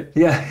Klitschko's, right?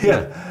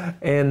 Yeah.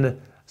 And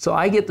so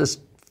I get this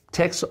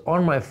text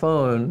on my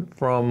phone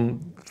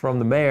from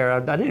the mayor.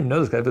 I didn't even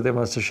know this guy, but they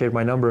must have shared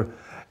my number.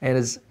 And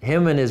it's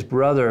him and his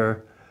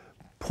brother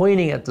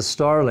pointing at the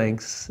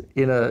Starlinks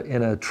in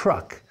a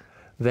truck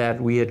that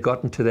we had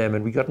gotten to them,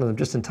 and we got to them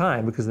just in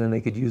time because then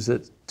they could use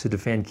it to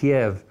defend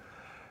Kiev.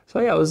 So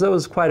yeah, that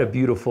was quite a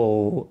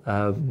beautiful.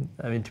 I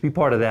mean, to be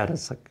part of that,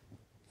 it's like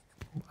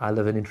I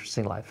live an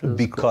interesting life.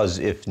 Because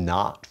cool. If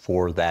not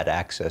for that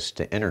access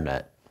to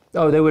internet,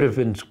 they would have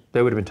been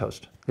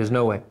toast. There's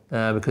no way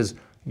because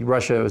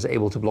Russia was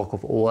able to block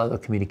off all other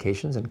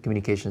communications, and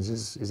communications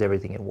is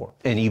everything in war.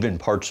 And even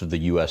parts of the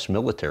U.S.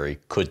 military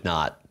could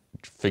not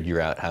figure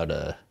out how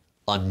to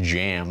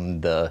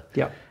unjam the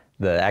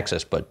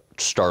access, but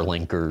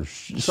Starlink or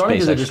Starlink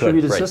is a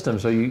distributed system,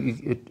 so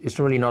it's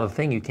really not a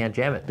thing. You can't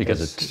jam it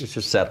because it's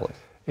just satellite.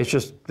 It's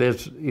just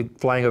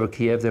flying over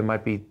Kiev. There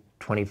might be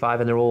 25,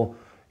 and they're all.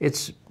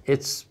 It's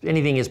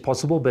anything is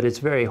possible, but it's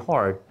very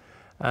hard.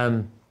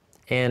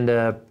 And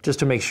just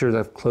to make sure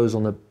that close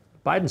on the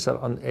Biden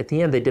stuff, at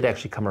the end they did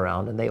actually come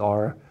around, and they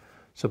are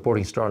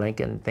supporting Starlink.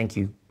 And thank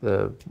you,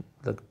 the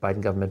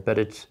Biden government. But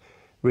it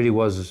really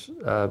was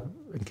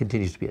and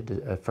continues to be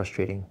a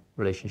frustrating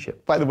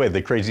relationship. By the way,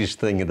 the craziest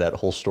thing in that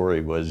whole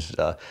story was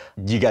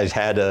you guys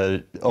had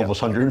a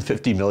almost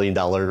 $150 million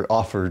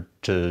offer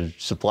to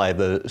supply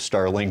the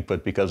Starlink,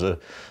 but because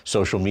of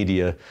social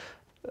media,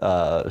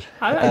 I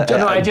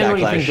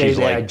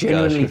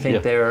genuinely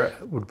think they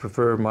would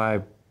prefer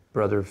my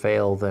brother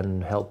fail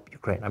than help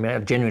Ukraine. I mean, I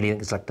genuinely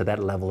think it's like to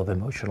that level of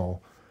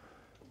emotional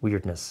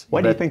weirdness.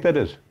 Why do you think that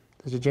is?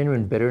 There's a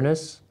genuine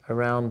bitterness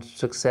around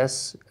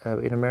success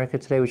in America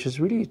today, which is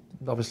really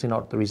obviously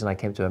not the reason I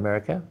came to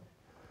America.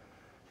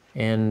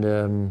 And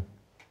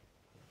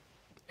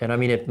I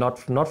mean it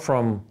not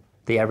from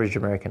the average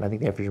American. I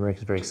think the average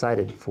American is very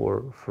excited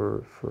for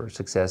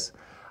success.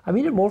 I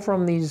mean it more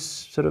from these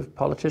sort of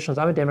politicians.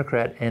 I'm a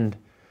Democrat, and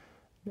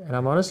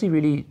I'm honestly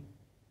really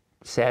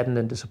saddened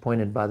and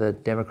disappointed by the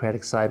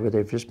Democratic side, where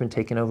they've just been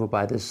taken over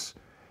by this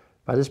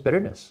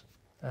bitterness,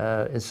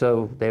 and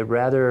so they'd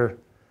rather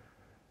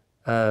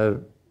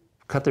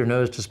cut their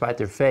nose to spite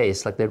their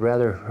face. Like they'd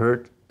rather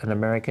hurt an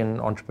American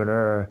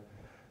entrepreneur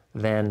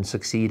than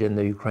succeed in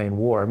the Ukraine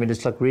war. I mean,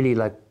 it's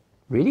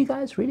really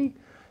guys, really?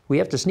 We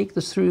have to sneak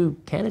this through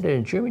Canada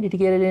and Germany to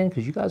get it in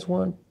because you guys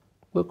won't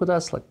work with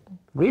us? Like,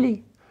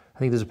 really? I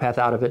think there's a path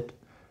out of it,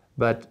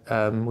 but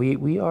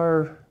we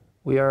are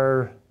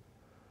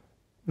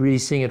really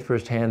seeing it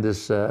firsthand.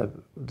 This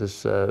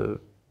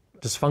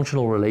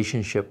dysfunctional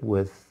relationship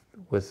with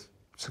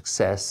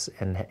success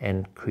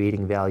and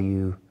creating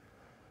value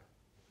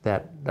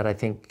that I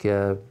think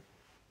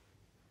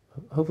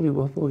hopefully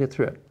we'll get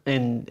through it.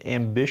 And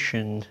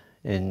ambition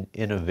and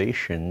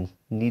innovation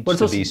needs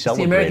to be celebrated. It's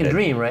the American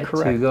dream, right?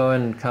 Correct. To go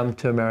and come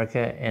to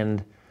America,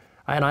 and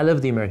I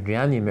live the American dream.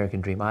 I'm the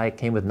American dream. I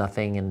came with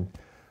nothing, and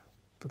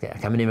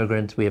I'm an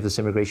immigrant. We have this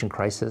immigration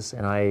crisis,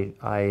 and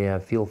I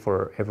feel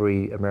for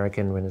every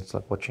American when it's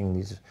like watching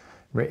these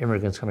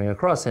immigrants coming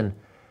across. And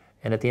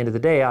at the end of the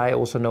day, I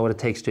also know what it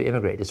takes to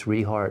immigrate. It's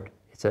really hard.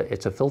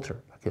 It's a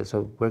filter. Okay,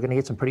 so we're going to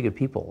get some pretty good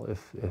people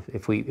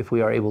if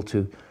we are able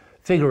to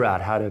figure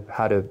out how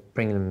to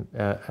bring them,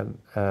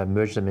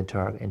 merge them into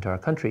our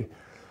country.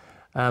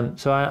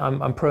 So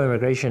I'm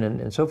pro-immigration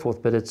and so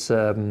forth, but it's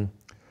the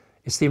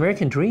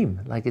American dream.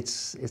 Like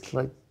it's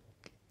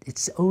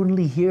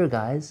only here,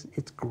 guys.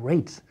 It's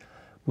great.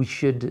 We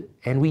should,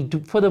 and we do,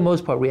 for the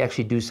most part, we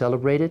actually do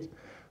celebrate it.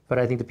 But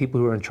I think the people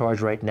who are in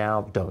charge right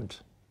now don't,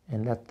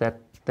 and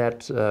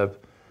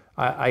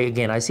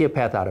I see a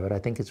path out of it. I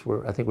think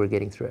we're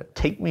getting through it.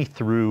 Take me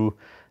through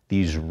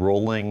these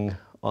rolling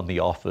on the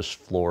office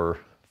floor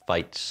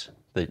fights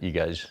that you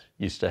guys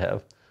used to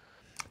have.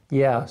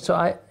 Yeah, so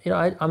I'm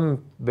a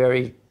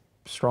very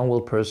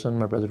strong-willed person.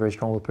 My brother's a very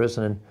strong-willed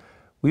person, and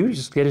we would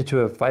just get into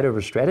a fight over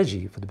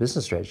strategy, for the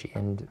business strategy,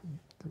 and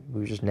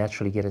we would just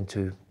naturally get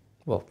into,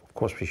 well, of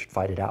course we should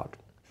fight it out.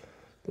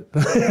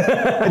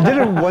 And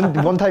didn't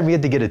one time he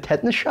had to get a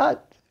tetanus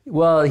shot?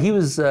 Well, he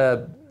was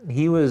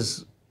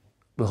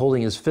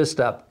holding his fist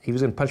up. He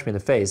was going to punch me in the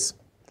face,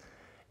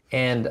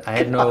 and I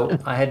had no.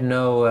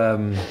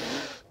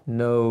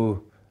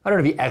 I don't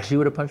know if he actually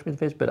would have punched me in the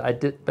face, but I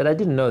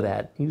didn't know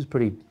that. He was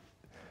pretty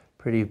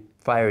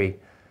fiery,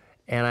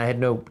 and I had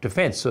no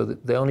defense. So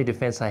the only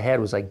defense I had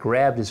was I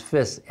grabbed his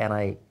fist and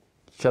I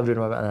shoved it in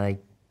my mouth, and I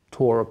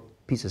tore a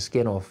piece of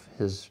skin off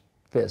his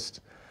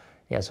fist.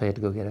 Yeah, so I had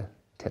to go get a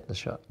tetanus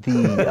shot.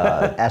 The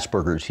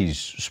Asperger's he's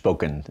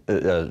spoken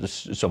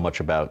so much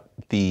about,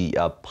 the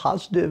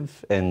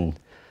positive and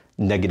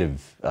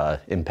negative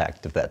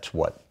impact of that's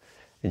what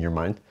in your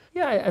mind?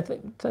 Yeah, I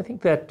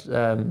think that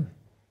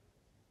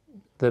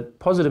the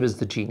positive is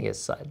the genius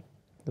side.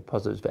 The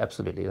positive is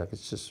absolutely, like,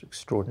 it's just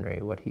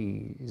extraordinary what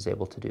he is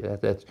able to do.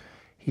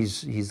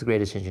 He's the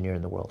greatest engineer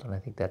in the world, and I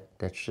think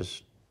that's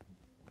just,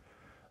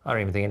 I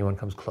don't even think anyone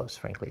comes close,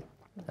 frankly.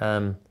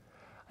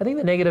 I think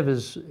the negative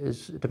is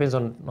it depends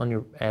on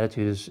your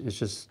attitude. Is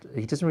just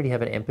he doesn't really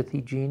have an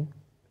empathy gene.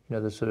 You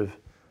know, the sort of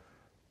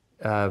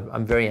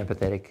I'm very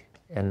empathetic,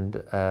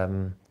 and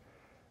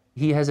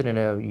he has it in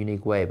a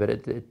unique way.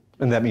 But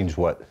and that means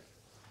what?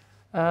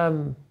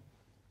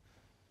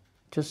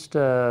 Just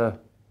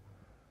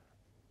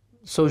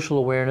social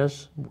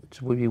awareness,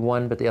 which would be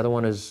one, but the other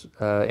one is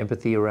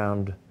empathy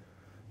around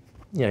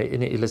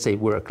let's say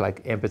work,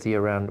 like empathy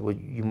around, well,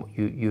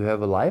 you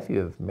have a life, you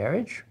have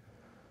marriage.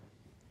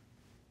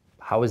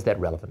 How is that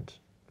relevant?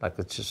 Like,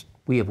 it's just,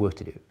 we have work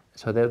to do.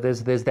 So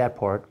there's that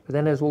part, but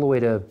then there's all the way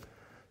to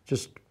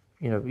just,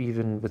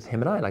 even with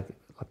him and I, like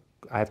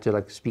I have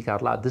to speak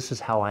out loud. This is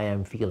how I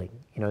am feeling,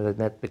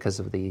 that because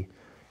of the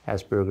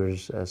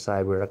Asperger's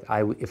side, where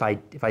if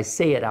I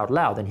say it out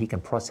loud, then he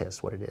can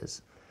process what it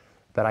is,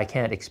 but I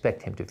can't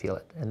expect him to feel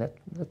it. And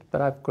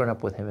but I've grown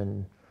up with him,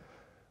 and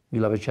we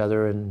love each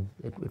other, and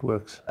it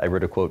works. I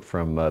read a quote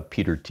from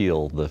Peter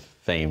Thiel, the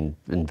famed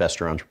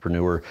investor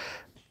entrepreneur.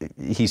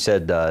 He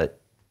said,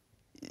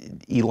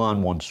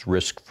 Elon wants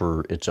risk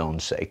for its own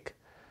sake.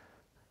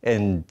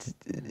 And,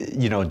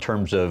 in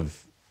terms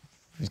of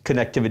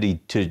connectivity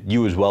to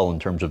you as well, in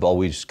terms of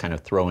always kind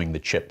of throwing the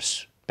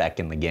chips back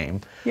in the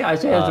game. Yeah, I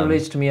say as it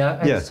relates to me,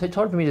 it's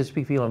hard for me to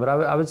speak for Elon, but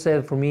I would say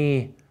that for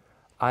me,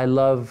 I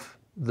love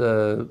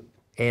the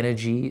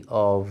energy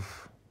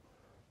of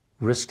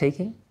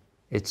risk-taking.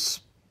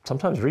 It's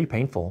sometimes really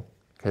painful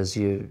because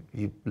you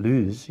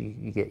lose,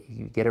 you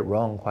get it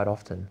wrong quite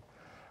often.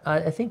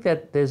 I think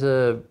that there's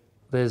a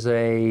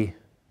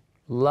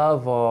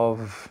love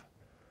of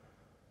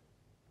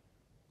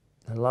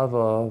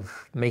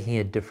making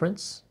a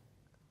difference,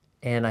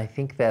 and I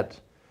think that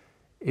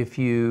if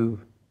you,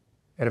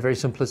 in a very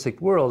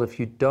simplistic world, if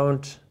you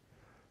don't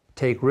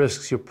take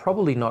risks, you're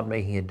probably not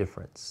making a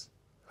difference.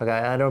 Like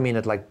I don't mean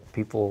that like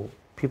people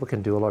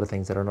can do a lot of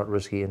things that are not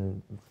risky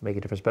and make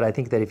a difference, but I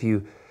think that if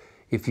you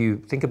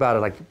think about it,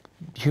 like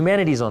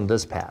humanity's on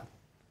this path.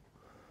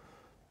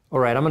 All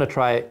right, I'm going to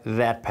try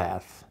that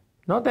path.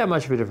 Not that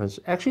much of a difference.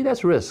 Actually,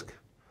 that's risk.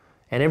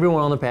 And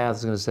everyone on the path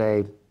is going to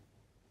say,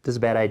 this is a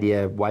bad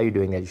idea. Why are you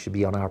doing that? You should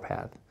be on our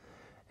path.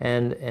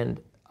 And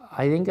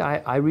I think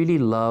I really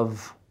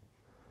love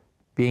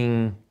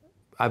being,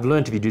 I've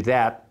learned if you do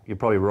that, you're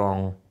probably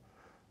wrong.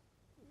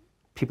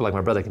 People like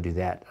my brother can do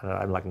that.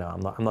 I'm like, no,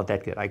 I'm not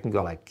that good. I can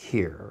go like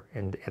here.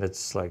 And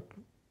it's like,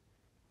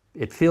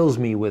 it fills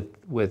me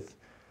with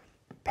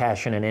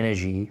passion and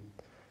energy,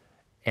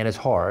 and it's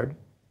hard.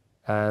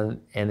 And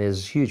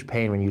there's huge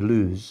pain when you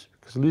lose,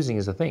 because losing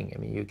is a thing. I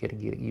mean, you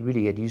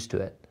really get used to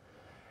it,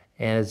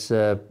 and it's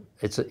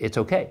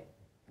okay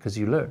because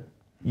you learn.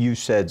 You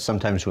said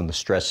sometimes when the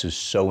stress is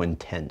so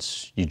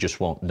intense, you just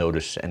won't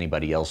notice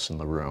anybody else in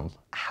the room.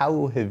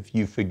 How have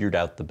you figured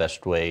out the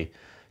best way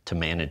to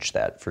manage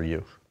that for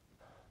you?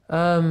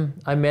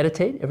 I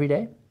meditate every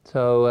day,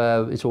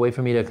 so it's a way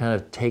for me to kind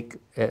of take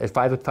at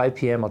 5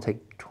 p.m. I'll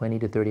take 20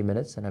 to 30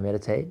 minutes and I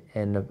meditate.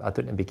 And I thought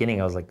in the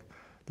beginning I was like,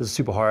 this is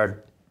super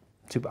hard.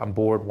 I'm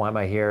bored, why am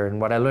I here? And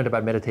what I learned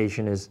about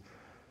meditation is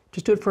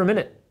just do it for a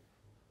minute.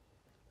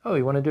 Oh,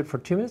 you want to do it for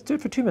 2 minutes? Do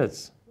it for 2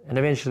 minutes. And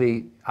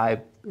eventually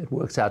it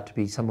works out to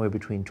be somewhere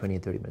between 20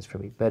 and 30 minutes for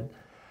me. So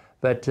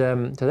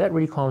that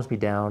really calms me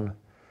down,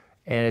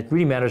 and it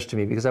really matters to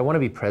me because I want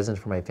to be present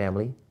for my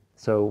family.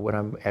 So when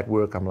I'm at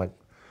work, I'm like,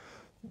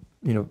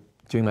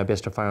 doing my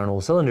best to fire on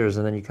all cylinders,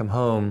 and then you come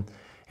home,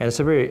 and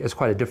it's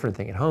quite a different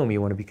thing. At home, you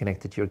want to be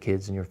connected to your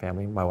kids and your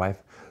family, my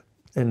wife.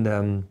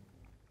 And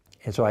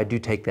so I do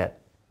take that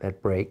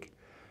break,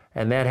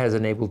 and that has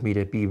enabled me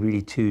to be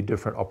really two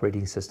different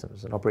operating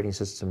systems: an operating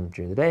system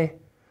during the day,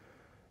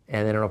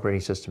 and then an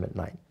operating system at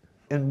night.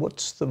 And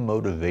what's the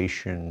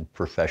motivation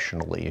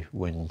professionally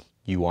when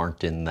you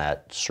aren't in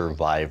that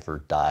survive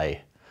or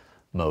die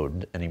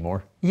mode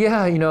anymore?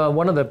 Yeah,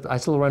 I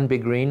still run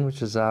Big Green,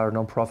 which is our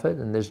nonprofit,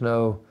 and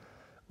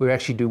we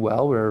actually do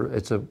well.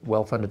 It's a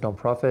well-funded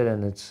nonprofit,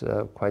 and it's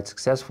quite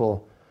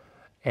successful.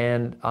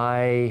 And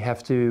I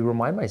have to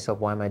remind myself,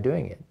 why am I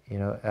doing it?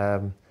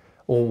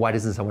 Or why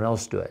doesn't someone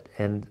else do it?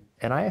 And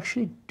I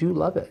actually do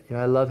love it.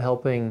 I love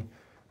helping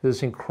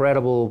this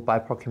incredible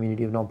BIPOC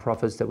community of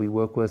nonprofits that we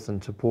work with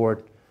and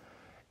support.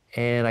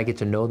 And I get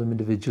to know them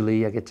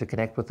individually. I get to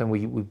connect with them.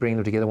 We bring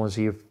them together once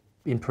a year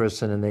in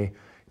person, and they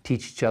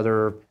teach each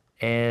other.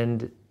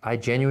 And I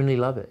genuinely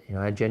love it.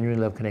 I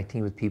genuinely love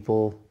connecting with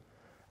people.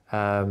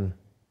 So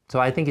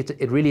I think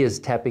it really is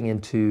tapping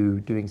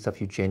into doing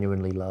stuff you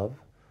genuinely love.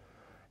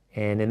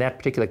 And in that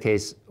particular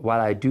case,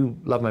 while I do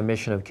love my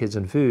mission of kids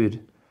and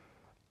food,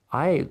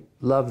 I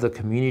love the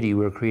community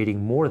we're creating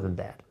more than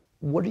that.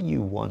 What do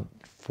you want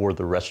for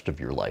the rest of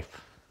your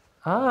life?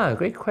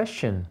 Great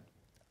question.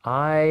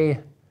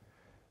 Most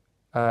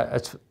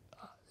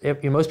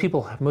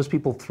people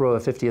throw a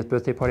 50th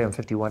birthday party. I'm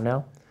 51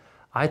 now.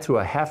 I threw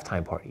a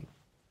halftime party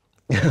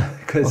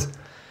because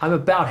I'm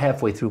about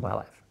halfway through my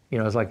life.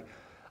 It's like,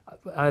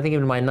 I think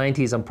in my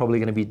 90s, I'm probably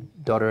going to be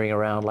doddering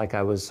around like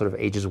I was sort of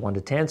ages 1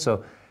 to 10.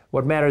 So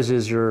what matters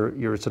is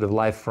your sort of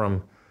life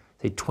from,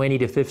 say, 20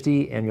 to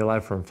 50 and your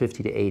life from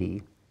 50 to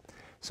 80.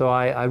 So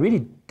I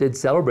really did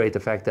celebrate the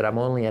fact that I'm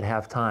only at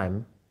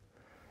halftime.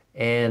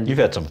 And you've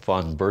had some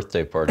fun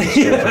birthday parties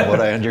too, from what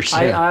I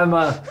understand. I'm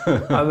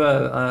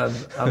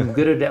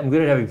good at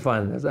having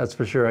fun. That's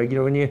for sure.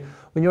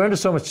 When you're under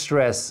so much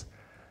stress,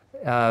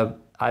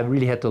 I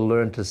really had to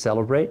learn to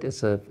celebrate.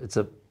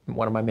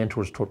 One of my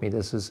mentors taught me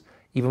this: is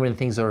even when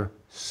things are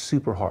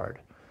super hard,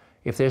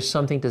 if there's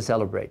something to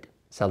celebrate,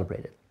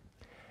 celebrate it.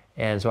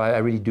 And so I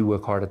really do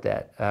work hard at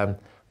that.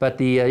 But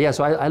yeah,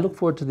 so I look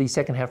forward to the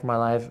second half of my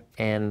life,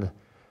 and the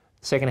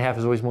second half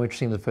is always more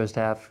interesting than the first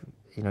half,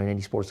 in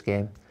any sports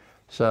game.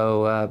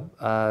 So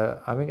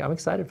I'm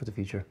excited for the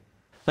future.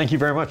 Thank you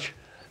very much.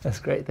 That's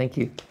great. Thank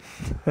you.